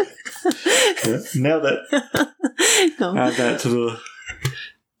 Yeah, nailed it. No. Add that to the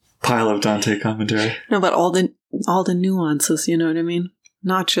pile of Dante commentary. No, but all the nuances, you know what I mean?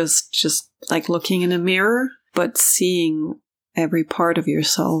 Not just like looking in a mirror, but seeing every part of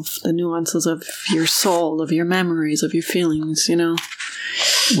yourself, the nuances of your soul, of your memories, of your feelings,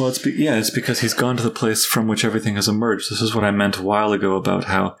 Well, it's because he's gone to the place from which everything has emerged. This is what I meant a while ago about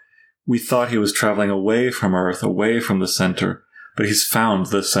how we thought he was traveling away from Earth, away from the center, but he's found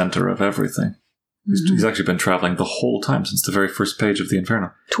the center of everything. Mm-hmm. He's actually been traveling the whole time since the very first page of the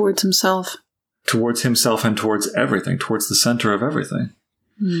Inferno. Towards himself. Towards himself and towards everything, towards the center of everything.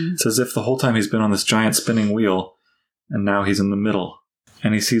 Mm. It's as if the whole time he's been on this giant spinning wheel, and now he's in the middle.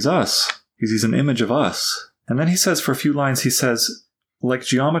 And he sees us. He sees an image of us. And then he says, for a few lines, he says, like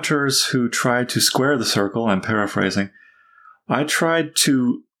geometers who tried to square the circle, I'm paraphrasing, I tried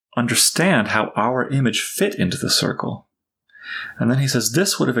to understand how our image fit into the circle. And then he says,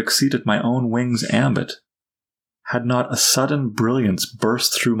 this would have exceeded my own wing's ambit, had not a sudden brilliance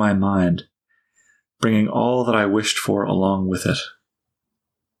burst through my mind, bringing all that I wished for along with it.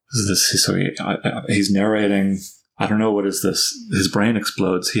 He's narrating, I don't know, what is this? His brain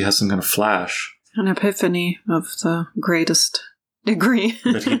explodes. He has some kind of flash. An epiphany of the greatest degree.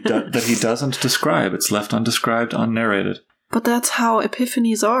 that he doesn't describe. It's left undescribed, unnarrated. But that's how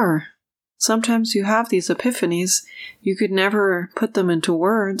epiphanies are. Sometimes you have these epiphanies. You could never put them into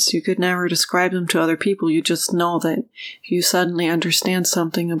words. You could never describe them to other people. You just know that you suddenly understand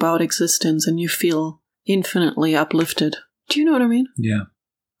something about existence and you feel infinitely uplifted. Do you know what I mean? Yeah.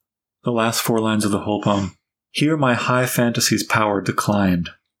 The last 4 lines of the whole poem. Here my high fantasy's power declined.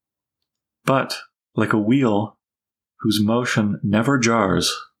 But, like a wheel whose motion never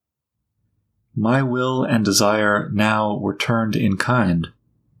jars. My will and desire now were turned in kind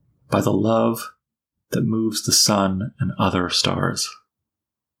by the love that moves the sun and other stars.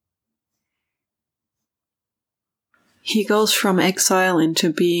 He goes from exile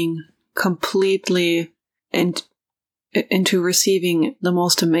into being completely into receiving the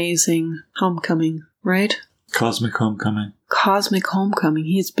most amazing homecoming, right? Cosmic homecoming. Cosmic homecoming.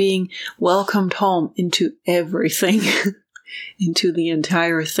 He's being welcomed home into everything, into the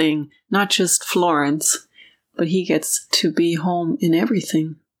entire thing. Not just Florence, but he gets to be home in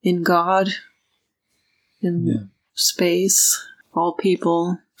everything. In God, in space, all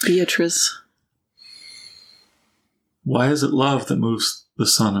people, Beatrice. Why is it love that moves the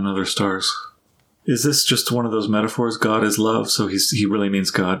sun and other stars? Is this just one of those metaphors? God is love, so he really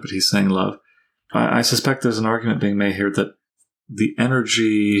means God, but he's saying love. I suspect there's an argument being made here that the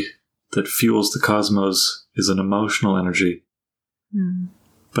energy that fuels the cosmos is an emotional energy. Mm.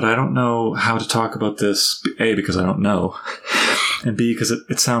 But I don't know how to talk about this, A, because I don't know, and B, because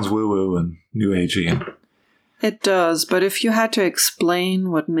it sounds woo-woo and new agey. It does, but if you had to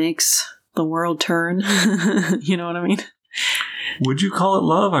explain what makes the world turn, you know what I mean? Would you call it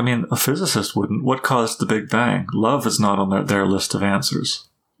love? I mean, a physicist wouldn't. What caused the Big Bang? Love is not on their list of answers.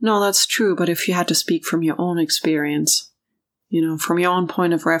 No, that's true, but if you had to speak from your own experience, from your own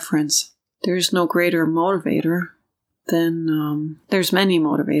point of reference, there's no greater motivator than, there's many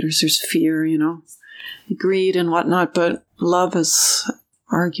motivators. There's fear, greed and whatnot, but love is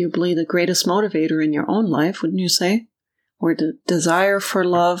arguably the greatest motivator in your own life, wouldn't you say? Or the desire for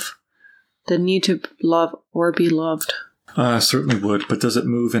love, the need to love or be loved. I certainly would, but does it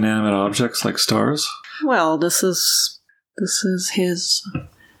move inanimate objects like stars? Well, this is his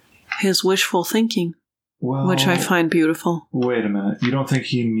wishful thinking, which I find beautiful. Wait a minute. You don't think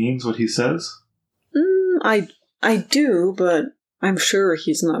he means what he says? I do, but I'm sure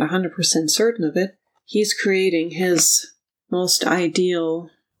he's not 100% certain of it. He's creating his most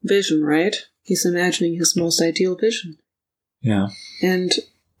ideal vision, right? He's imagining his most ideal vision. Yeah. And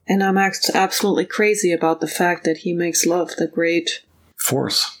I'm absolutely crazy about the fact that he makes love the great...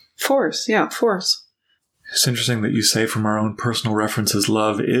 Force. Force. It's interesting that you say from our own personal references,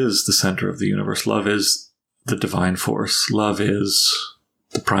 love is the center of the universe. Love is the divine force. Love is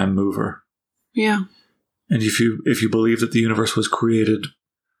the prime mover. Yeah. And if you believe that the universe was created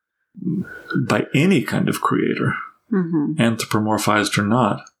by any kind of creator, mm-hmm. anthropomorphized or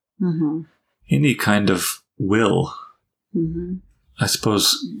not, mm-hmm. any kind of will, mm-hmm. I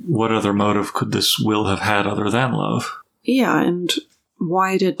suppose, what other motive could this will have had other than love? Yeah, and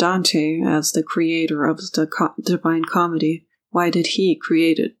why did Dante, as the creator of the Divine Comedy, why did he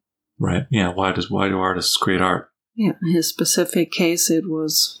create it? Right, yeah, why do artists create art? Yeah, in his specific case, it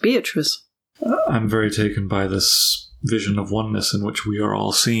was Beatrice. I'm very taken by this vision of oneness in which we are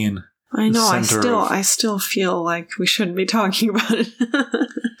all seen. I know, I still feel like we shouldn't be talking about it.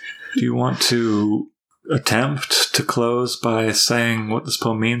 Do you want to attempt to close by saying what this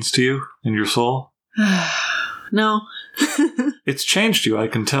poem means to you in your soul? No. It's changed you, I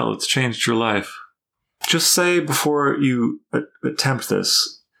can tell. It's changed your life. Just say before you attempt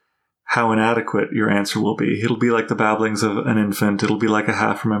this how inadequate your answer will be. It'll be like the babblings of an infant. It'll be like a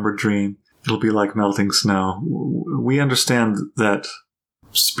half-remembered dream. It'll be like melting snow. We understand that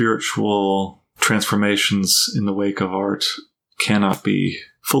spiritual transformations in the wake of art cannot be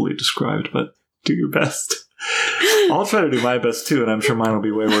fully described, but do your best. I'll try to do my best too, and I'm sure mine will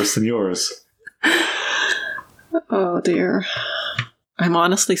be way worse than yours. Oh dear. I'm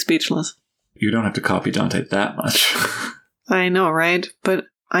honestly speechless. You don't have to copy Dante that much. I know, right? But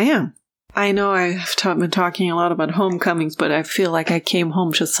I am. I know I've been talking a lot about homecomings, but I feel like I came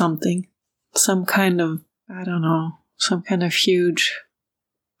home to something. Some kind of, I don't know, some kind of huge...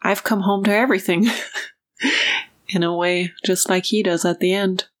 I've come home to everything. In a way, just like he does at the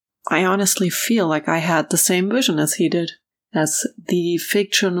end. I honestly feel like I had the same vision as he did. As the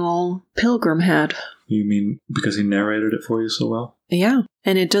fictional pilgrim had. You mean because he narrated it for you so well? Yeah,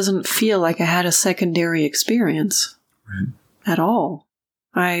 and it doesn't feel like I had a secondary experience. Right. At all.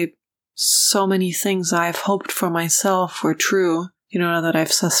 So many things I've hoped for myself were true, that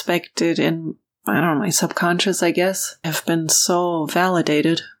I've suspected in, I don't know, my subconscious, I guess, have been so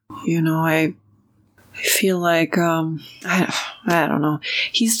validated. I feel like, I don't know.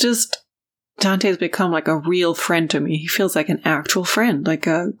 Dante's become like a real friend to me. He feels like an actual friend, like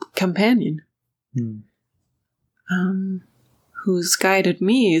a companion. Who's guided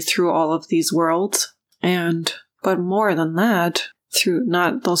me through all of these worlds. But more than that, through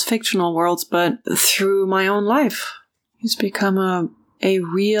not those fictional worlds, but through my own life. He's become a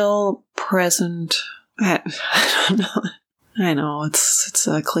real present I don't know. I know it's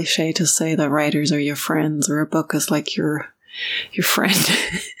a cliche to say that writers are your friends or a book is like your friend.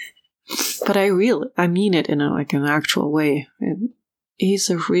 But I mean it in an actual way. He's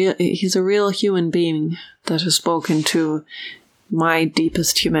a real human being that has spoken to my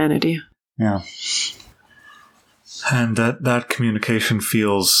deepest humanity. Yeah. And that communication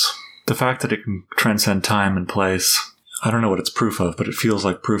feels, the fact that it can transcend time and place, I don't know what it's proof of, but it feels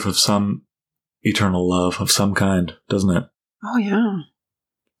like proof of some eternal love of some kind, doesn't it? Oh, yeah.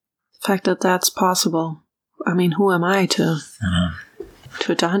 The fact that that's possible. I mean, who am I to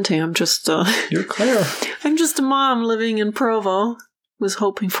Dante? I'm just You're Claire. I'm just a mom living in Provo, was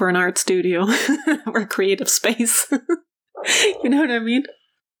hoping for an art studio or a creative space. You know what I mean?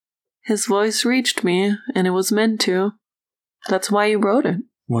 His voice reached me, and it was meant to. That's why he wrote it.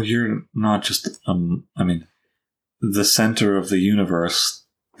 Well, you're not just, the center of the universe,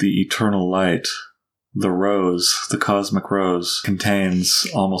 the eternal light, the rose, the cosmic rose, contains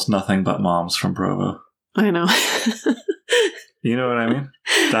almost nothing but moms from Provo. I know. You know what I mean?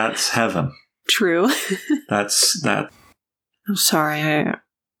 That's heaven. True. That's that. I'm sorry, I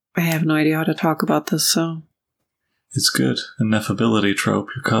have no idea how to talk about this, so... It's good. Ineffability trope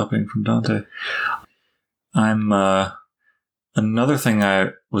you're copying from Dante. Another thing I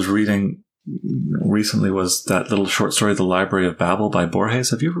was reading recently was that little short story, The Library of Babel by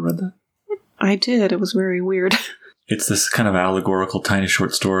Borges. Have you ever read that? I did. It was very weird. It's this kind of allegorical tiny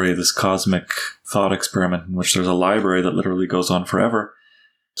short story, this cosmic thought experiment in which there's a library that literally goes on forever.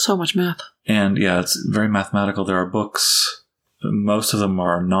 So much math. And yeah, it's very mathematical. There are books. Most of them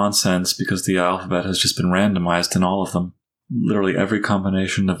are nonsense because the alphabet has just been randomized in all of them. Literally every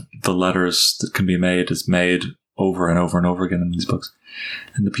combination of the letters that can be made is made over and over and over again in these books.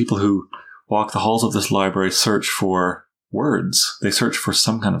 And the people who walk the halls of this library search for words. They search for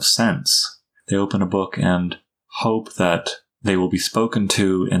some kind of sense. They open a book and hope that they will be spoken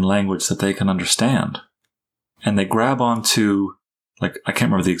to in language that they can understand. And they grab onto, I can't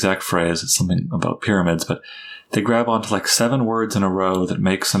remember the exact phrase, it's something about pyramids, but they grab onto 7 words in a row that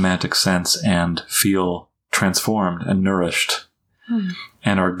make semantic sense and feel transformed and nourished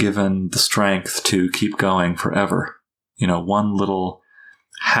and are given the strength to keep going forever. One little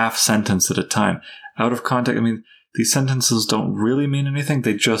half sentence at a time. Out of context, these sentences don't really mean anything.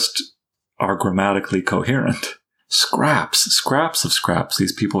 They just are grammatically coherent. Scraps of scraps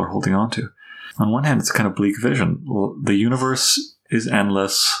these people are holding on to. On one hand, it's a kind of bleak vision. Well, the universe is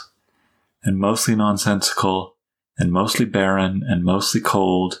endless and mostly nonsensical and mostly barren and mostly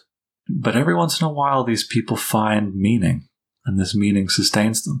cold. But every once in a while, these people find meaning, and this meaning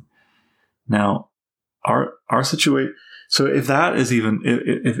sustains them. Now, our situation. So, if that is even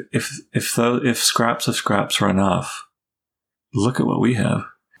if scraps of scraps are enough, look at what we have.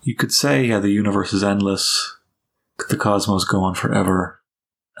 You could say, yeah, the universe is endless. The cosmos go on forever.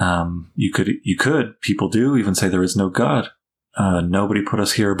 People do even say there is no God. Nobody put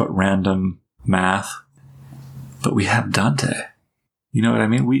us here but random math. But we have Dante. You know what I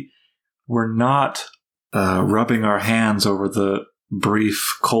mean? We're not rubbing our hands over the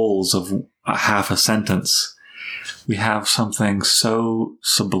brief coals of half a sentence. We have something so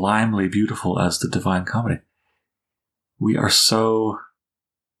sublimely beautiful as the Divine Comedy. We are so...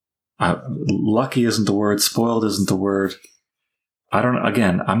 lucky isn't the word, spoiled isn't the word.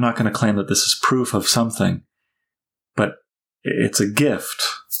 I'm not going to claim that this is proof of something, but it's a gift.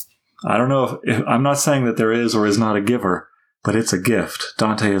 I don't know if I'm not saying that there is or is not a giver, but it's a gift.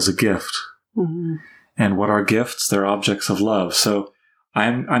 Dante is a gift. Mm-hmm. And what are gifts? They're objects of love. So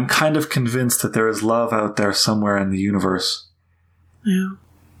I'm kind of convinced that there is love out there somewhere in the universe. Yeah.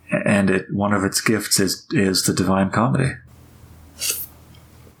 And one of its gifts is the Divine Comedy.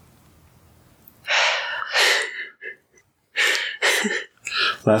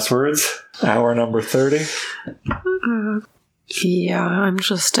 Last words? Hour number 30? Yeah, I'm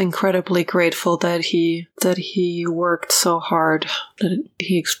just incredibly grateful that he worked so hard, that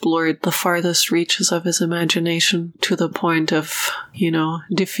he explored the farthest reaches of his imagination to the point of,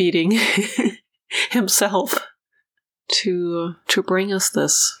 defeating himself to bring us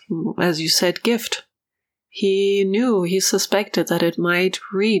this, as you said, gift. He suspected that it might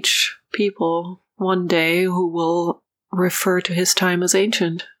reach people one day who will refer to his time as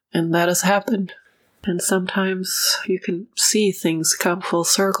ancient, and that has happened. And sometimes you can see things come full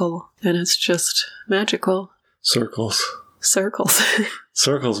circle, and it's just magical. Circles.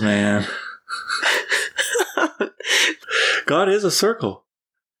 Circles, man. God is a circle.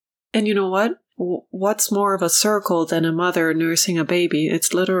 And you know what? What's more of a circle than a mother nursing a baby?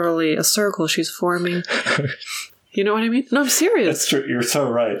 It's literally a circle she's forming. You know what I mean? No, I'm serious. That's true. You're so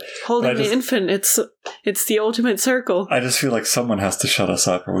right. Holding the infant, it's the ultimate circle. I just feel like someone has to shut us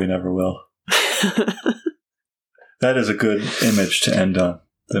up or we never will. That is a good image to end on.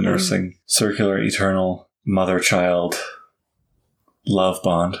 The nursing, circular, eternal, mother-child love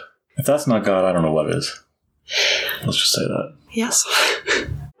bond. If that's not God, I don't know what is. Let's just say that. Yes.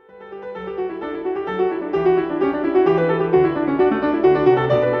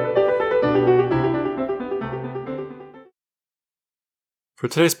 For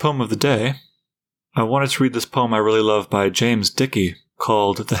today's poem of the day, I wanted to read this poem I really love by James Dickey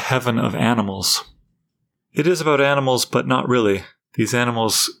called The Heaven of Animals. It is about animals, but not really. These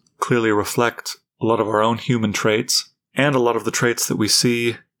animals clearly reflect a lot of our own human traits and a lot of the traits that we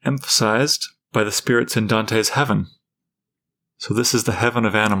see emphasized by the spirits in Dante's heaven. So this is The Heaven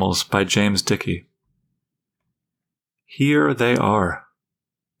of Animals by James Dickey. Here they are,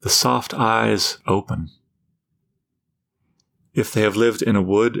 the soft eyes open. If they have lived in a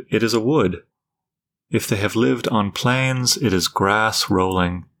wood, it is a wood. If they have lived on plains, it is grass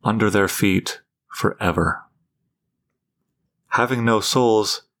rolling under their feet forever. Having no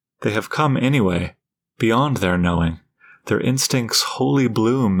souls, they have come anyway, beyond their knowing. Their instincts wholly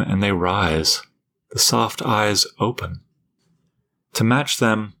bloom and they rise, the soft eyes open. To match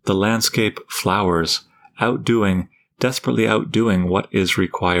them, the landscape flowers, desperately outdoing what is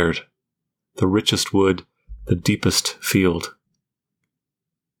required. The richest wood, the deepest field.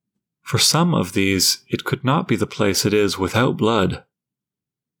 For some of these, it could not be the place it is without blood.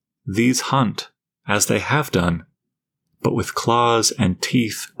 These hunt, as they have done, but with claws and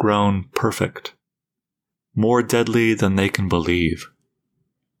teeth grown perfect, more deadly than they can believe.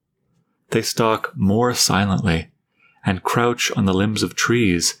 They stalk more silently, and crouch on the limbs of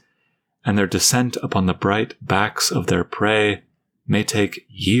trees, and their descent upon the bright backs of their prey may take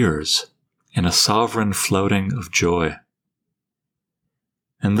years in a sovereign floating of joy.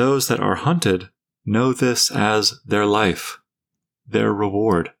 And those that are hunted know this as their life, their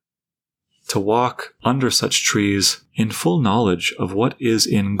reward, to walk under such trees in full knowledge of what is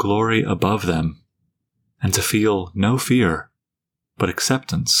in glory above them, and to feel no fear, but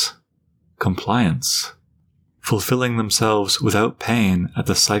acceptance, compliance. Fulfilling themselves without pain at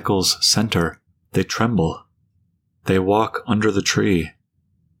the cycle's center, they tremble. They walk under the tree.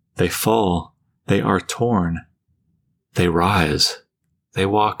 They fall. They are torn. They rise. They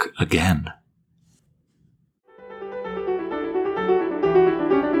walk again.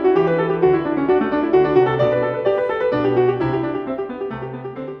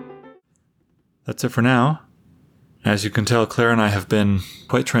 That's it for now. As you can tell, Claire and I have been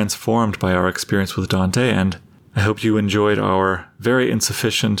quite transformed by our experience with Dante, and I hope you enjoyed our very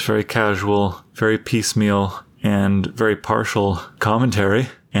insufficient, very casual, very piecemeal, and very partial commentary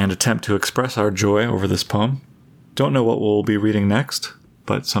and attempt to express our joy over this poem. Don't know what we'll be reading next,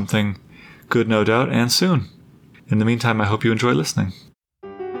 but something good no doubt, and soon. In the meantime, I hope you enjoy listening.